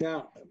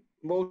 Now,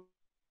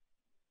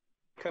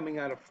 coming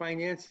out of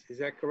finance, is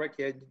that correct?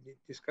 You had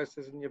discussed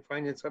this in your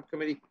finance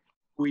subcommittee?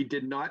 We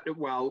did not,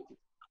 well,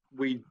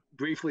 we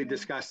briefly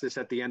discussed this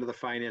at the end of the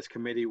finance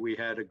committee. We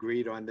had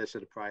agreed on this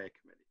at a prior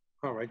committee.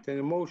 All right, then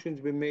a motion's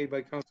been made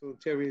by Councilor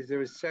Terry. Is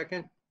there a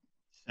second?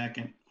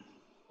 Second.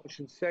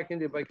 Motion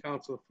seconded by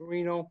Councilor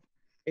Farino.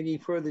 Any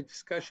further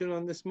discussion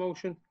on this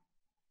motion?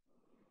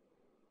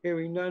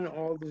 Hearing none,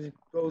 all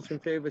those in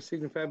favor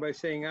signify by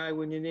saying aye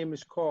when your name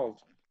is called.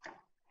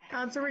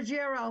 Council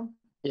Ruggiero,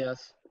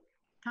 Yes.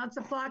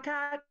 Council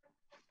Flockhart,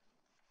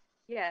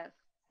 Yes.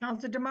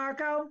 Council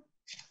DeMarco,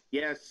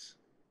 Yes.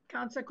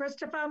 Council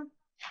Christopher,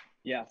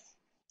 Yes.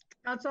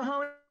 Council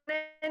Honan,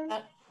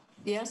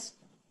 Yes.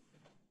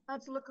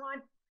 Council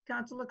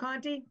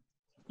Conti,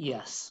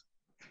 Yes.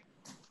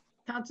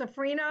 Council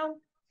Farino,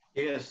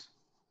 Yes.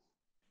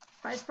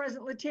 Vice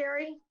President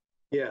Lettieri,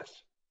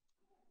 Yes.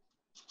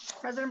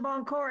 President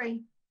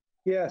Boncory.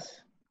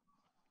 Yes.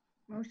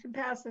 Motion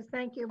passes.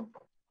 Thank you.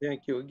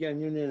 Thank you. Again,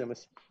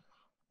 unanimous.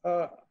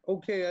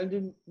 Okay,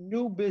 under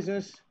new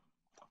business,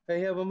 I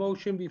have a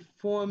motion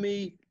before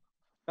me,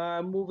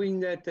 moving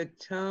that the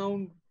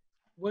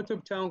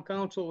Winthrop Town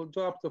Council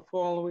adopt the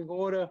following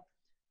order: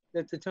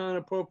 that the town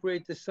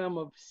appropriate the sum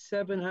of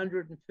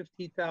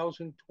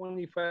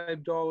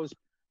 $750,025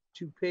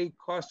 to pay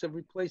costs of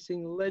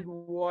replacing lead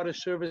water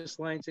service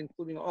lines,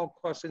 including all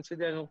costs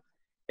incidental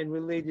and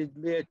related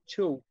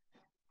thereto.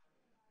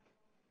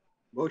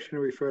 Motion to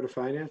refer to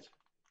finance?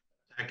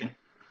 Second.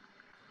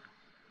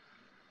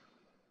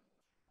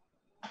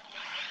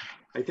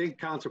 I think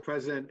Council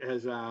President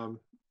has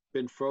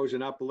been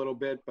frozen up a little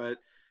bit, but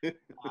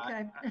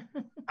Okay.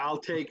 I'll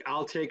take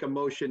a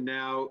motion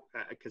now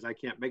because I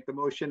can't make the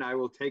motion. I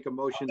will take a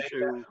motion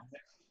to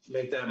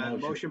Make that motion.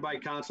 motion by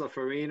Councilor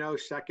Farino,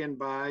 second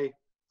by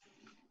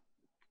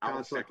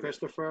Councilor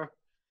Christopher.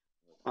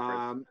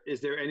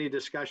 Is there any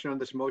discussion on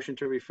this motion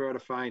to refer to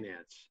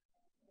finance?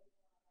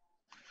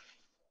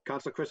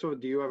 Councilor Christopher,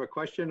 do you have a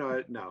question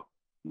or no?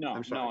 No,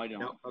 I'm sorry. no, I don't.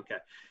 No? Okay.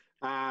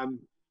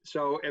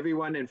 So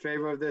everyone in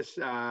favor of this,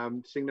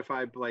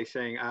 signify by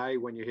saying aye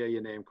when you hear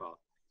your name called.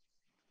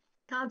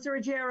 Council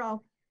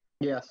Ruggiero,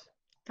 Yes.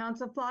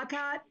 Council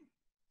Flockhart,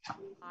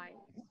 Aye.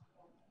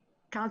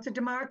 Council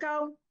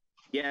DeMarco,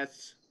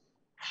 Yes.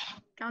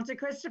 Council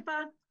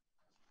Christopher,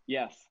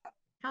 Yes.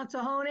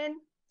 Council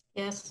Honan,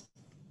 Yes.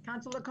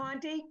 Council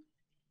Conti,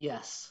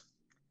 Yes.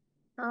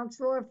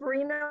 Councilor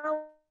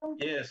Farino,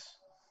 Yes.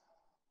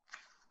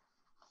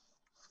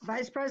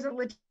 Vice President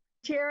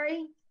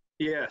Lettieri,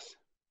 Yes.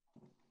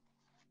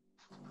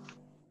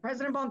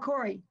 President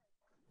Boncory.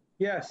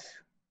 Yes.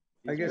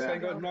 I guess I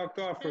got knocked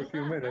off for a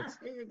few minutes.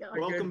 There you go.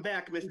 Welcome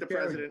back, Mr. Okay.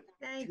 President.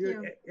 Thank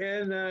you.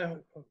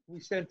 And we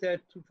sent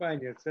that to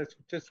finance. That's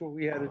just what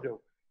we had to do.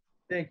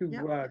 Thank you,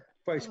 Yep.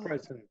 Vice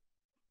President.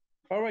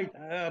 All right,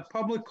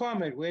 public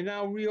comment. We're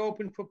now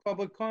reopened for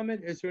public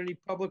comment. Is there any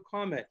public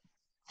comment?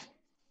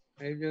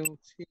 I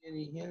don't see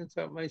any hands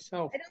up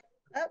myself.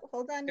 Oh,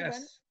 hold on to one.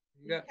 Yes,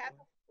 yeah,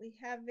 We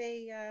have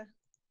a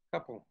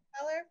couple.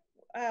 caller,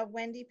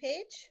 Wendy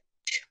Page.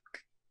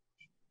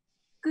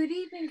 Good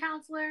evening,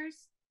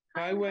 counselors.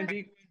 Hi,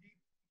 Wendy.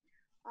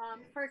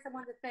 First, I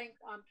want to thank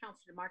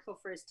Councilor DeMarco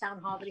for his town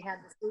hall that he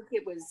had this week.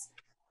 It was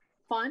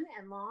fun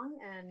and long,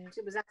 and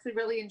it was actually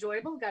really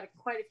enjoyable. Got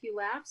quite a few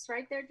laughs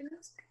right there,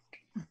 Denise.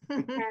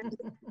 And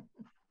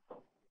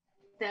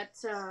that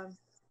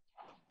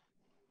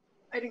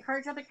I'd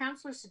encourage other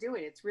counselors to do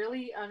it. It's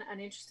really an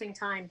interesting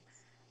time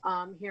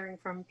hearing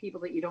from people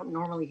that you don't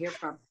normally hear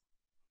from.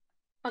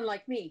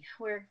 Unlike me,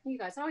 where you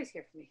guys always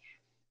hear from me.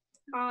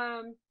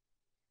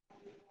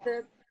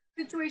 The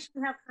situation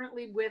we have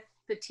currently with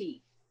the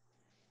T,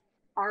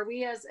 are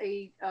we as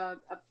a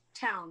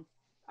town,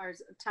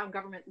 as a town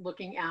government,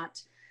 looking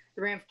at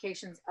the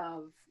ramifications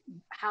of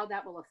how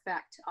that will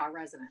affect our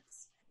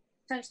residents?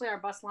 Potentially our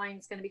bus line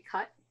is going to be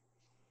cut.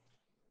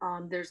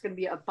 There's going to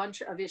be a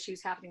bunch of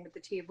issues happening with the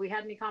T. Have we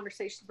had any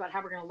conversations about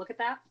how we're going to look at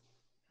that?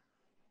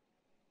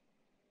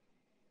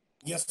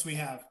 Yes, we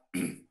have.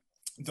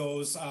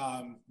 Those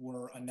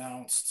were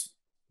announced,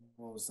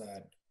 what was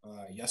that,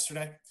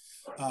 yesterday,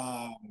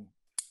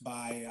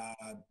 by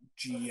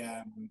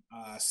GM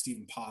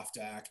Stephen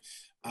Poftak.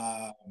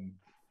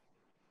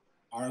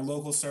 Our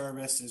local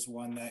service is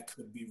one that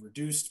could be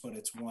reduced, but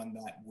it's one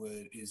that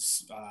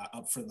is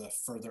up for the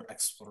further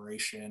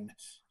exploration.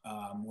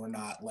 We're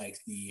not like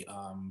the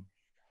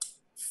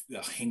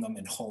Hingham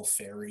and Hull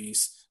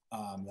ferries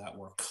that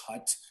were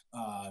cut.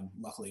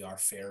 Luckily, our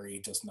ferry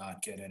does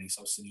not get any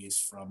subsidies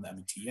from the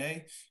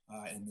MTA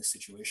in this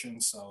situation,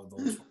 so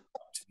those were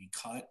to be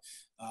cut.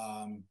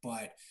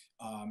 But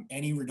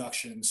any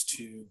reductions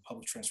to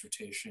public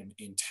transportation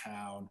in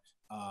town,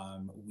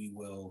 we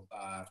will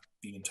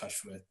be in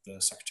touch with the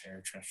Secretary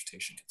of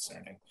Transportation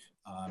concerning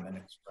and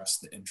express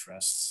the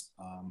interests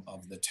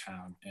of the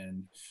town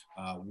and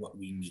what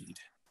we need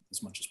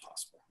as much as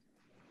possible.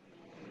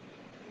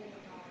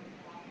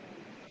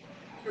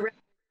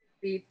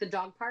 The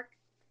dog park.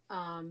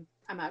 I'm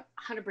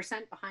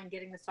 100% behind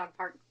getting this dog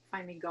park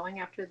finally going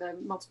after the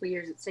multiple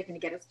years it's taken to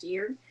get us to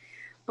here.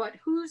 But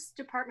whose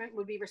department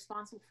would be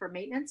responsible for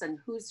maintenance, and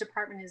whose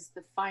department is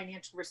the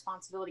financial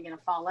responsibility going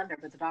to fall under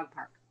with the dog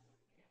park?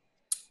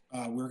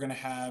 We're going to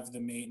have the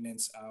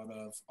maintenance out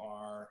of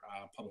our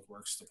public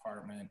works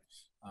department.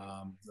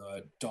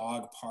 The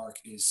dog park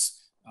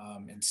is,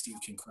 and Steve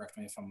can correct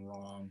me if I'm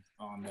wrong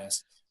on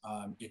this,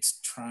 it's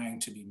trying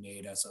to be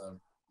made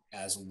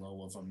as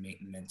low of a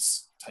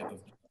maintenance type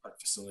of park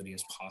facility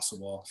as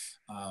possible.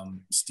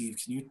 Steve,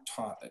 can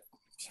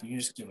you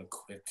just give a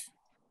quick?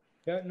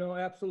 Yeah, no,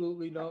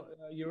 absolutely. No,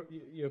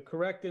 you're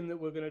correct in that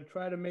we're going to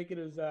try to make it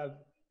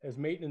as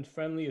maintenance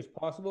friendly as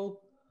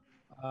possible.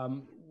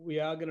 We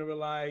are going to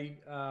rely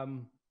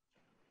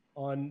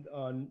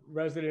on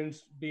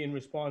residents being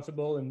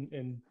responsible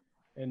and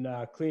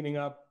cleaning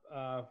up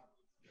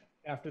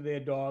after their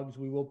dogs.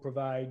 We will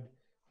provide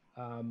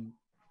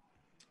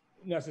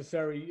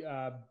necessary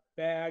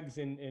bags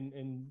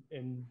and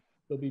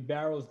there'll be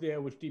barrels there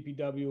which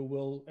DPW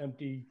will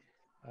empty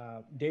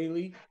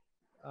daily.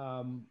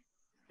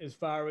 As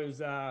far as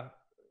the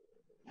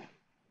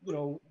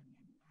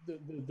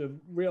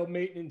real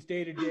maintenance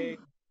day to day,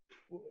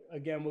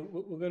 again,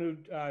 we're going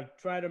to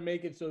try to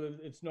make it so that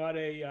it's not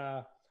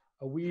a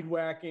weed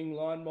whacking,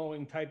 lawn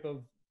mowing type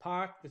of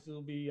park. This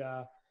will be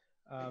a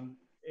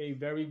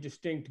very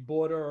distinct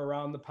border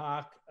around the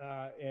park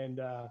and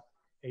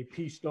a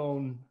pea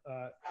stone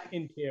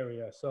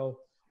interior.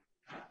 So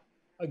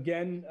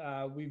again,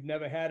 we've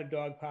never had a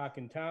dog park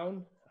in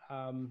town.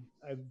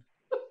 I've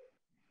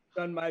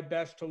done my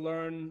best to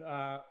learn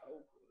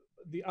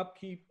the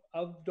upkeep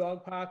of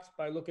dog parks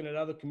by looking at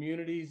other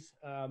communities.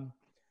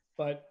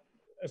 But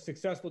a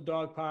successful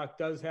dog park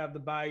does have the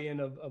buy-in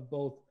of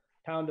both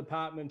town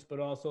departments, but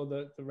also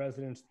the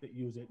residents that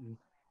use it.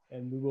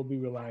 And we will be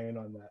relying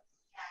on that.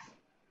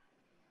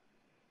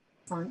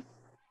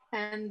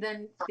 And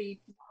then the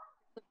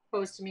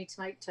proposed to me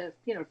tonight to,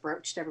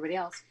 broach to everybody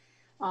else.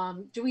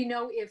 Do we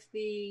know if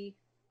the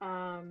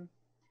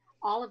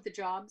all of the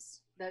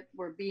jobs that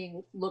were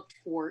being looked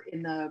for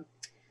in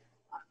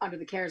under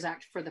the CARES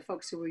Act for the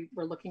folks who we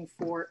were looking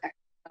for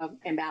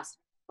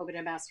COVID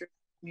ambassadors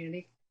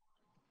community,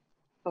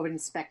 COVID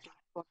inspector,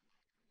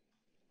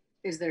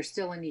 is there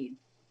still a need?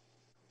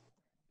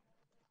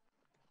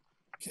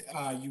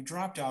 You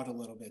dropped out a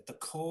little bit. The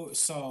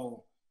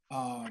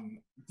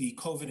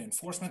COVID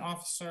enforcement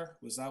officer,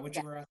 was that what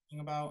you were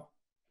asking about?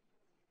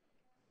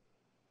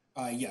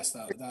 Yes,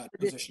 that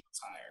position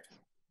is hired.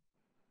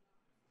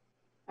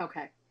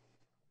 Okay.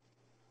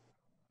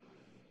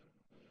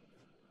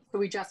 So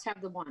we just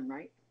have the one,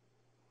 right?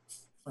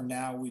 For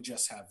now, we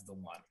just have the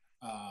one.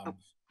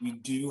 We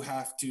do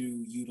have to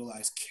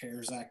utilize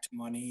CARES Act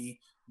money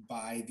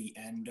by the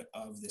end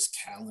of this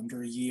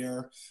calendar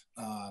year.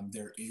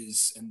 There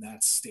is, and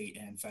that's state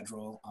and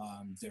federal,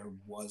 there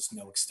was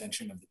no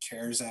extension of the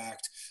CARES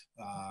Act.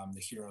 The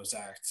HEROES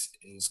Act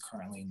is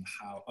currently in the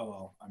House. Oh,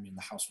 well, I mean,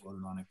 the House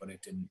voted on it, but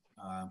it didn't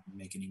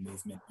make any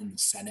movement in the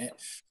Senate.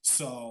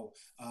 So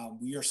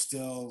we are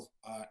still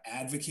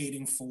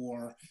advocating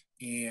for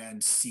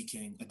and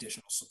seeking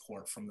additional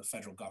support from the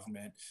federal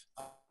government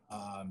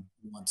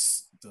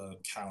once the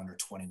calendar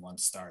 21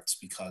 starts,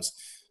 because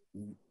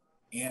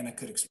Anna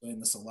could explain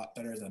this a lot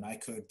better than I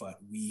could, but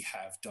we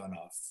have done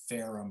a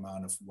fair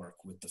amount of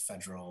work with the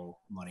federal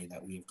money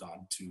that we've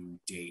gotten to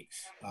date.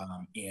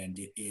 And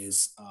it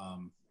is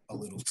a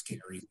little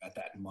scary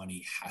that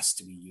money has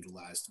to be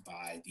utilized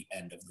by the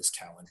end of this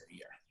calendar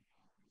year.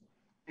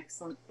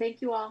 Excellent.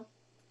 Thank you all.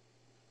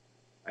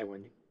 Bye,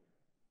 Wendy.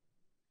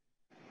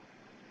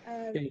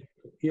 Okay,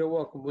 you're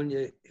welcome.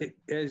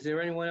 Is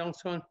there anyone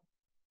else on?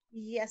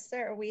 Yes,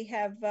 sir. We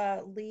have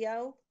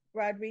Leo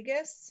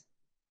Rodriguez.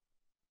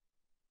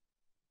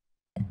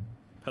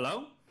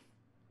 Hello?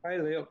 Hi,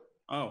 Leo.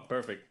 Oh,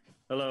 perfect.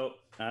 Hello.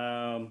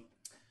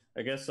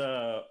 I guess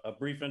a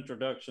brief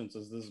introduction,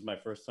 since this is my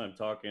first time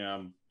talking.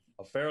 I'm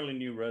a fairly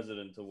new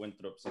resident to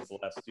Winthrop since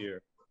last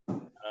year.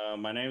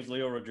 My name is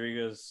Leo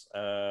Rodriguez.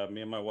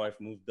 Me and my wife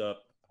moved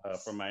up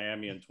from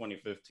Miami in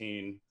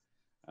 2015.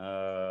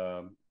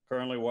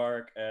 Currently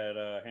work at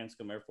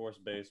Hanscom Air Force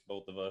Base,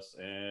 both of us,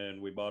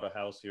 and we bought a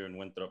house here in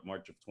Winthrop,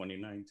 March of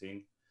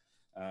 2019.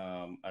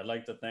 I'd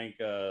like to thank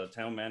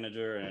town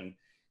manager and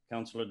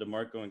Councilor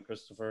DeMarco and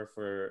Christopher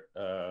for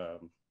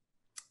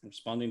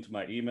responding to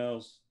my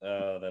emails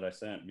that I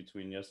sent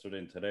between yesterday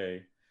and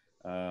today.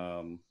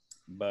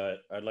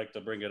 But I'd like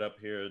to bring it up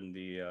here in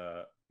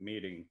the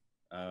meeting.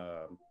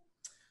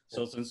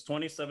 So since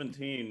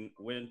 2017,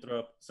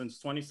 Winthrop,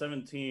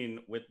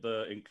 with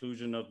the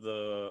inclusion of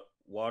the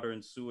water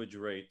and sewage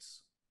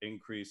rates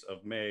increase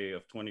of May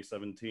of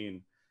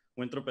 2017,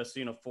 Winthrop has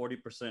seen a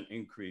 40%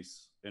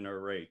 increase in our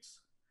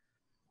rates.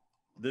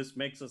 This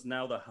makes us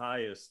now the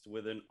highest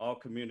within all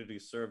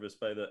communities serviced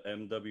by the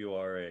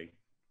MWRA.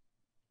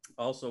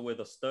 Also, with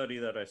a study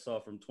that I saw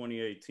from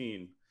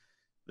 2018,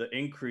 the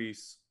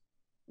increase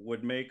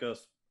would make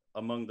us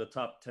among the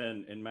top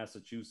 10 in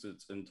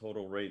Massachusetts in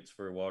total rates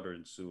for water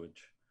and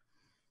sewage.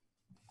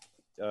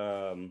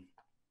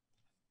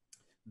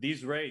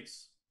 These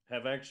rates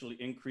have actually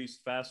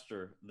increased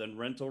faster than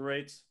rental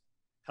rates,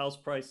 house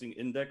pricing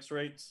index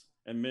rates,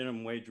 and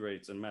minimum wage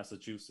rates in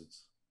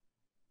Massachusetts.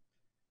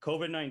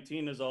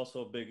 COVID-19 is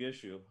also a big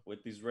issue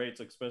with these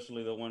rates,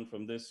 especially the one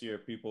from this year.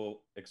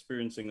 People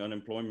experiencing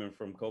unemployment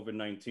from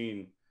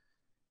COVID-19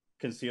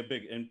 can see a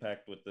big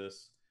impact with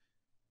this.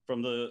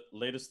 From the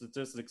latest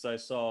statistics I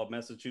saw,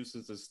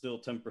 Massachusetts is still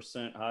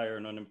 10% higher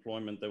in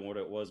unemployment than what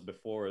it was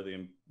before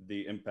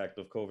the impact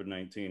of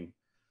COVID-19.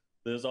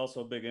 There's also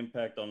a big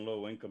impact on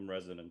low-income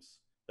residents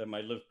that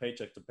might live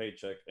paycheck to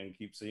paycheck and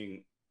keep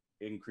seeing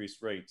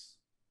increased rates.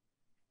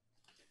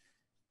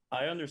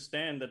 I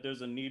understand that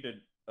there's a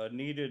need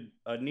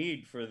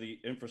for the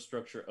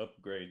infrastructure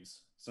upgrades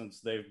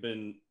since they've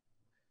been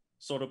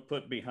sort of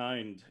put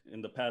behind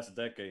in the past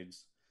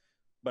decades.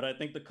 But I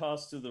think the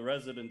cost to the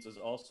residents is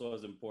also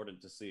as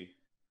important to see.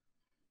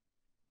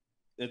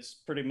 It's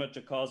pretty much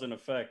a cause and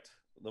effect.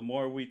 The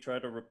more we try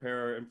to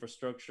repair our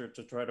infrastructure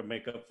to try to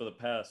make up for the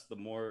past, the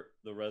more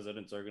the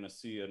residents are going to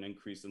see an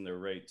increase in their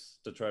rates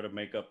to try to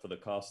make up for the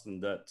costs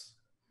and debts.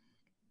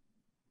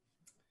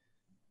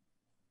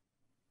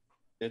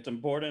 It's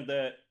important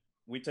that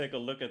we take a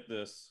look at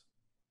this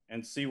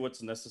and see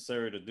what's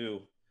necessary to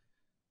do.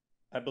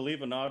 I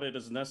believe an audit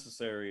is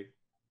necessary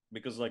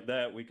because like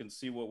that, we can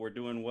see what we're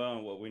doing well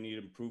and what we need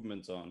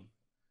improvements on.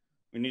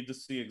 We need to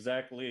see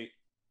exactly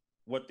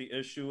what the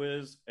issue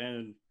is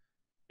and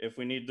if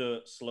we need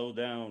to slow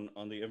down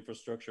on the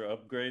infrastructure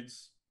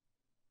upgrades.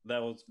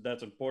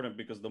 That's important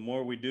because the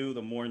more we do,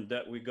 the more in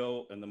debt we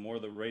go and the more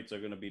the rates are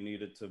going to be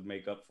needed to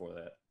make up for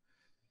that.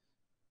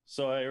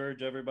 So I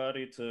urge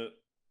everybody to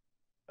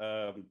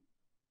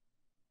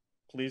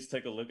please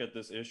take a look at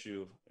this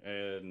issue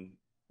and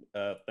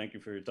thank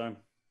you for your time.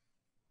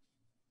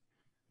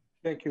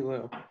 Thank you,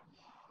 Leo.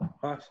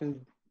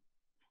 Austin.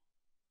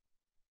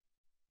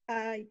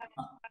 I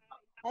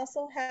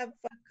also have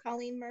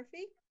Colleen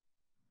Murphy.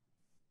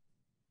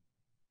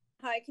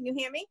 Hi, can you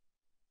hear me?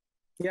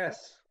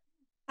 Yes.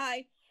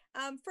 Hi.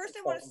 First,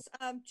 I want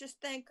to just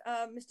thank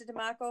Mr.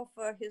 DeMarco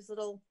for his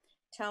little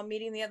town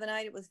meeting the other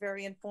night. It was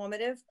very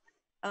informative.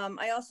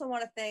 I also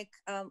want to thank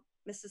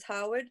Mrs.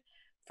 Howard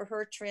for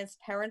her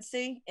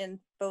transparency in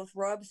both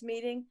Rob's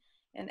meeting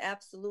and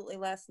absolutely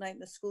last night in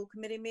the school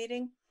committee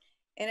meeting.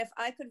 And if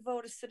I could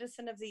vote a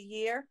Citizen of the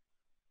Year,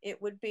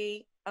 it would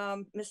be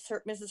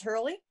Mrs.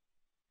 Hurley,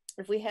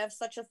 if we have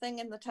such a thing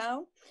in the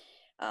town.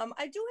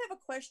 I do have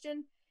a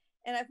question,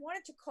 and I've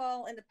wanted to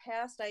call in the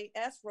past. I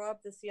asked Rob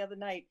this the other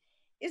night.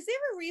 Is there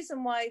a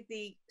reason why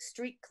the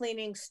street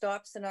cleaning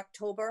stops in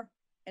October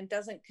and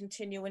doesn't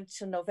continue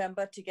into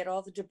November to get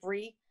all the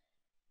debris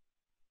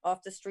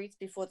off the streets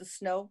before the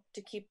snow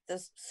to keep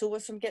the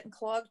sewers from getting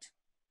clogged?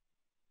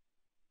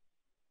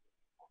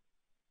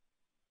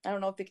 I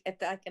don't know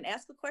if I can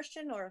ask a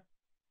question or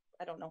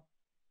I don't know.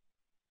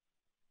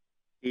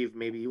 Steve,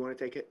 maybe you want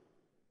to take it?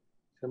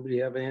 Somebody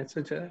have an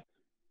answer to that?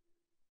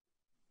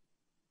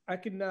 I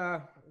can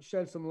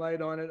shed some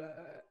light on it.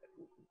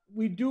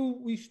 We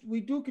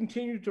do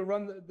continue to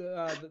run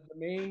the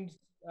mains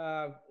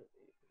on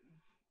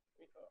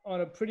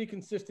a pretty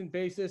consistent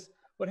basis.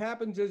 What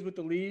happens is with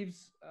the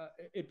leaves,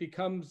 it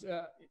becomes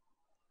a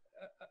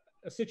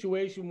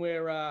situation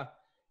where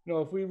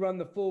if we run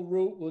the full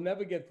route, we'll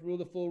never get through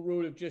the full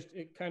route.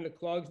 It kind of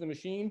clogs the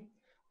machine.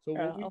 So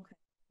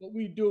what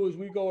we do is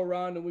we go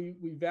around and we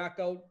vac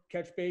out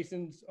catch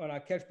basins on our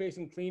catch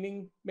basin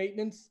cleaning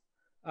maintenance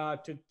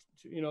to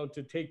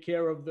take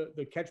care of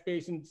the catch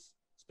basins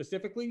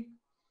specifically.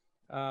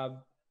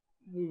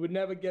 we would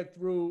never get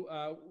through,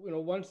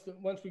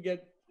 once we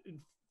get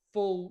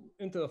full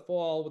into the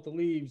fall with the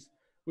leaves,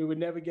 we would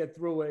never get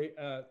through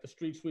the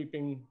street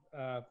sweeping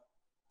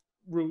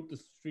route, the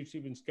street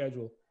sweeping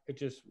schedule. It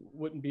just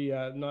wouldn't be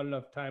not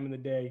enough time in the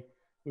day.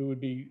 We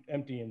would be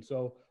emptying.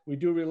 So we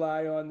do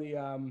rely on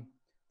the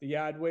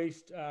yard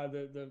waste,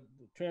 the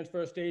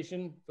transfer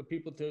station for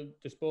people to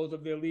dispose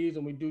of their leaves,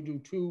 and we do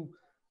 2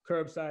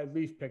 curbside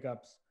leaf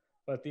pickups.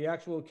 But the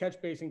actual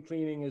catch basin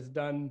cleaning is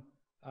done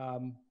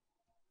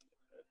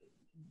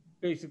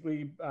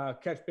basically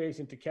catch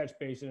basin to catch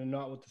basin and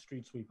not with the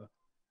street sweeper.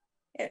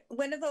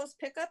 When are those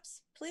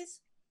pickups,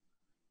 please?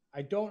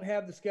 I don't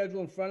have the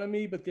schedule in front of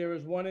me, but there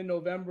is one in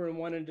November and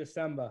one in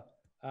December.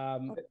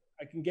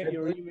 I can get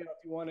your email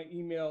if you want to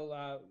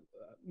email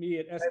me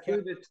at SK. I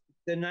believe it's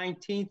the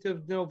 19th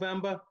of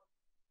November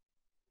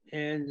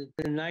and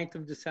the 9th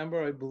of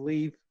December, I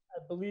believe.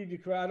 I believe you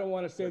correct. I don't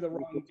want to say the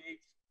wrong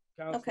dates,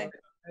 Counselor. Okay.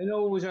 I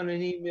know it was on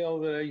an email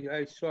that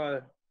I saw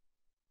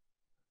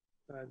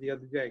the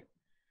other day.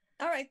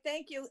 All right,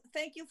 thank you.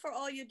 Thank you for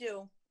all you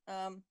do.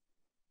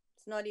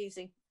 It's not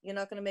easy. You're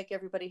not going to make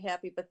everybody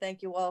happy, but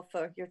thank you all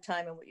for your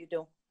time and what you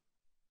do.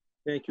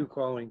 Thank you,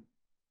 Colleen.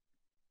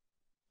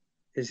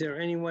 Is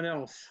there anyone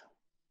else?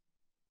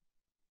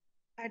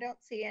 I don't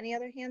see any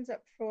other hands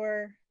up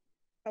for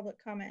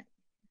public comment.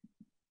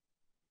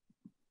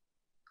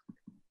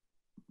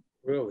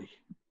 Really?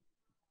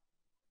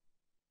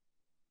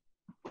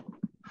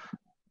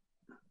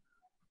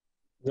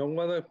 No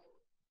other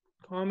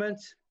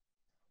comments?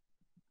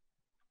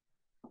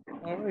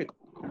 All right.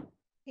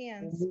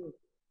 Hands.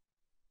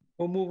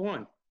 We'll move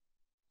on.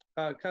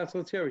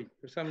 Councilor Terry, you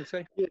have something to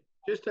say? Yeah,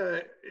 just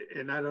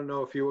and I don't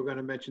know if you were going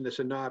to mention this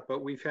or not,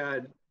 but we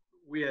had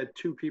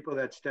 2 people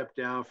that stepped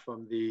down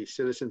from the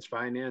Citizens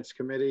Finance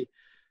Committee,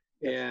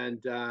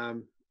 and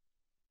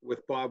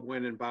with Bob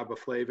Wynn and Barbara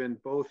Flavin,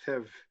 both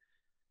have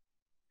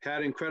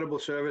had incredible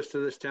service to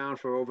this town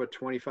for over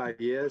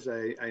 25 years.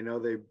 I know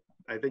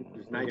I think it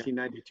was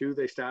 1992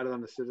 they started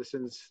on the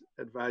Citizens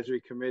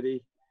Advisory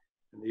Committee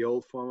in the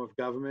old form of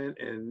government,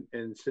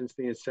 and since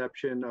the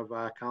inception of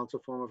our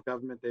council form of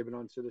government, they've been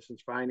on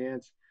Citizens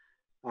Finance.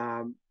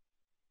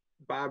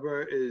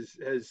 Barbara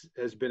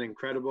has been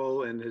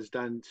incredible and has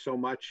done so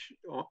much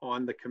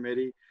on the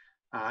committee,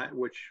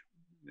 which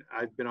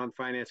I've been on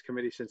Finance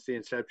Committee since the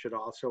inception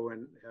also,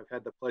 and have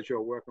had the pleasure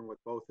of working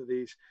with both of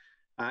these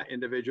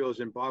individuals.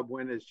 And Bob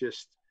Wynn is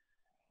just,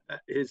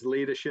 his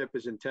leadership,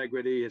 his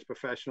integrity, his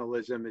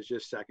professionalism is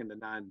just second to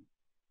none.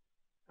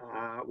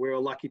 We're a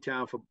lucky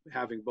town for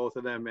having both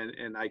of them,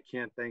 and I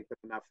can't thank them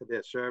enough for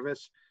their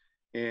service.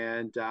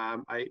 And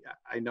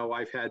I know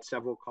I've had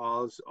several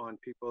calls on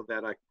people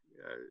that are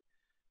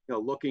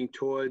looking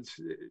towards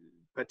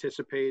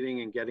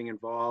participating and getting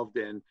involved,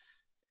 and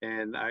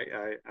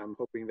I'm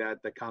hoping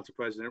that the council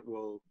president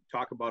will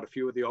talk about a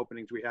few of the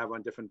openings we have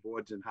on different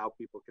boards and how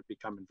people could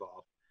become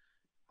involved.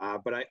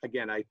 But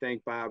I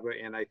thank Barbara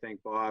and I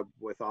thank Bob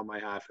with all my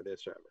heart for their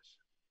service.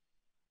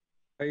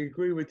 I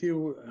agree with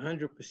you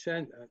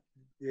 100%.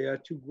 They are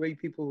 2 great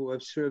people who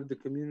have served the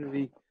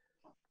community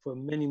for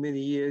many,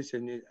 many years,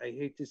 and I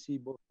hate to see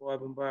both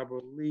Bob and Barbara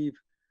leave.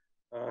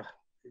 They're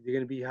going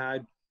to be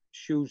hard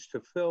shoes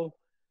to fill,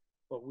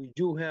 but we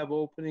do have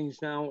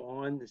openings now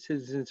on the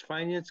Citizens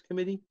Finance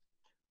Committee.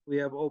 We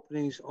have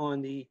openings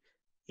on the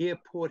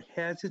Airport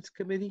Hazards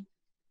Committee.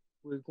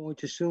 We're going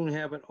to soon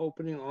have an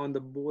opening on the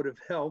Board of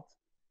Health.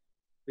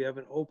 We have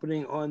an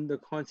opening on the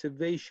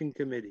Conservation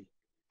Committee.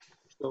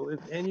 So if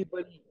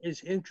anybody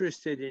is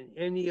interested in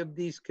any of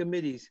these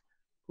committees,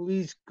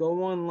 please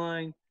go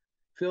online,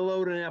 fill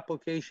out an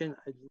application.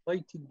 I'd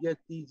like to get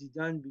these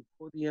done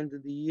before the end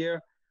of the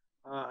year.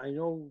 I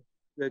know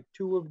that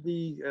 2 of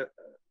the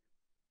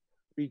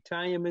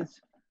retirements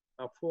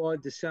are for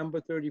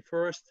December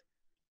 31st.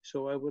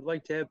 So I would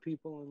like to have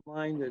people in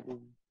line that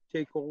will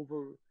take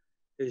over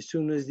as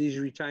soon as these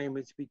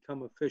retirements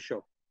become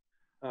official.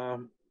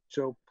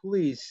 So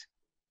please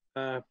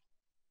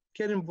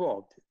get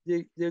involved.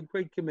 They're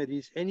great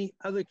committees. Any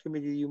other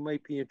committee you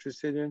might be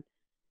interested in,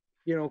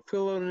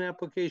 fill out an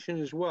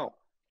application as well,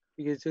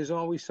 because there's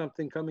always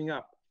something coming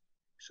up.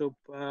 So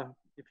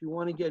if you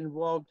want to get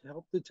involved,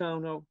 help the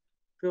town out,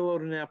 fill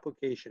out an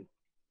application,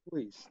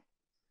 please.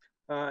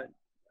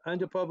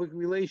 Under public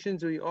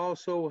relations, we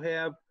also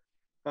have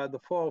the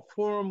Fall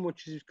Forum,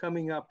 which is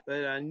coming up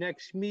at our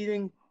next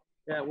meeting.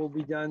 That will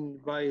be done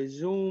via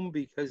Zoom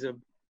because of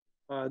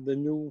the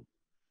new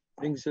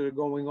things that are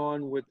going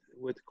on with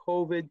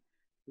COVID.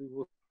 We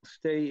will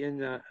stay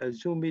in a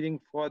Zoom meeting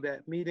for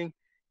that meeting.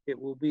 It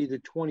will be the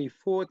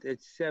 24th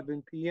at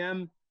 7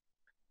 p.m.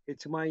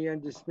 It's my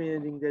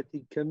understanding that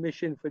the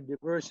Commission for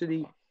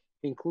Diversity,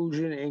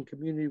 Inclusion, and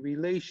Community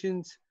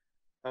Relations,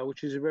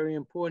 which is a very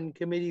important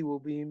committee, will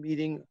be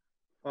meeting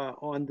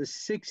on the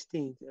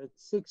 16th at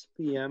 6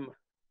 p.m.,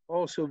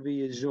 also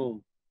via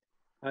Zoom.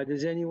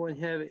 Does anyone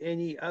have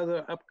any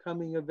other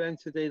upcoming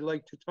events that they'd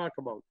like to talk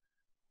about?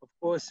 Of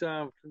course,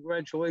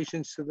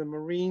 congratulations to the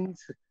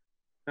Marines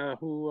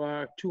who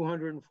are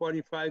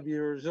 245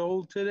 years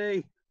old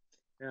today.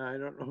 I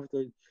don't know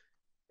if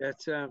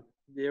That's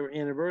their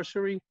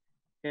anniversary.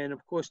 And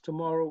of course,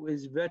 tomorrow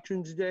is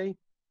Veterans Day,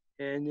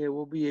 and there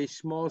will be a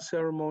small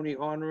ceremony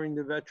honoring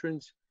the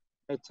veterans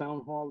at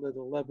Town Hall at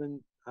 11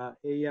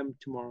 a.m.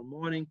 tomorrow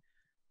morning.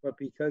 But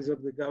because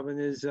of the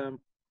governor's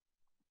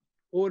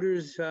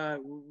orders,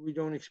 we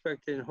don't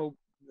expect and hope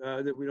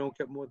that we don't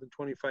get more than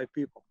 25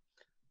 people.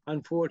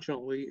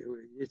 Unfortunately,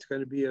 it's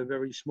going to be a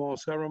very small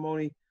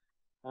ceremony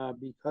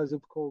because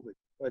of COVID,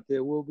 but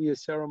there will be a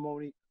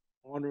ceremony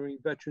honoring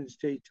Veterans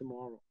Day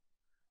tomorrow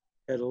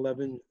at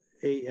 11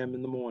 a.m.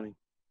 in the morning.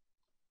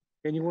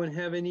 Anyone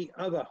have any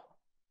other?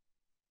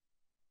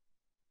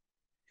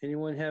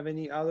 Anyone have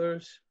any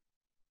others?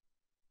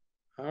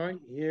 All right,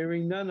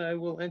 hearing none, I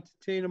will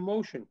entertain a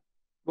motion.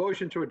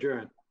 Motion to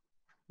adjourn.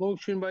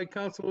 Motion by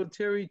Councilor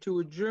Terry to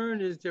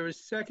adjourn. Is there a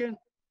second?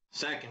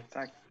 Second.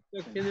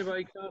 Seconded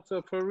by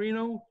Councilor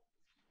Farino.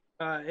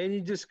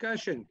 Any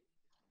discussion?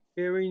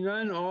 Hearing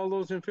none, all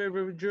those in favor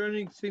of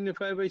adjourning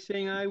signify by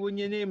saying aye when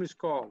your name is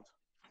called.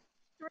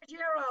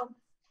 Ruggiero,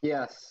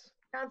 Yes.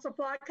 Council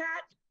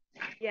Flockhart,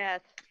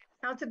 Yes.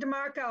 Council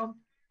DeMarco,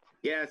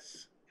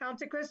 Yes.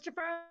 Council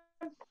Christopher,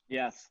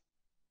 Yes.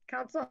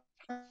 Council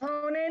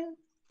Honan,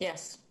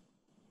 Yes.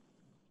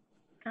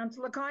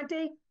 Councilor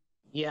Conti,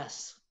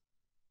 Yes.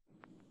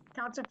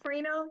 Council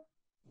Farino,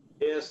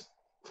 Yes.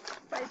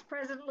 Vice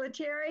President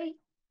Lettieri,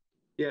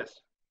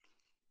 Yes.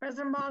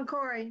 President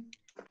Boncory.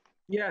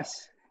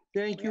 Yes,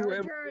 thank We you, are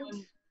everyone.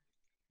 adjourned.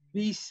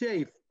 Be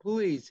safe,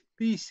 please,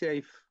 be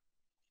safe.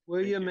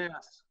 Wear your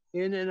mask,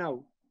 in and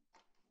out.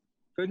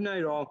 Good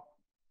night, all.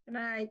 Good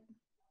night.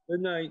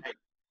 Good night.